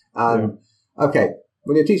eyesight. And okay,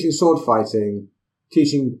 when you're teaching sword fighting,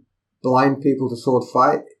 teaching blind people to sword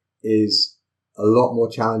fight is a lot more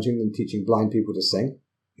challenging than teaching blind people to sing.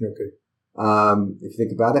 Okay. If you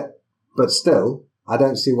think about it. But still, I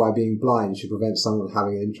don't see why being blind should prevent someone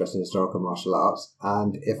having an interest in historical martial arts.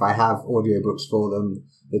 And if I have audiobooks for them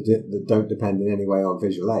that don't depend in any way on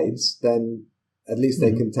visual aids, then at least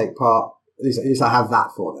they can take part. At least I have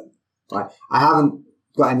that for them. Right? I haven't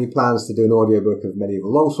got any plans to do an audiobook of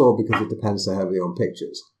Medieval Longsword because it depends so heavily on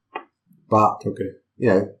pictures. But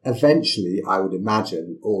eventually, I would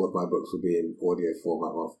imagine all of my books will be in audio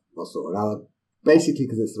format or sort of another. Basically,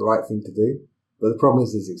 because it's the right thing to do. But the problem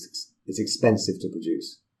is it's expensive to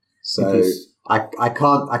produce. So I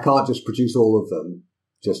can't just produce all of them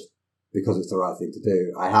just because it's the right thing to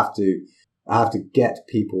do. I have to get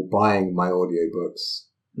people buying my audiobooks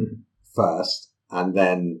first, and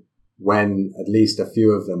then when at least a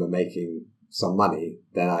few of them are making some money,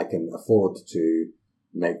 then I can afford to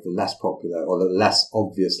make the less popular or the less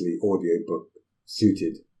obviously audiobook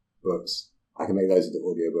suited books. I can make those into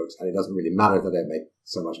audiobooks, and it doesn't really matter if I don't make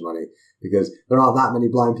so much money because there aren't that many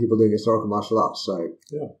blind people doing historical martial arts. So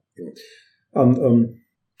and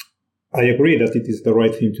I agree that it is the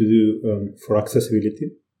right thing to do for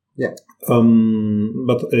accessibility. Yeah.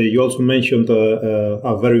 But you also mentioned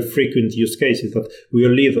a very frequent use case is that we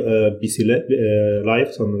all live busy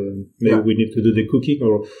lives, and maybe we need to do the cooking,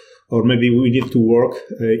 or maybe we need to work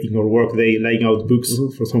in our work day, laying out books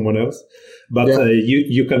for someone else. But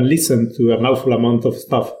you can listen to an awful amount of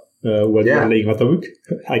stuff while you're laying out a book.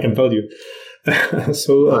 I can tell you.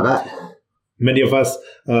 So many of us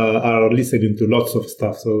are listening to lots of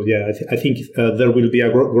stuff. So yeah, I think there will be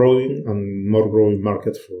a growing and more growing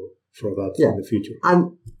market for that in the future.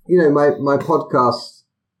 And my podcast,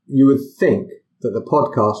 you would think that the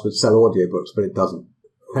podcast would sell audiobooks, but it doesn't.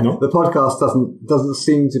 No? The podcast doesn't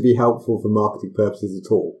seem to be helpful for marketing purposes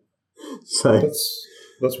at all. So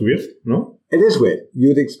that's weird, no? It is weird. You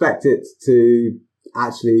would expect it to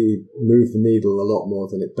actually move the needle a lot more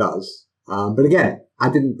than it does. But again, I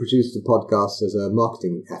didn't produce the podcast as a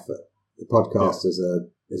marketing effort. The podcast is a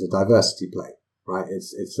diversity play, right?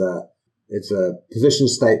 It's a position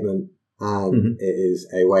statement, and it is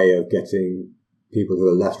a way of getting people who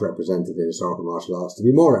are less represented in historical martial arts to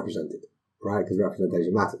be more represented, right? Because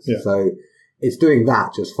representation matters. Yeah. So it's doing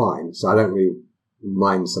that just fine. So I don't really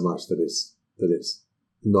mind so much that it's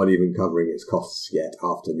not even covering its costs yet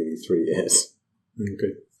after nearly 3 years.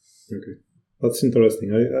 Okay. That's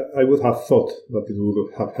interesting. I would have thought that it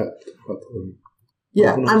would have helped, but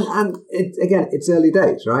and it's early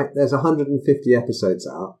days, right? There's 150 episodes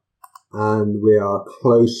out, and we are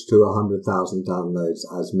close to 100,000 downloads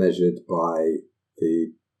as measured by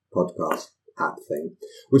the podcast app thing,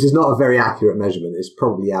 which is not a very accurate measurement. It's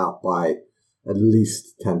probably out by at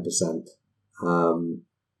least 10%.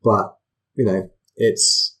 But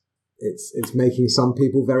it's making some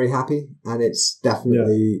people very happy, and it's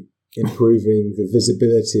definitely improving the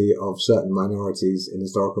visibility of certain minorities in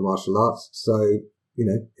historical martial arts. So,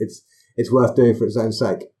 it's worth doing for its own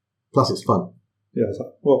sake. Plus, it's fun. Yeah.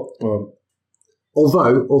 Well,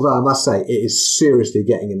 although I must say, it is seriously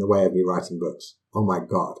getting in the way of me writing books. Oh my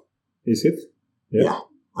God. Is it? Yeah,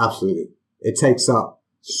 absolutely. It takes up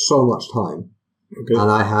so much time. Okay.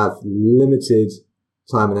 And I have limited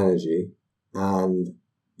time and energy. And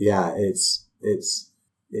it's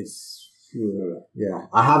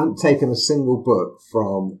I haven't taken a single book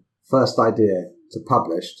from first idea to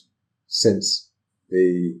published since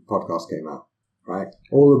the podcast came out, right?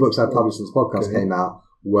 All the books I published since the podcast came out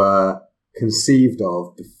were conceived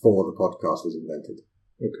of before the podcast was invented.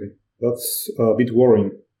 Okay. That's a bit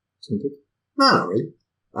worrying, isn't it? No, not really.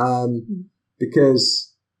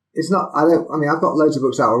 Because it's not, I've got loads of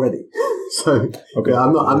books out already. So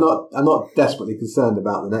I'm not desperately concerned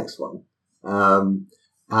about the next one.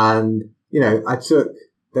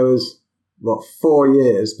 There was 4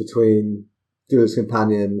 years between Duelist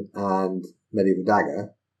Companion and Medieval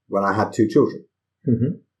Dagger when I had 2 children.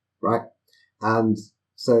 Mm-hmm. Right? And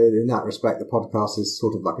so in that respect, the podcast is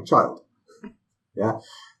sort of like a child. Yeah.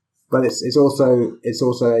 But it's also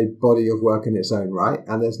a body of work in its own right.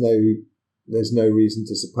 And there's no reason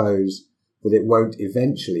to suppose that it won't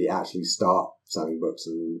eventually actually start selling books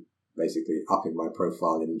and basically upping my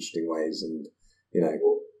profile in interesting ways. And,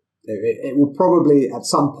 it will probably at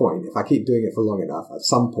some point, if I keep doing it for long enough, at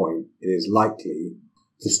some point it is likely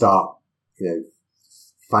to start,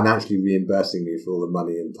 financially reimbursing me for all the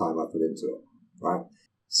money and time I put into it. Right.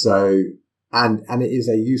 So, and it is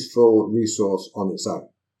a useful resource on its own.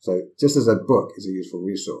 So just as a book is a useful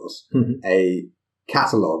resource, a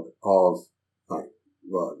catalogue of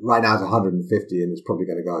right now it's 150 and it's probably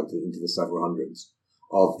going to go into the several hundreds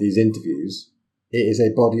of these interviews. It is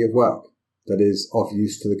a body of work that is of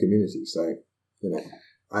use to the community. So,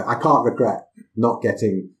 I can't regret not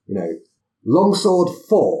getting, Longsword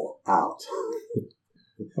 4 out.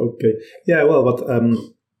 Okay. Yeah, well, but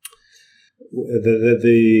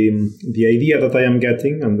the idea that I am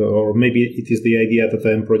getting, or maybe it is the idea that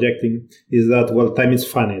I am projecting, is that, time is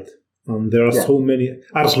finite. And there are so many,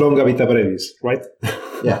 ars longa vita brevis, right?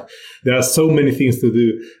 Yeah. There are so many things to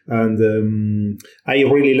do. And I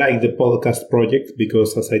really like the podcast project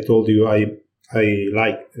because, as I told you, I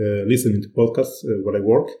like listening to podcasts when I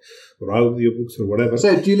work, or audiobooks or whatever.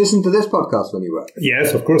 So do you listen to this podcast when you work?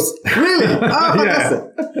 Yes, of course. Really? Oh, fantastic.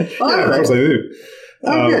 Yeah, of course I do.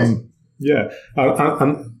 Good. Yeah.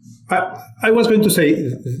 I was going to say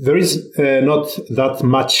there is not that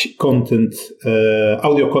much content,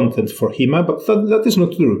 audio content for HEMA, but that is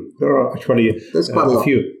not true. There are actually There's quite a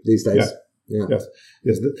few these days. Yeah.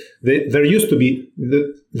 Yes. There used to be.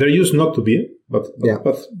 There used not to be, but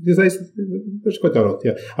these days there's quite a lot.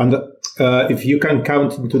 Yeah, and if you can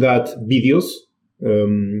count into that videos,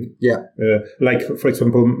 like for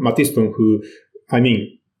example Matiston,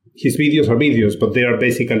 his videos are videos, but they are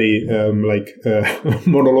basically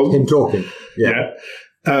monologues. Him talking. Yeah.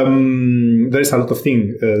 There is a lot of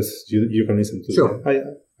things you can listen to. Sure.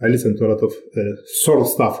 I listen to a lot of sort of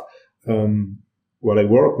stuff while I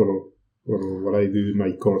work or while I do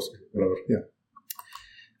my course, whatever. Yeah.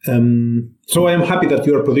 So I am happy that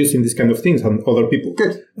you are producing these kind of things and other people.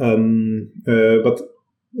 Good. But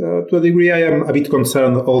To a degree, I am a bit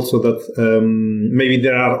concerned also that maybe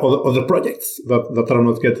there are other projects that are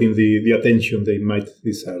not getting the attention they might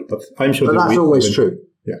deserve. But I'm sure that's always true.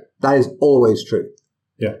 Yeah. That is always true.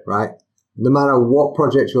 Yeah. Right? No matter what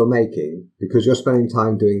project you're making, because you're spending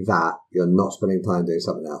time doing that, you're not spending time doing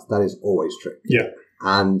something else. That is always true. Yeah.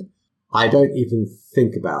 And I don't even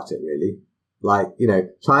think about it really. Like,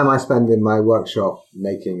 time I spend in my workshop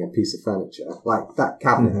making a piece of furniture, like that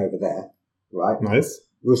cabinet over there, right? Nice.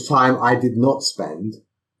 Was time I did not spend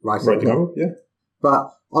writing out. Yeah.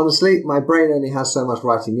 But honestly, my brain only has so much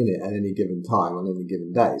writing in it at any given time on any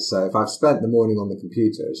given day. So if I've spent the morning on the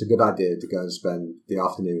computer, it's a good idea to go and spend the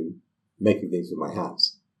afternoon making things with my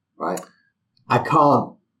hands, right? I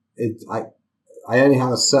can't. I only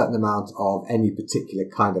have a certain amount of any particular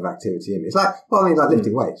kind of activity in me. It's like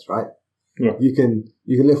lifting weights, right? Yeah. You can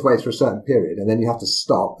lift weights for a certain period, and then you have to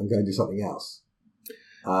stop and go and do something else.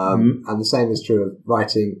 And the same is true of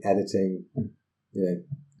writing, editing,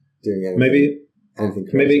 doing anything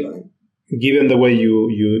creative. Maybe given the way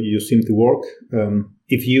you seem to work,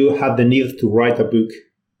 if you had the need to write a book,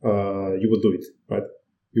 you would do it, right?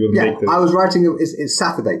 You would make I was writing. It's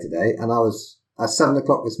Saturday today, and I was at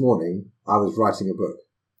 7:00 this morning. I was writing a book.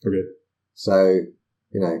 Okay. So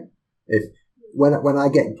if when I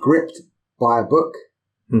get gripped by a book,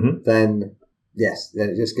 then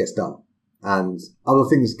it just gets done. And other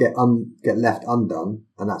things get left undone,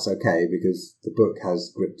 and that's okay because the book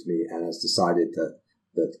has gripped me and has decided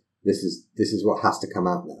that this is what has to come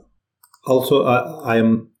out now. Also, I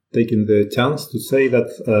am taking the chance to say that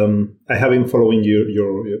I have been following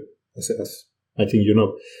your as I think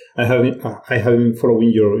I have been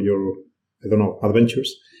following your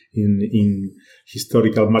adventures in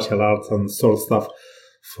historical martial arts and sword stuff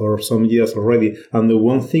for some years already. And the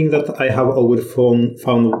one thing that I have always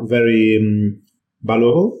found very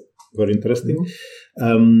valuable, very interesting,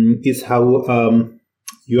 is how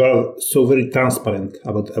you are so very transparent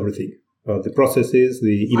about everything, the processes,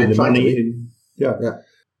 even the money. Yeah.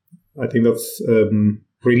 I think that's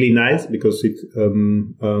really nice because it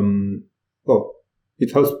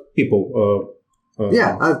it helps people.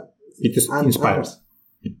 It just inspires.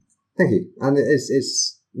 Thank you, and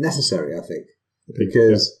it's necessary, I think.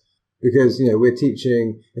 Because we're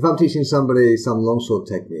teaching. If I'm teaching somebody some longsword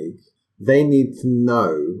technique, they need to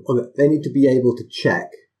know, or they need to be able to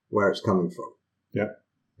check where it's coming from. Yeah.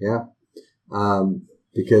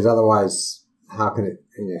 Because otherwise, how can it?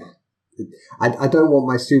 I don't want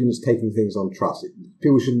my students taking things on trust.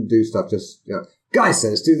 People shouldn't do stuff just. Guy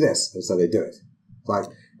says do this, and so they do it. Like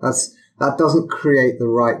that doesn't create the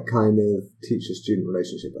right kind of teacher-student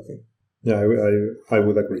relationship, I think. Yeah, I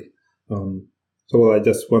would agree. So I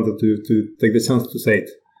just wanted to take the chance to say it.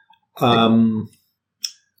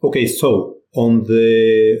 Okay, so on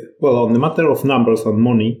the matter of numbers and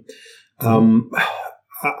money,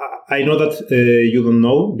 I know that you don't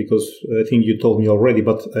know because I think you told me already,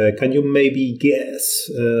 but can you maybe guess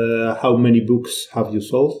how many books have you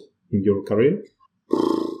sold in your career?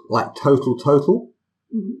 Like total?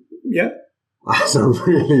 Yeah. That's a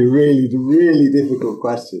really, really, really difficult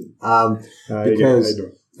question. Because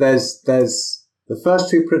there's the first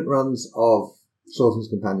two print runs of Swordsman's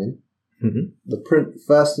Companion, the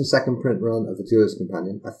first and second print run of the Duelist's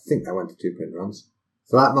Companion. I think I went to 2 print runs.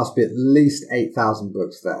 So that must be at least 8,000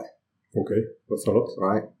 books there. Okay, that's a lot.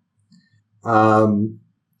 Right.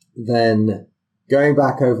 Then going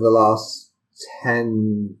back over the last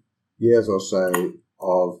 10 years or so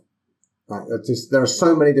of there are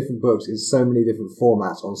so many different books in so many different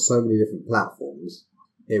formats on so many different platforms.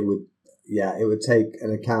 It would take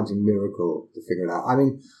an accounting miracle to figure it out. I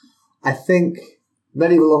mean, I think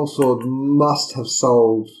Medieval Longsword must have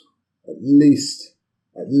sold at least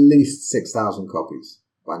 6,000 copies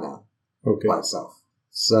by now, by itself.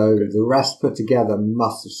 So the rest put together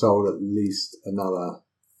must have sold at least another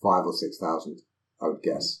 5,000 or 6,000, I would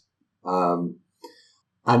guess. And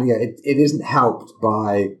it isn't helped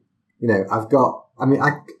by,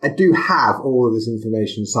 I do have all of this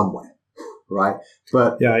information somewhere, right?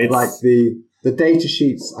 But like the data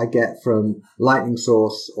sheets I get from Lightning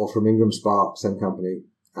Source or from Ingram Spark, same company,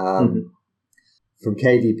 from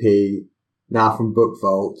KDP, now from Book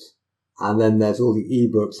Vault, and then there's all the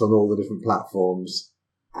ebooks on all the different platforms.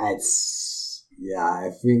 I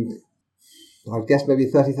guess maybe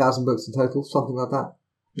 30,000 books in total, something like that.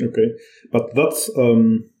 Okay, but that's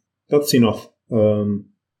enough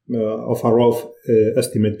of a rough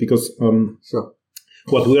estimate because sure.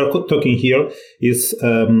 What we are talking here is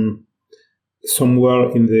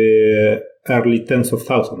somewhere in the early tens of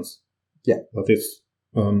thousands. Yeah, that is.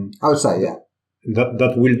 I would say, yeah.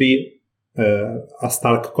 That will be a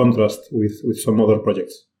stark contrast with some other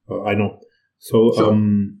projects. I know. So Sure.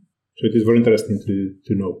 so it is very interesting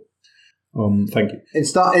to know. Thank you. In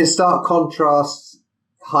stark contrast,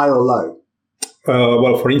 high or low?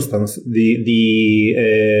 Well, for instance,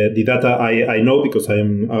 the data I know because I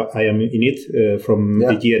am in it from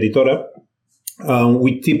DG Editora.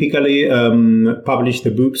 We typically publish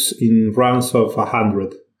the books in runs of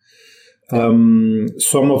 100.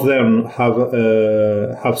 Some of them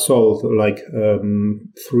have sold like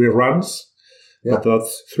 3 runs, but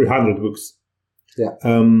that's 300 books. Yeah.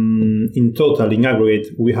 In total, in aggregate,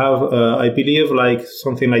 we have, I believe, like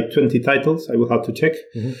something like 20 titles. I will have to check.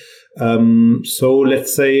 Mm-hmm. So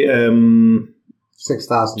let's say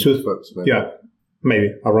 6,000 books. Maybe. Yeah,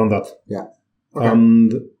 maybe around that. Yeah. Okay.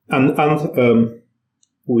 And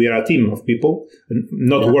we are a team of people,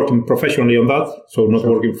 not working professionally on that, so not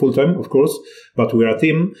working full time, of course, but we are a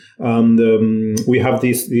team, and we have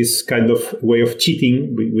this kind of way of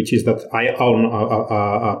cheating, which is that I own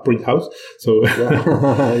a print house, so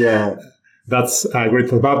that's a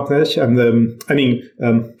great advantage. And I mean,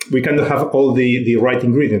 we kind of have all the right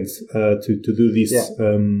ingredients to do this. Yeah.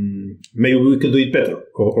 Maybe we could do it better,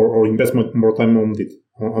 or invest more time on it.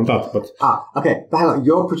 On that, but okay. But hang on,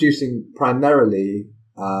 you're producing primarily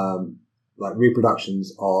like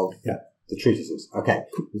reproductions of the treatises. Okay,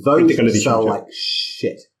 those sell like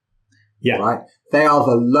shit. Yeah, right. They are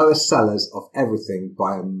the lowest sellers of everything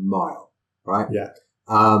by a mile. Right. Yeah.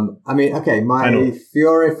 I mean, okay, my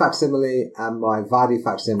Fiore facsimile and my Vardi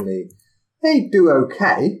facsimile, they do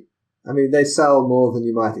okay. I mean, they sell more than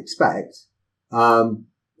you might expect. But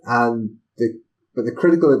the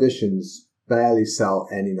critical editions barely sell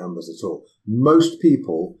any numbers at all. Most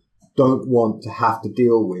people don't want to have to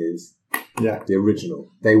deal with the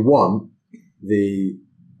original. They want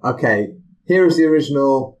here is the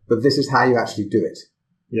original, but this is how you actually do it.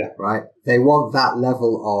 Yeah. Right? They want that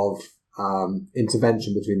level of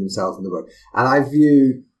intervention between themselves and the book. And I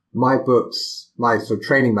view my books, my sort of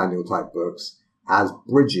training manual type books, as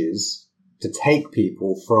bridges to take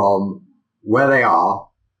people from where they are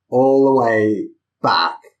all the way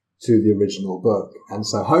back to the original book. And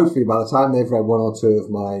so hopefully by the time they've read 1 or 2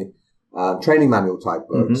 of my training manual type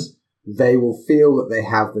books, they will feel that they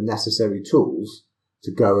have the necessary tools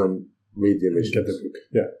to go and read the original. Get the book.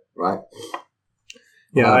 Yeah. Right?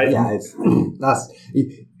 Yeah.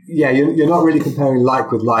 You're not really comparing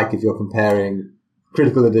like with like if you're comparing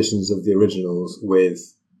critical editions of the originals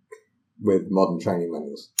with modern training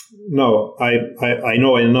manuals. No, I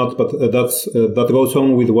know I'm not, but that goes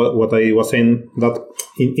on with what I was saying, that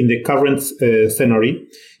in the current scenario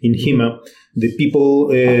in HEMA, the people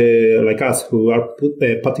like us who are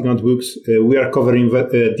putting out books, we are covering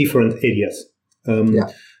different areas.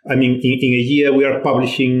 I mean, in a year we are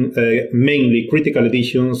publishing mainly critical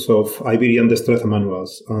editions of Iberian Destreza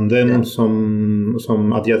manuals, and then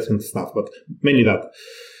some adjacent stuff, but mainly that.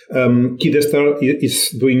 Kidester is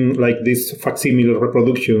doing like these facsimile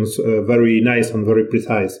reproductions, very nice and very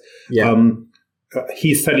precise. Yeah.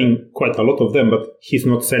 He's selling quite a lot of them, but he's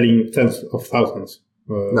not selling tens of thousands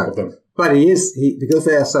of them. But he because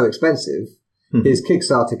they are so expensive, his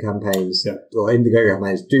Kickstarter campaigns or Indiegogo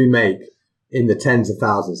campaigns do make in the tens of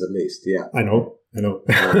thousands at least. Yeah, I know.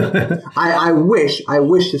 I wish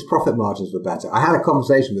his profit margins were better. I had a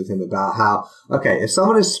conversation with him about how, if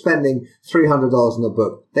someone is spending $300 on a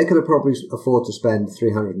book, they could probably afford to spend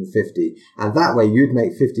 $350, and that way you'd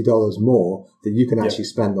make $50 more that you can actually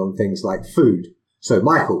spend on things like food. So,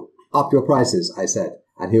 Michael, up your prices, I said.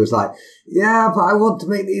 And he was like, yeah, but I want to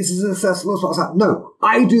make these as accessible as possible. No,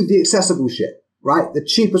 I do the accessible shit, right? The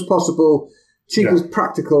cheapest possible, cheapest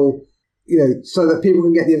practical, so that people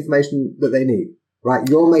can get the information that they need. Right,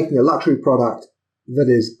 you're making a luxury product that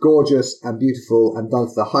is gorgeous and beautiful and done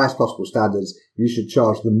to the highest possible standards. You should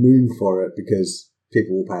charge the moon for it because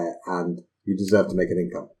people will pay it, and you deserve to make an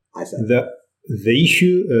income. I said the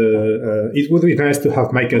issue. It would be nice to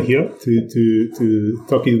have Michael here to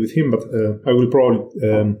talk it with him, but I will probably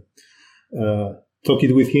talk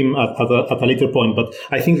it with him at a later point. But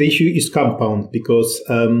I think the issue is compound because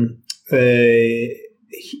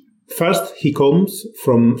first, he comes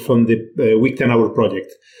from the Week 10 Hour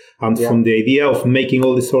project and from the idea of making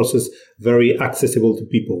all the sources very accessible to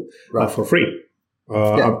people for free.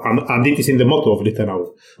 And it is in the motto of the 10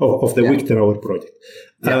 Hour, of the Week 10 Hour project.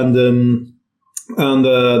 Yeah. And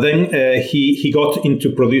then he got into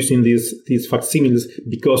producing these facsimiles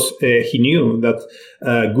because he knew that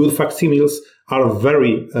good facsimiles are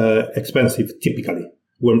very expensive typically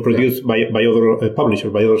when produced by other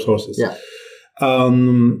publishers, by other sources. Yeah.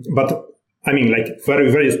 But I mean, like very,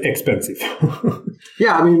 very expensive.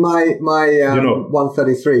 Yeah, I mean, my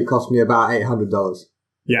 133 cost me about $800.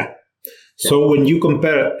 Yeah. So when you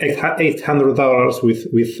compare $800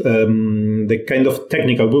 with the kind of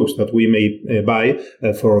technical books that we may buy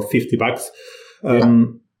for $50,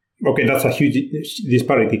 okay, that's a huge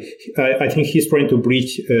disparity. I think he's trying to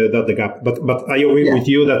bridge the gap. But I agree with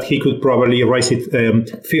you that he could probably raise it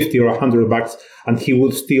 $50 or $100, and he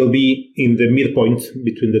would still be in the midpoint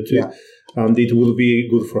between the two. Yeah. And it will be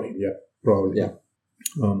good for him. Yeah, probably. Yeah.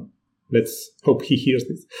 Let's hope he hears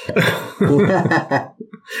this.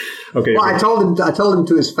 Okay. Well, I told him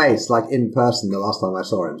to his face, like in person, the last time I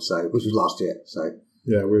saw him. So, which was last year. So,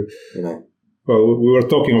 yeah, Well, we were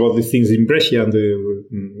talking about these things in Brescia, and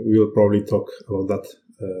we'll probably talk about that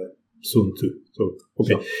soon too. So,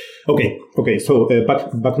 okay, sure. Okay. So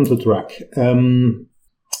back on the track.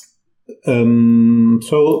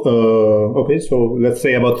 So let's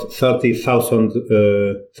say about 30,000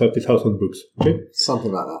 books. Okay,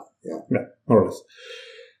 something like that. Yeah, more or less.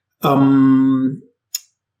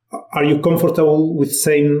 Are you comfortable with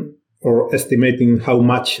saying or estimating how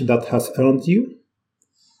much that has earned you?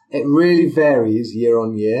 It really varies year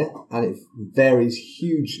on year, and it varies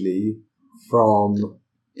hugely from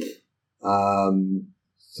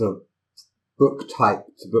sort of book type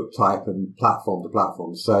to book type and platform to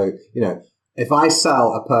platform. So, if I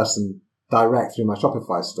sell a person direct through my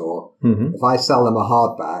Shopify store, if I sell them a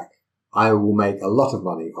hardback, I will make a lot of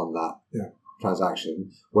money on that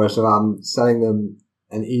transaction. Whereas if I'm selling them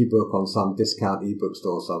an ebook on some discount ebook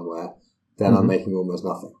store somewhere, then I'm making almost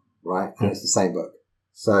nothing, right? And it's the same book.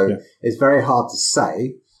 So it's very hard to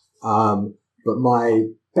say. But my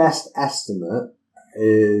best estimate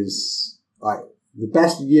is like the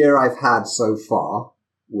best year I've had so far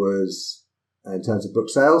was, in terms of book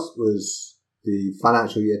sales, was the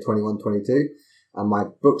financial year 21-22. And my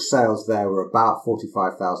book sales there were about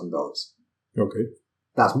 $45,000. Okay.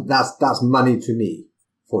 That's money to me.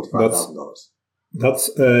 $45,000. That's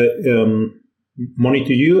money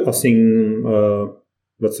to you, as in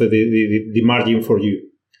let's say the margin for you,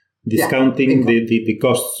 discounting the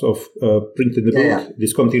costs of printing the book,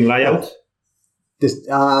 discounting layout.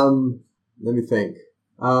 Let me think.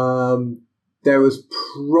 There was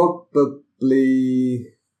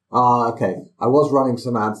probably okay. I was running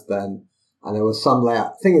some ads then. And there was some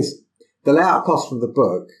layout. Thing is, the layout cost from the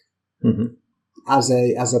book, as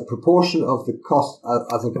a proportion of the cost,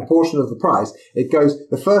 as a proportion of the price, it goes.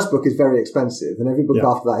 The first book is very expensive, and every book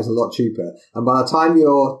after that is a lot cheaper. And by the time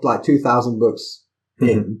you're like 2,000 books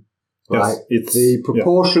in, right, the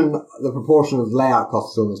proportion of layout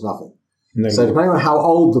costs is almost nothing. So depending on how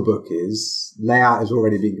old the book is, layout is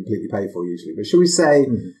already being completely paid for usually. But should we say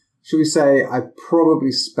I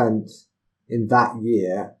probably spent in that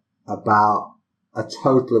year about a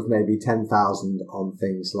total of maybe 10,000 on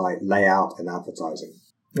things like layout and advertising.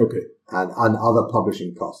 Okay. And other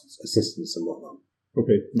publishing costs, assistance and whatnot.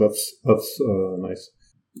 Okay, that's nice.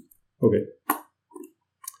 Okay.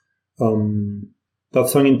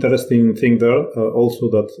 That's an interesting thing there. Also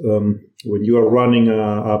that when you are running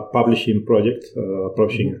a publishing project, a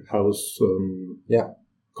publishing house,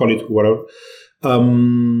 call it whatever.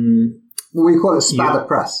 We call it Spada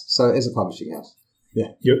Press, so it is a publishing house.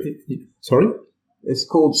 Yeah. Sorry? It's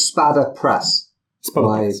called Spada Press.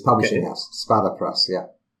 My publishing house. Spada Press, yeah.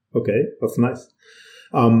 Okay, that's nice.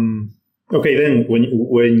 Okay, then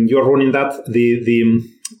when you're running that, the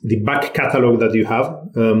back catalog that you have,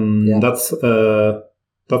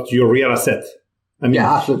 that's your real asset. I mean,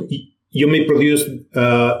 absolutely. You may produce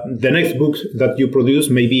the next book that you produce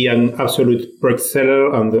may be an absolute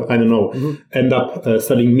bestseller, and I don't know, end up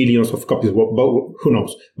selling millions of copies. Well, who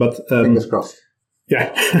knows? But fingers crossed.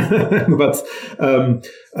 Yeah, but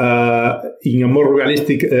in a more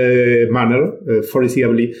realistic manner,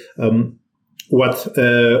 foreseeably,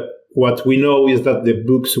 what we know is that the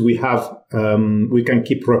books we have, we can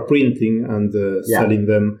keep reprinting and selling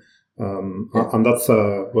them, and that's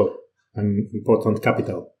an important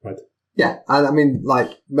capital, right? Yeah, and I mean,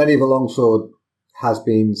 like Medieval Longsword has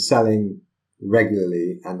been selling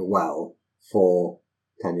regularly and well for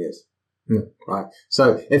 10 years. Right.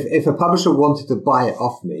 So if a publisher wanted to buy it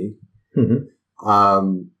off me, I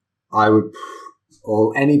would,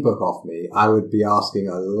 or any book off me, I would be asking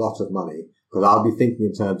a lot of money, because I'll be thinking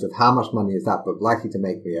in terms of how much money is that book likely to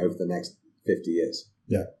make me over the next 50 years.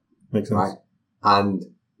 Yeah, makes sense. Right. And,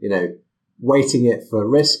 weighting it for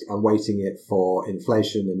risk and weighting it for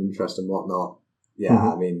inflation and interest and whatnot.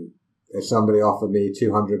 Yeah. I mean, if somebody offered me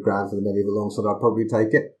 $200,000 for the Medieval Longsword, I'd probably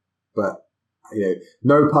take it. But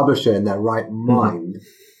no publisher in their right mind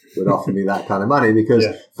would offer me that kind of money, because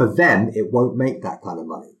for them, it won't make that kind of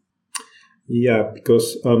money. Yeah,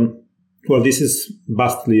 because well, this is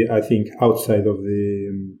vastly, I think, outside of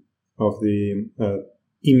the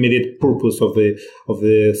immediate purpose of the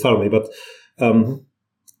survey, but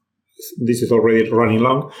this is already running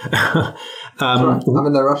long. Right. I'm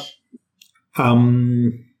in no rush.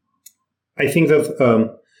 I think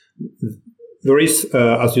that there is,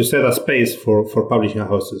 as you said, a space for publishing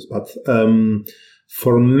houses, but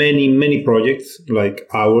for many projects like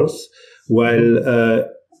ours, while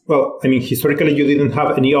well, I mean, historically you didn't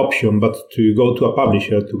have any option but to go to a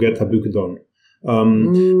publisher to get a book done.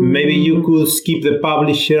 Maybe you could skip the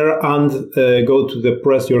publisher and go to the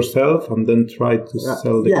press yourself and then try to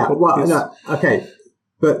sell the copies. Well, no, okay.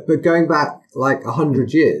 But going back like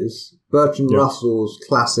 100 years, Bertrand Russell's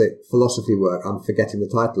classic philosophy work, I'm forgetting the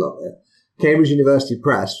title of it, Cambridge University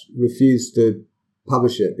Press refused to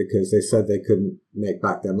publish it because they said they couldn't make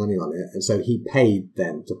back their money on it, and so he paid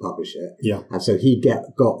them to publish it. Yeah. And so he got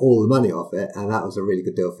all the money off it, and that was a really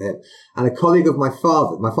good deal for him. And a colleague of my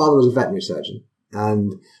father was a veterinary surgeon,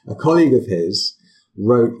 and a colleague of his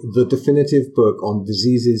wrote the definitive book on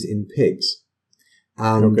diseases in pigs.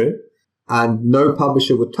 And no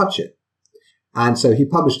publisher would touch it. And so he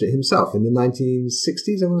published it himself in the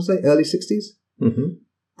 1960s, I want to say, early 60s. Mm-hmm.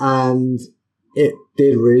 And it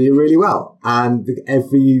did really, really well. And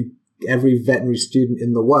every veterinary student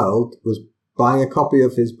in the world was buying a copy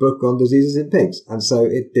of his book on diseases in pigs. And so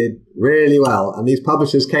it did really well. And these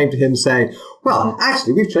publishers came to him saying, well,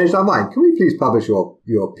 actually, we've changed our mind. Can we please publish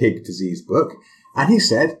your pig disease book? And he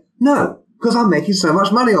said, no, because I'm making so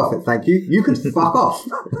much money off it. Thank you. You can fuck off.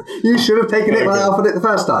 You should have taken it when I offered it the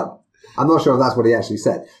first time. I'm not sure if that's what he actually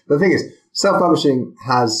said. But the thing is, self-publishing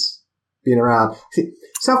has been around. See,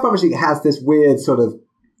 self-publishing has this weird sort of,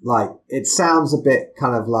 like, it sounds a bit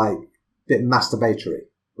kind of like, a bit masturbatory,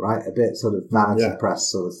 right? A bit sort of vanity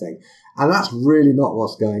press sort of thing. And that's really not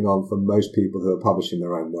what's going on for most people who are publishing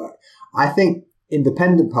their own work. I think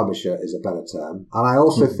independent publisher is a better term. And I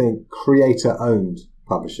also think creator-owned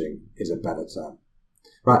publishing is a better term.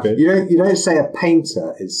 Right. Okay. You don't say a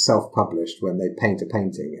painter is self-published when they paint a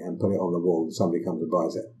painting and put it on the wall and somebody comes and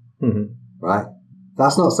buys it. Mm-hmm. Right?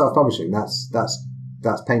 That's not self-publishing. That's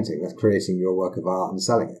painting. That's creating your work of art and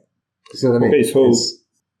selling it. You see what I mean? Okay,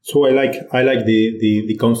 so I like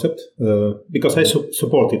the concept because I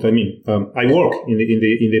support it. I mean, I work in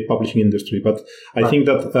the publishing industry, but I think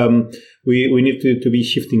that we need to be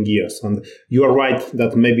shifting gears. And you are right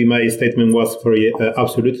that maybe my statement was very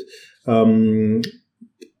absolute.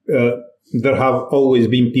 There have always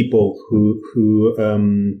been people who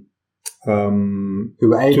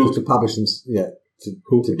were able to publish them,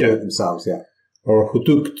 to do it themselves, or who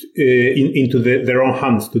took into their own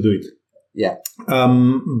hands to do it. Yeah.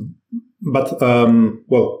 But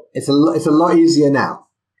well, it's a lot easier now.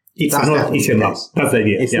 It's not easier now. That's the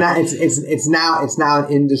idea. It's now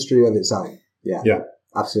an industry of its own. Yeah. Yeah.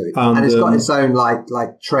 Absolutely. And it's got its own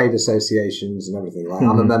like trade associations and everything. Like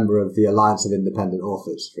I'm a member of the Alliance of Independent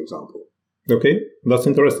Authors, for example. Okay, that's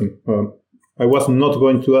interesting. I was not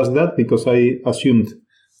going to ask that because I assumed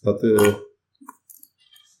that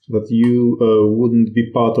you wouldn't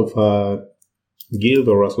be part of a guild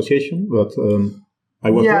or association, but I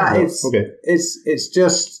was. Yeah, it's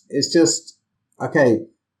just okay.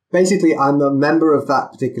 Basically, I'm a member of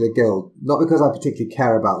that particular guild, not because I particularly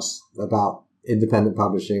care about independent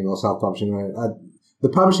publishing or self-publishing. The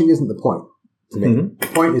publishing isn't the point to me. Mm-hmm. The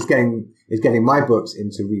point is getting my books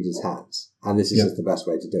into readers' hands, and this is just the best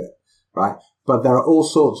way to do it, right? But there are all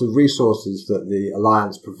sorts of resources that the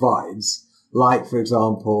Alliance provides, like, for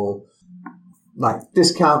example, like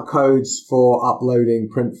discount codes for uploading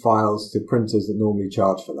print files to printers that normally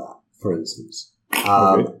charge for that, for instance,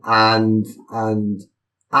 and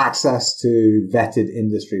access to vetted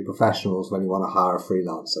industry professionals when you want to hire a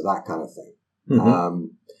freelancer, that kind of thing. Mm-hmm.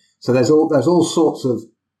 So there's all sorts of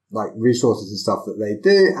like resources and stuff that they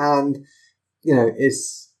do, and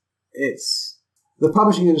it's the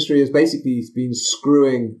publishing industry has basically been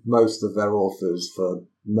screwing most of their authors for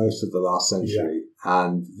most of the last century,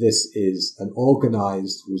 and this is an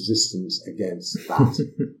organized resistance against that.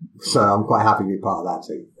 So I'm quite happy to be part of that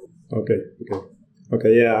too.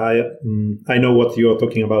 Okay. Yeah, I know what you are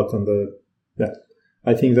talking about, and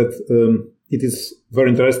I think that it is very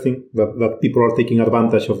interesting that people are taking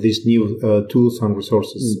advantage of these new tools and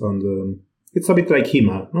resources, and it's a bit like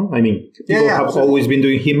HEMA, no? I mean, people have always been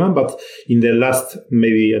doing HEMA, but in the last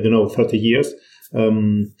maybe 30 years,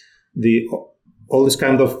 all these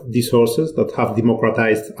kind of resources that have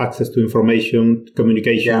democratized access to information,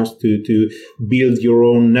 communications, to build your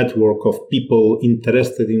own network of people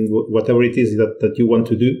interested in whatever it is that you want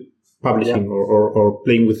to do, publishing or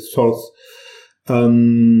playing with source.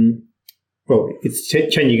 it's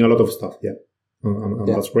changing a lot of stuff. Yeah. And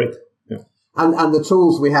that's great. Yeah. And the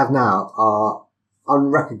tools we have now are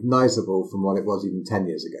unrecognizable from what it was even 10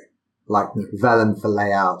 years ago. Like Vellum for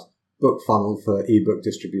layout, BookFunnel for ebook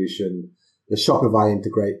distribution, the Shopify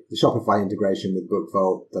integration with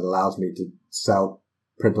BookVault that allows me to sell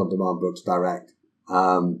print-on-demand books direct.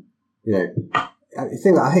 I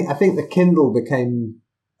think the Kindle became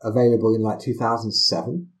available in like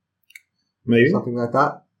 2007, maybe something like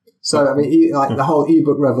that. So I mean, the whole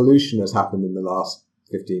ebook revolution has happened in the last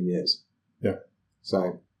 15 years. Yeah.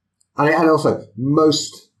 So, and also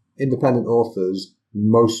most independent authors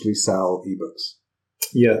mostly sell ebooks.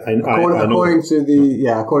 Yeah, according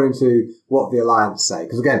to what the Alliance say.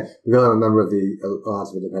 Because again, because I'm a member of the Alliance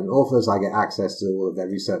of Independent Authors, I get access to all of their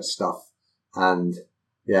research stuff. And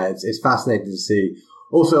yeah, it's fascinating to see.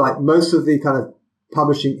 Also, like most of the kind of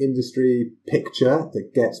publishing industry picture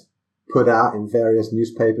that gets put out in various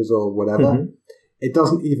newspapers or whatever, it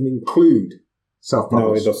doesn't even include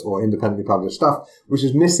self-published or independently published stuff, which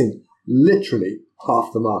is missing literally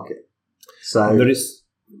half the market. So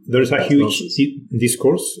there is a huge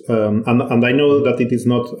discourse, and I know that it is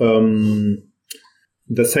not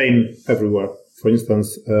the same everywhere. For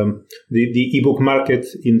instance, the ebook market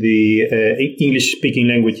in the English-speaking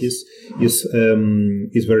languages is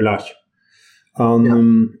very large,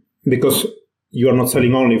 because you are not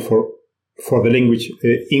selling only for the language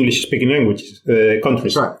English-speaking languages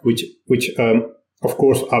countries, right, which of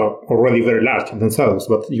course are already very large themselves,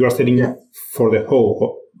 but you are selling for the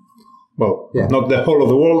whole. Well, not the whole of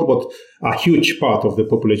the world, but a huge part of the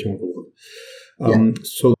population of the world.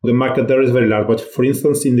 So the market there is very large. But for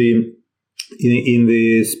instance, in the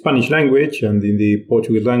Spanish language and in the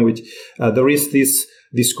Portuguese language, there is this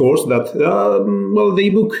discourse that the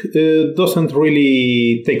ebook doesn't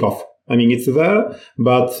really take off. I mean, it's there,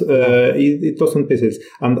 but it doesn't pay sales,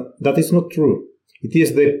 and that is not true. It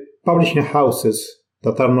is the publishing houses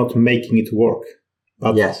that are not making it work.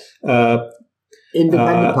 But,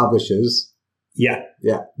 independent publishers. Yeah.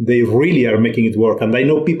 They really are making it work. And I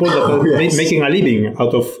know people that are making a living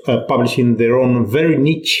out of publishing their own very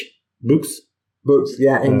niche books.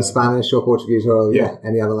 In Spanish or Portuguese or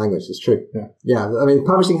any other language. It's true. Yeah. I mean,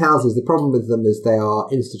 publishing houses, the problem with them is they are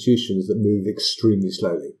institutions that move extremely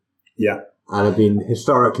slowly. Yeah. And have been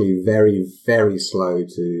historically very, very slow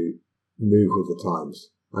to move with the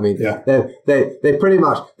times. I mean, they pretty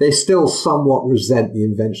much, they still somewhat resent the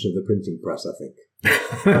invention of the printing press, I think.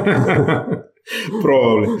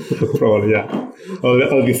 Probably, yeah.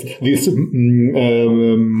 All this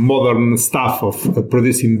modern stuff of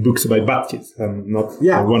producing books by batches and not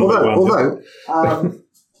one by one. Although,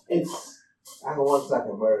 it's, hang on 1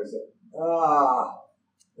 second, where is it?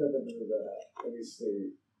 Let me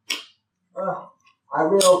see. I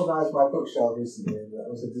reorganized my bookshelf recently, and that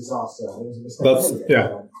was a disaster. It was a mistake.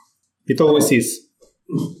 It always is.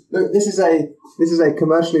 Look, this is a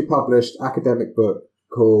commercially published academic book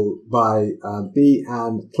called by B.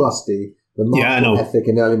 and Clusty, The Martial Ethic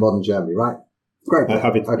in Early Modern Germany. Right? Great book. I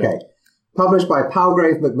have it. Okay, published by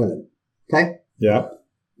Palgrave Macmillan. Okay. Yeah.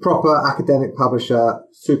 Proper academic publisher,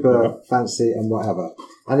 super fancy and whatever.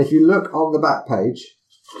 And if you look on the back page,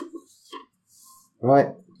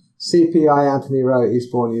 right? CPI Anthony Row,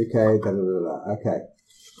 Eastbourne, UK, Okay.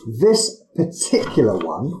 This particular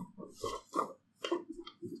one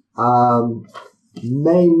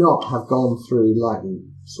may not have gone through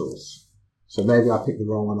Lightning Source. So maybe I picked the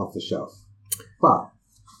wrong one off the shelf. But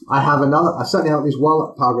I certainly have at least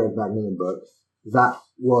one Palgrave Macmillan book that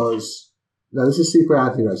was, this is CPI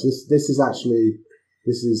Anthony Row. So this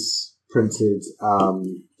is printed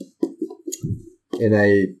in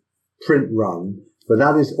a print run. But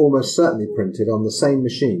that is almost certainly printed on the same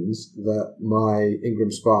machines that my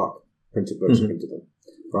Ingram Spark printed books are printed on,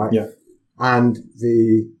 right? Yeah. And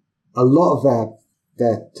a lot of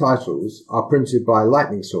their titles are printed by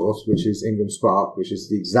Lightning Source, which is Ingram Spark, which is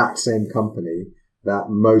the exact same company that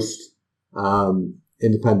most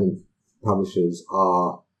independent publishers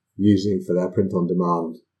are using for their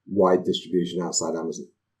print-on-demand wide distribution outside Amazon.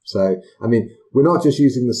 So, I mean, we're not just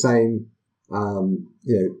using the same,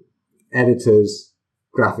 editors,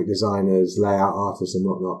 graphic designers, layout artists and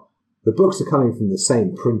whatnot. The books are coming from the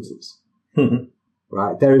same printers,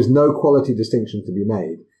 right? There is no quality distinction to be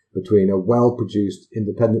made between a well-produced,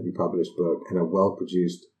 independently published book and a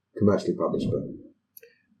well-produced, commercially published book.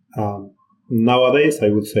 Nowadays, I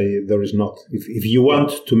would say there is not. If you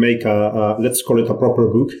want to make let's call it a proper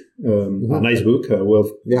book, a nice book, a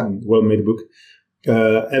well-made book,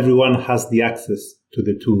 everyone has the access to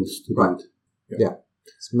the tools to do it. Yeah.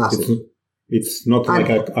 It's massive. It's not like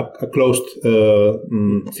a closed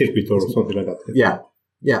circuit or something like that. Yeah.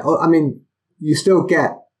 I mean, you still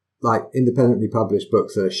get like independently published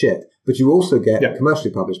books that are shit, but you also get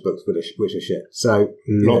commercially published books which are shit. So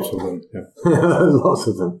lots of them, lots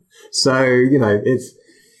of them. So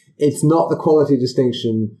it's not the quality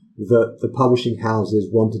distinction that the publishing houses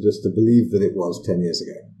wanted us to believe that it was 10 years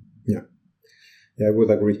ago. Yeah, I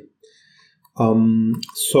would agree.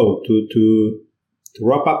 So to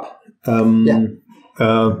wrap up,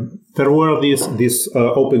 there were these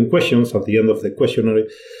open questions at the end of the questionnaire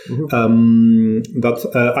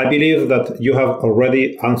that I believe that you have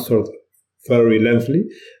already answered very lengthily.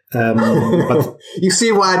 But you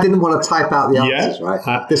see why I didn't want to type out the answers,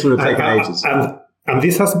 right? This would have taken ages. And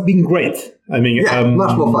this has been great. I mean,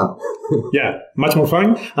 much more fun. Much more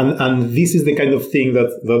fun. And this is the kind of thing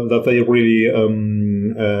that I really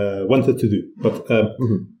wanted to do. But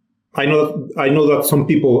I know that some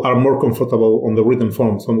people are more comfortable on the written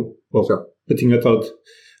form. Putting it out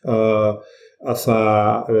as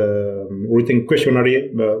a written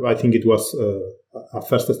questionnaire, I think it was a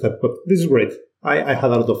first step. But this is great. I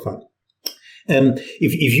had a lot of fun.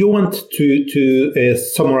 If you want to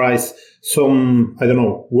summarize some, I don't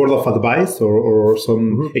know, word of advice or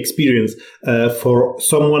some experience for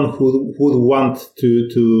someone who would want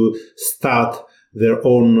to start their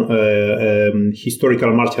own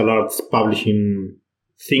historical martial arts publishing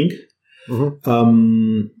thing,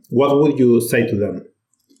 what would you say to them?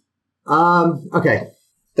 Okay,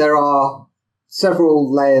 there are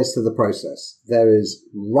several layers to the process. There is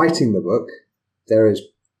writing the book, there is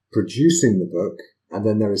producing the book, and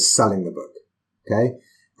then there is selling the book. Okay?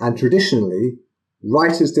 And traditionally,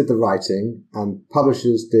 writers did the writing and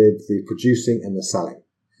publishers did the producing and the selling.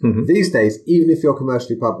 These days, even if you're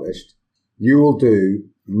commercially published, you will do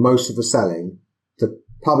most of the selling. The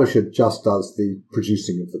publisher just does the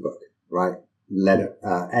producing of the book, right?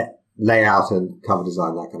 Layout and cover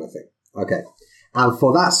design, that kind of thing. Okay. And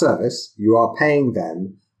for that service, you are paying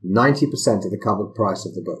them 90% of the cover price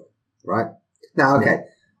of the book, right? Now, okay.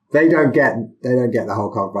 They don't get the whole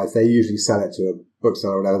cover price. They usually sell it to a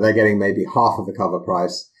bookseller or whatever. They're getting maybe half of the cover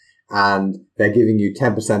price, and they're giving you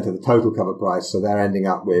 10% of the total cover price. So they're ending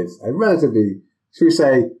up with a relatively, should we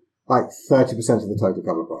say, like 30% of the total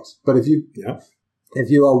cover price. But if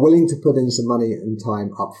you are willing to put in some money and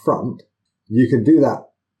time up front, you can do that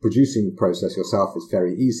producing process yourself. It's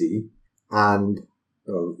very easy and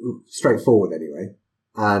straightforward anyway.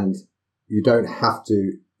 And you don't have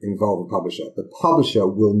to involve a publisher. The publisher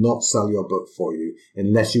will not sell your book for you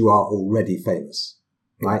unless you are already famous,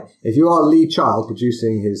 right? If you are Lee Child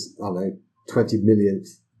producing his, 20 millionth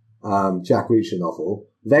Jack Reacher novel,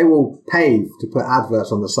 they will pay to put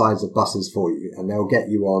adverts on the sides of buses for you, and they'll get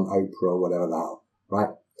you on Oprah or whatever the hell, right?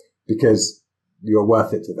 Because you're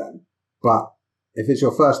worth it to them. But if it's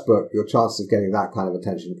your first book, your chances of getting that kind of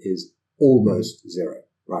attention is almost zero,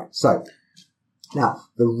 right? So now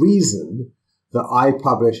the reason that I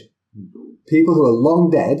publish people who are long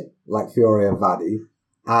dead, like Fiore and Vadi,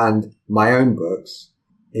 and my own books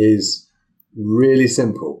is really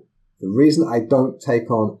simple. The reason I don't take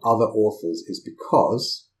on other authors is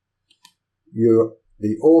because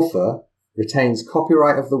the author retains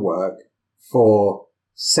copyright of the work for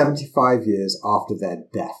 75 years after their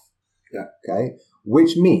death. Okay?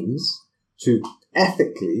 Which means to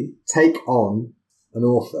ethically take on an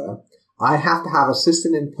author, I have to have a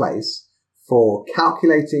system in place for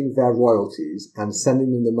calculating their royalties and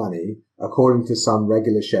sending them the money according to some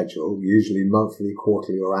regular schedule, usually monthly,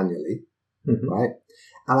 quarterly, or annually, right?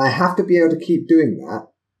 And I have to be able to keep doing that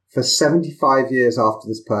for 75 years after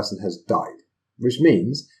this person has died, which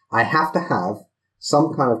means I have to have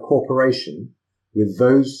some kind of corporation with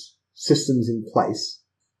those systems in place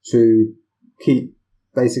to keep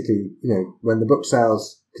basically, when the book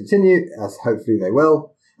sales continue, as hopefully they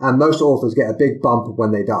will, and most authors get a big bump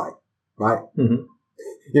when they die. Right?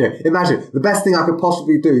 Imagine the best thing I could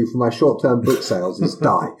possibly do for my short-term book sales is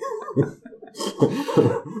die.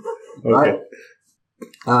 Right?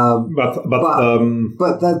 But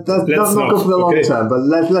that's not good for the long term. But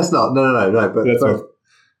let's not. No.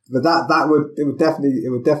 But that would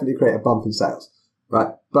definitely create a bump in sales,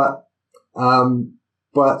 right? But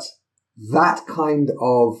that kind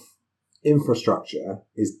of infrastructure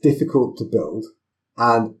is difficult to build,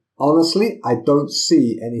 and honestly, I don't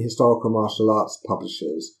see any historical martial arts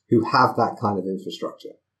publishers who have that kind of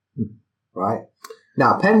infrastructure, right?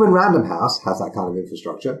 Now, Penguin Random House has that kind of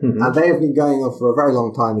infrastructure, and they have been going on for a very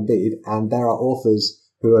long time indeed, and there are authors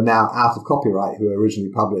who are now out of copyright who were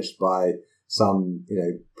originally published by some,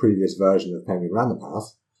 previous version of Penguin Random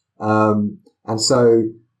House. And so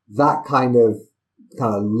that kind of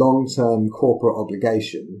long-term corporate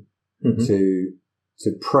obligation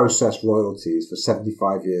to process royalties for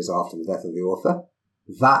 75 years after the death of the author,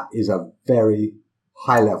 that is a very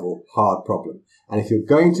high-level, hard problem. And if you're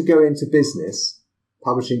going to go into business,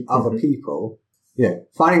 publishing other people,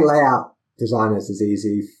 finding layout designers is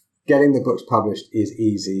easy, getting the books published is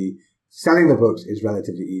easy, selling the books is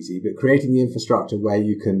relatively easy, but creating the infrastructure where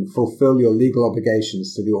you can fulfill your legal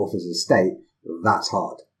obligations to the author's estate, that's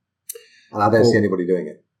hard. And I don't see anybody doing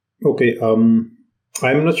it. Okay, I'm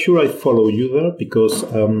not sure I follow you there because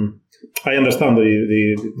I understand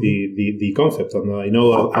the concept and I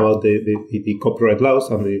know about the copyright laws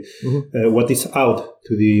and what is out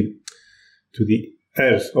to the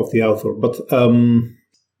heirs of the author, but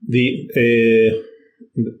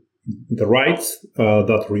the rights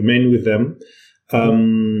that remain with them.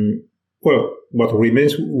 What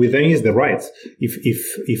remains with them is the rights.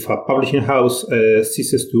 If a publishing house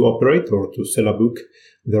ceases to operate or to sell a book,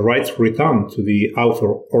 the rights return to the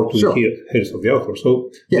author or to the heirs of the author.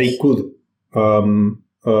 So they could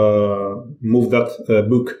move that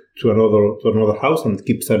book to another house and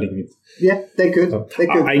keep selling it. Yeah, they could.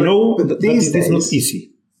 I know that these days, it's not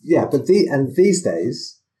easy. Yeah, but these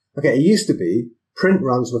days, it used to be print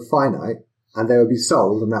runs were finite and they would be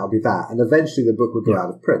sold and that would be that. And eventually the book would go out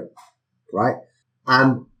of print, right?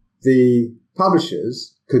 And the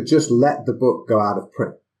publishers could just let the book go out of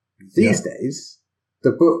print. These days,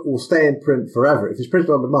 the book will stay in print forever. If it's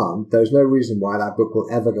printed on demand, there's no reason why that book will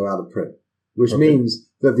ever go out of print, which means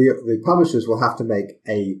that the publishers will have to make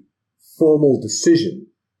a formal decision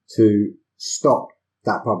to stop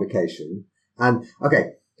that publication. And,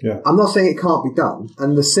 I'm not saying it can't be done.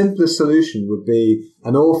 And the simplest solution would be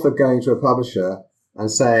an author going to a publisher and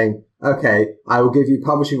saying, okay, I will give you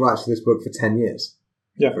publishing rights to this book for 10 years,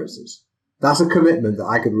 for instance. That's a commitment that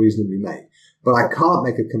I could reasonably make. But I can't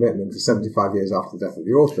make a commitment to 75 years after the death of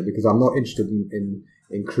the author because I'm not interested in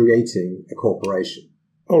creating a corporation.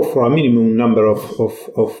 Or for a minimum number of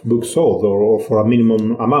books sold or for a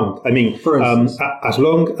minimum amount. I mean, for instance, as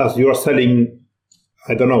long as you are selling,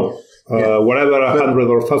 I don't know, whatever 100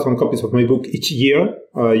 or 1,000 copies of my book each year,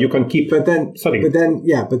 you can keep selling.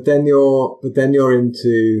 But then you're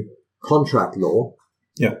into contract law,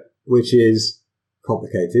 which is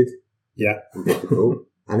complicated, and difficult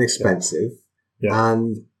and expensive,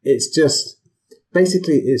 and it's just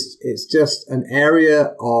basically it's just an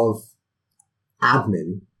area of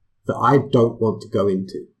admin that I don't want to go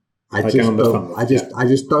into. I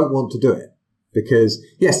just don't want to do it because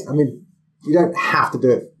you don't have to do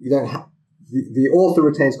it. You don't have. The author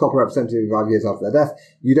retains copyright for 75 years after their death.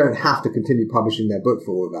 You don't have to continue publishing their book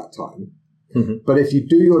for all of that time. But if you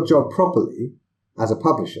do your job properly as a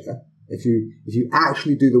publisher, if you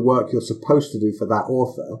actually do the work you're supposed to do for that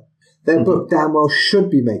author, their book damn well should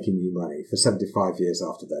be making you money for 75 years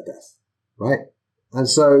after their death, right? And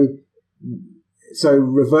so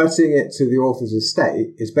reverting it to the author's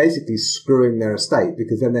estate is basically screwing their estate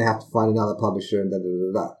because then they have to find another publisher and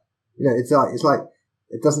da. It's like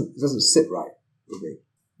it doesn't sit right with me.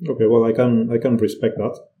 Okay, well I can respect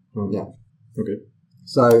that. Okay.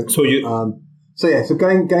 So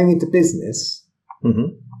going into business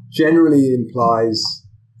generally implies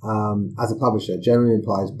as a publisher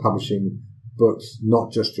publishing books,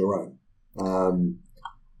 not just your own.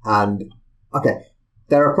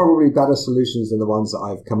 There are probably better solutions than the ones that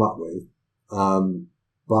I've come up with,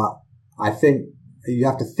 but I think you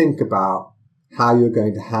have to think about how you're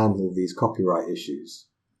going to handle these copyright issues,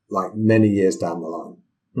 like many years down the line,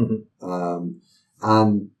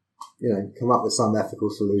 and come up with some ethical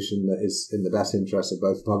solution that is in the best interest of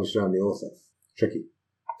both the publisher and the author. Tricky.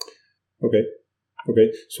 Okay.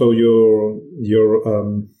 So your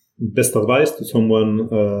best advice to someone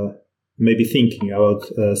maybe thinking about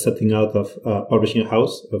setting out of publishing a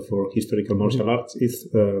house for historical martial arts is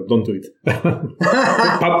don't do it.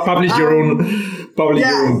 Publish your own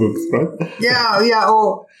books, right?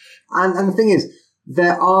 And the thing is,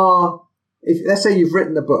 let's say you've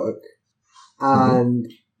written a book and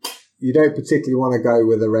you don't particularly want to go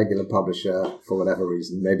with a regular publisher for whatever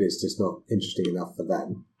reason. Maybe it's just not interesting enough for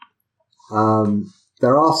them.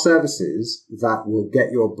 There are services that will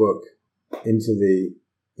get your book into the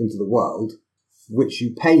world, which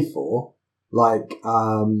you pay for, like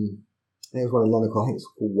I think it was one in London called, I think it's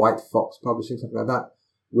called White Fox Publishing, something like that,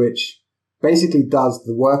 which basically does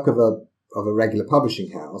the work of a regular publishing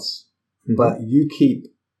house, but you keep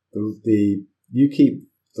the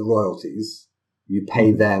royalties, you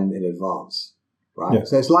pay them in advance, right? Yeah.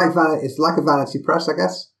 So it's like a vanity press, I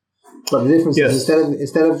guess. But the difference is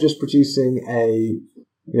instead of just producing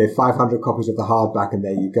 500 copies of the hardback and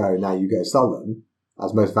there you go, now you go sell them,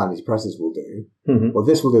 as most vanity presses will do. What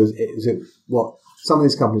this will do is what some of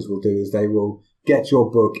these companies will do is they will get your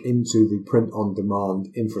book into the print-on-demand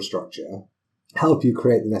infrastructure, help you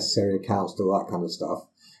create the necessary accounts, do all that kind of stuff.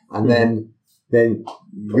 And then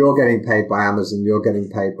you're getting paid by Amazon, you're getting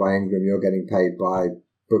paid by Ingram, you're getting paid by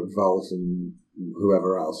BookVault and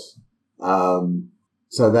whoever else.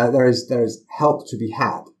 So there is help to be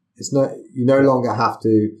had. It's you no longer have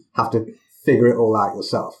to figure it all out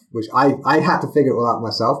yourself, which I had to figure it all out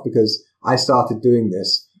myself because I started doing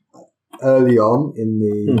this early on in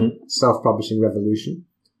the self-publishing revolution.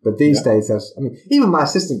 But these days, even my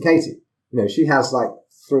assistant Katie, she has like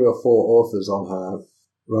 3 or 4 authors on her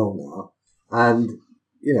roll now. And,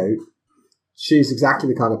 she's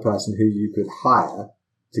exactly the kind of person who you could hire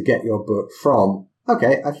to get your book from,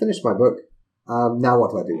 okay, I finished my book. Now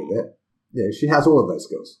what do I do with it? She has all of those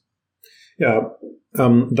skills. Yeah,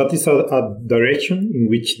 that is a direction in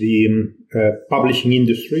which the publishing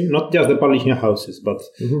industry, not just the publishing houses, but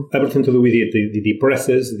everything to do with it, the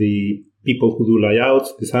presses, the people who do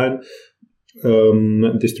layouts, design,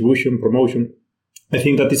 distribution, promotion. I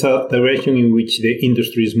think that is a direction in which the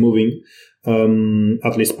industry is moving,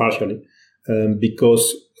 at least partially,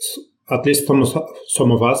 because at least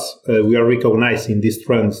some of us, we are recognizing these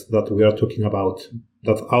trends that we are talking about,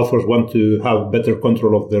 that authors want to have better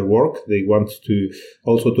control of their work. They want to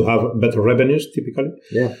also to have better revenues, typically.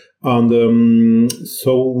 Yeah. And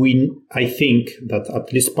so I think that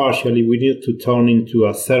at least partially we need to turn into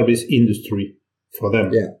a service industry for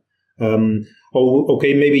them. Yeah.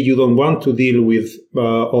 Okay, maybe you don't want to deal with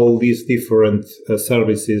all these different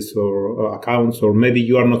services or accounts, or maybe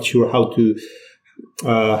you are not sure how to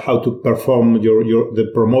perform the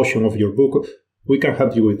promotion of your book. We can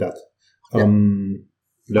help you with that.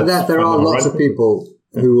 There are lots of people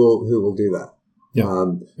who will do that. Yeah.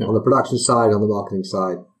 On the production side, on the marketing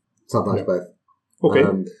side, sometimes both. Okay.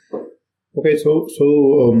 Okay. So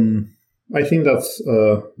I think that's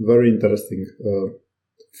very interesting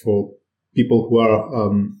for people who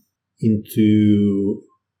are into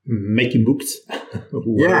making books,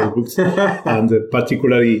 books, and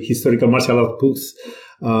particularly historical martial art books,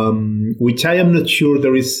 which I am not sure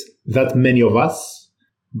there is that many of us.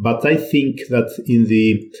 But I think that in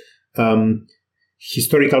the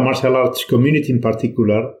historical martial arts community in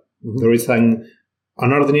particular, there is an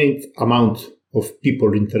inordinate amount of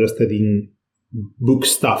people interested in book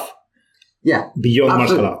stuff. Yeah, beyond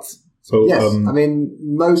martial arts. So yes,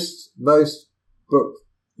 most book,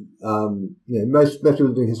 most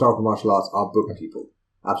people doing historical martial arts are book people.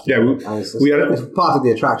 Absolutely, yeah, it's part of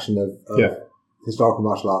the attraction of historical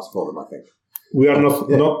martial arts for them. I think we are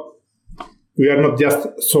we are not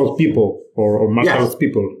just sword people or martial arts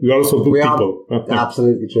people. We are also book people.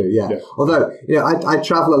 Absolutely true. Yeah. Although I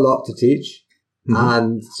travel a lot to teach,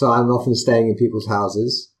 and so I'm often staying in people's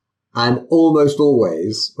houses, and almost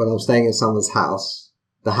always when I'm staying in someone's house,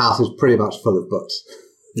 the house is pretty much full of books.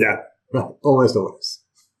 Yeah. Right. Almost always.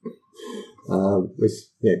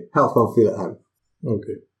 Which helps one feel at home.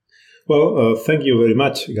 Okay. Well, thank you very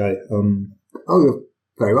much, Guy. You're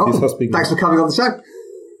very welcome. Thanks for coming on the show.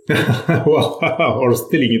 Well, or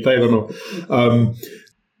stealing it, I don't know.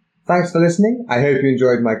 Thanks for listening. I hope you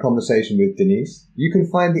enjoyed my conversation with Diniz. You can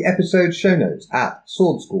find the episode show notes at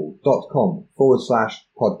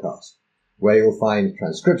swordschool.com/podcast, where you'll find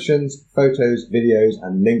transcriptions, photos, videos,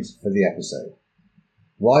 and links for the episode.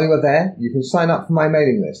 While you are there, you can sign up for my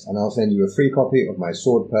mailing list and I'll send you a free copy of my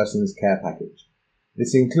Sword Persons Care Package.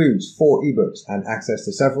 This includes 4 ebooks and access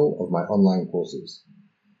to several of my online courses.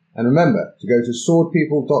 And remember to go to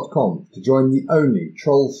swordpeople.com to join the only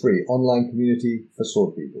troll-free online community for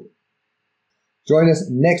sword people. Join us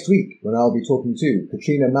next week when I'll be talking to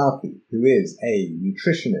Katrina Malky, who is a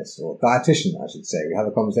nutritionist, or dietitian, I should say. We have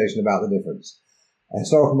a conversation about the difference. A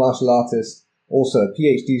historical martial artist, also a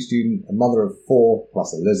PhD student, a mother of 4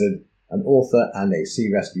 plus a lizard, an author and a sea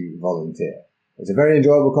rescue volunteer. It's a very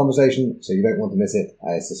enjoyable conversation, so you don't want to miss it,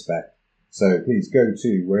 I suspect. So please go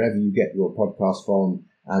to wherever you get your podcast from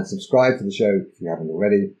and subscribe to the show if you haven't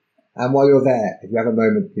already. And while you're there, if you have a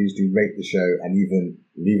moment, please do rate the show and even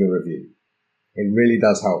leave a review. It really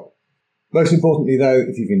does help. Most importantly, though,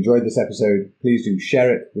 if you've enjoyed this episode, please do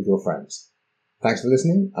share it with your friends. Thanks for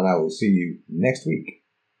listening, and I will see you next week.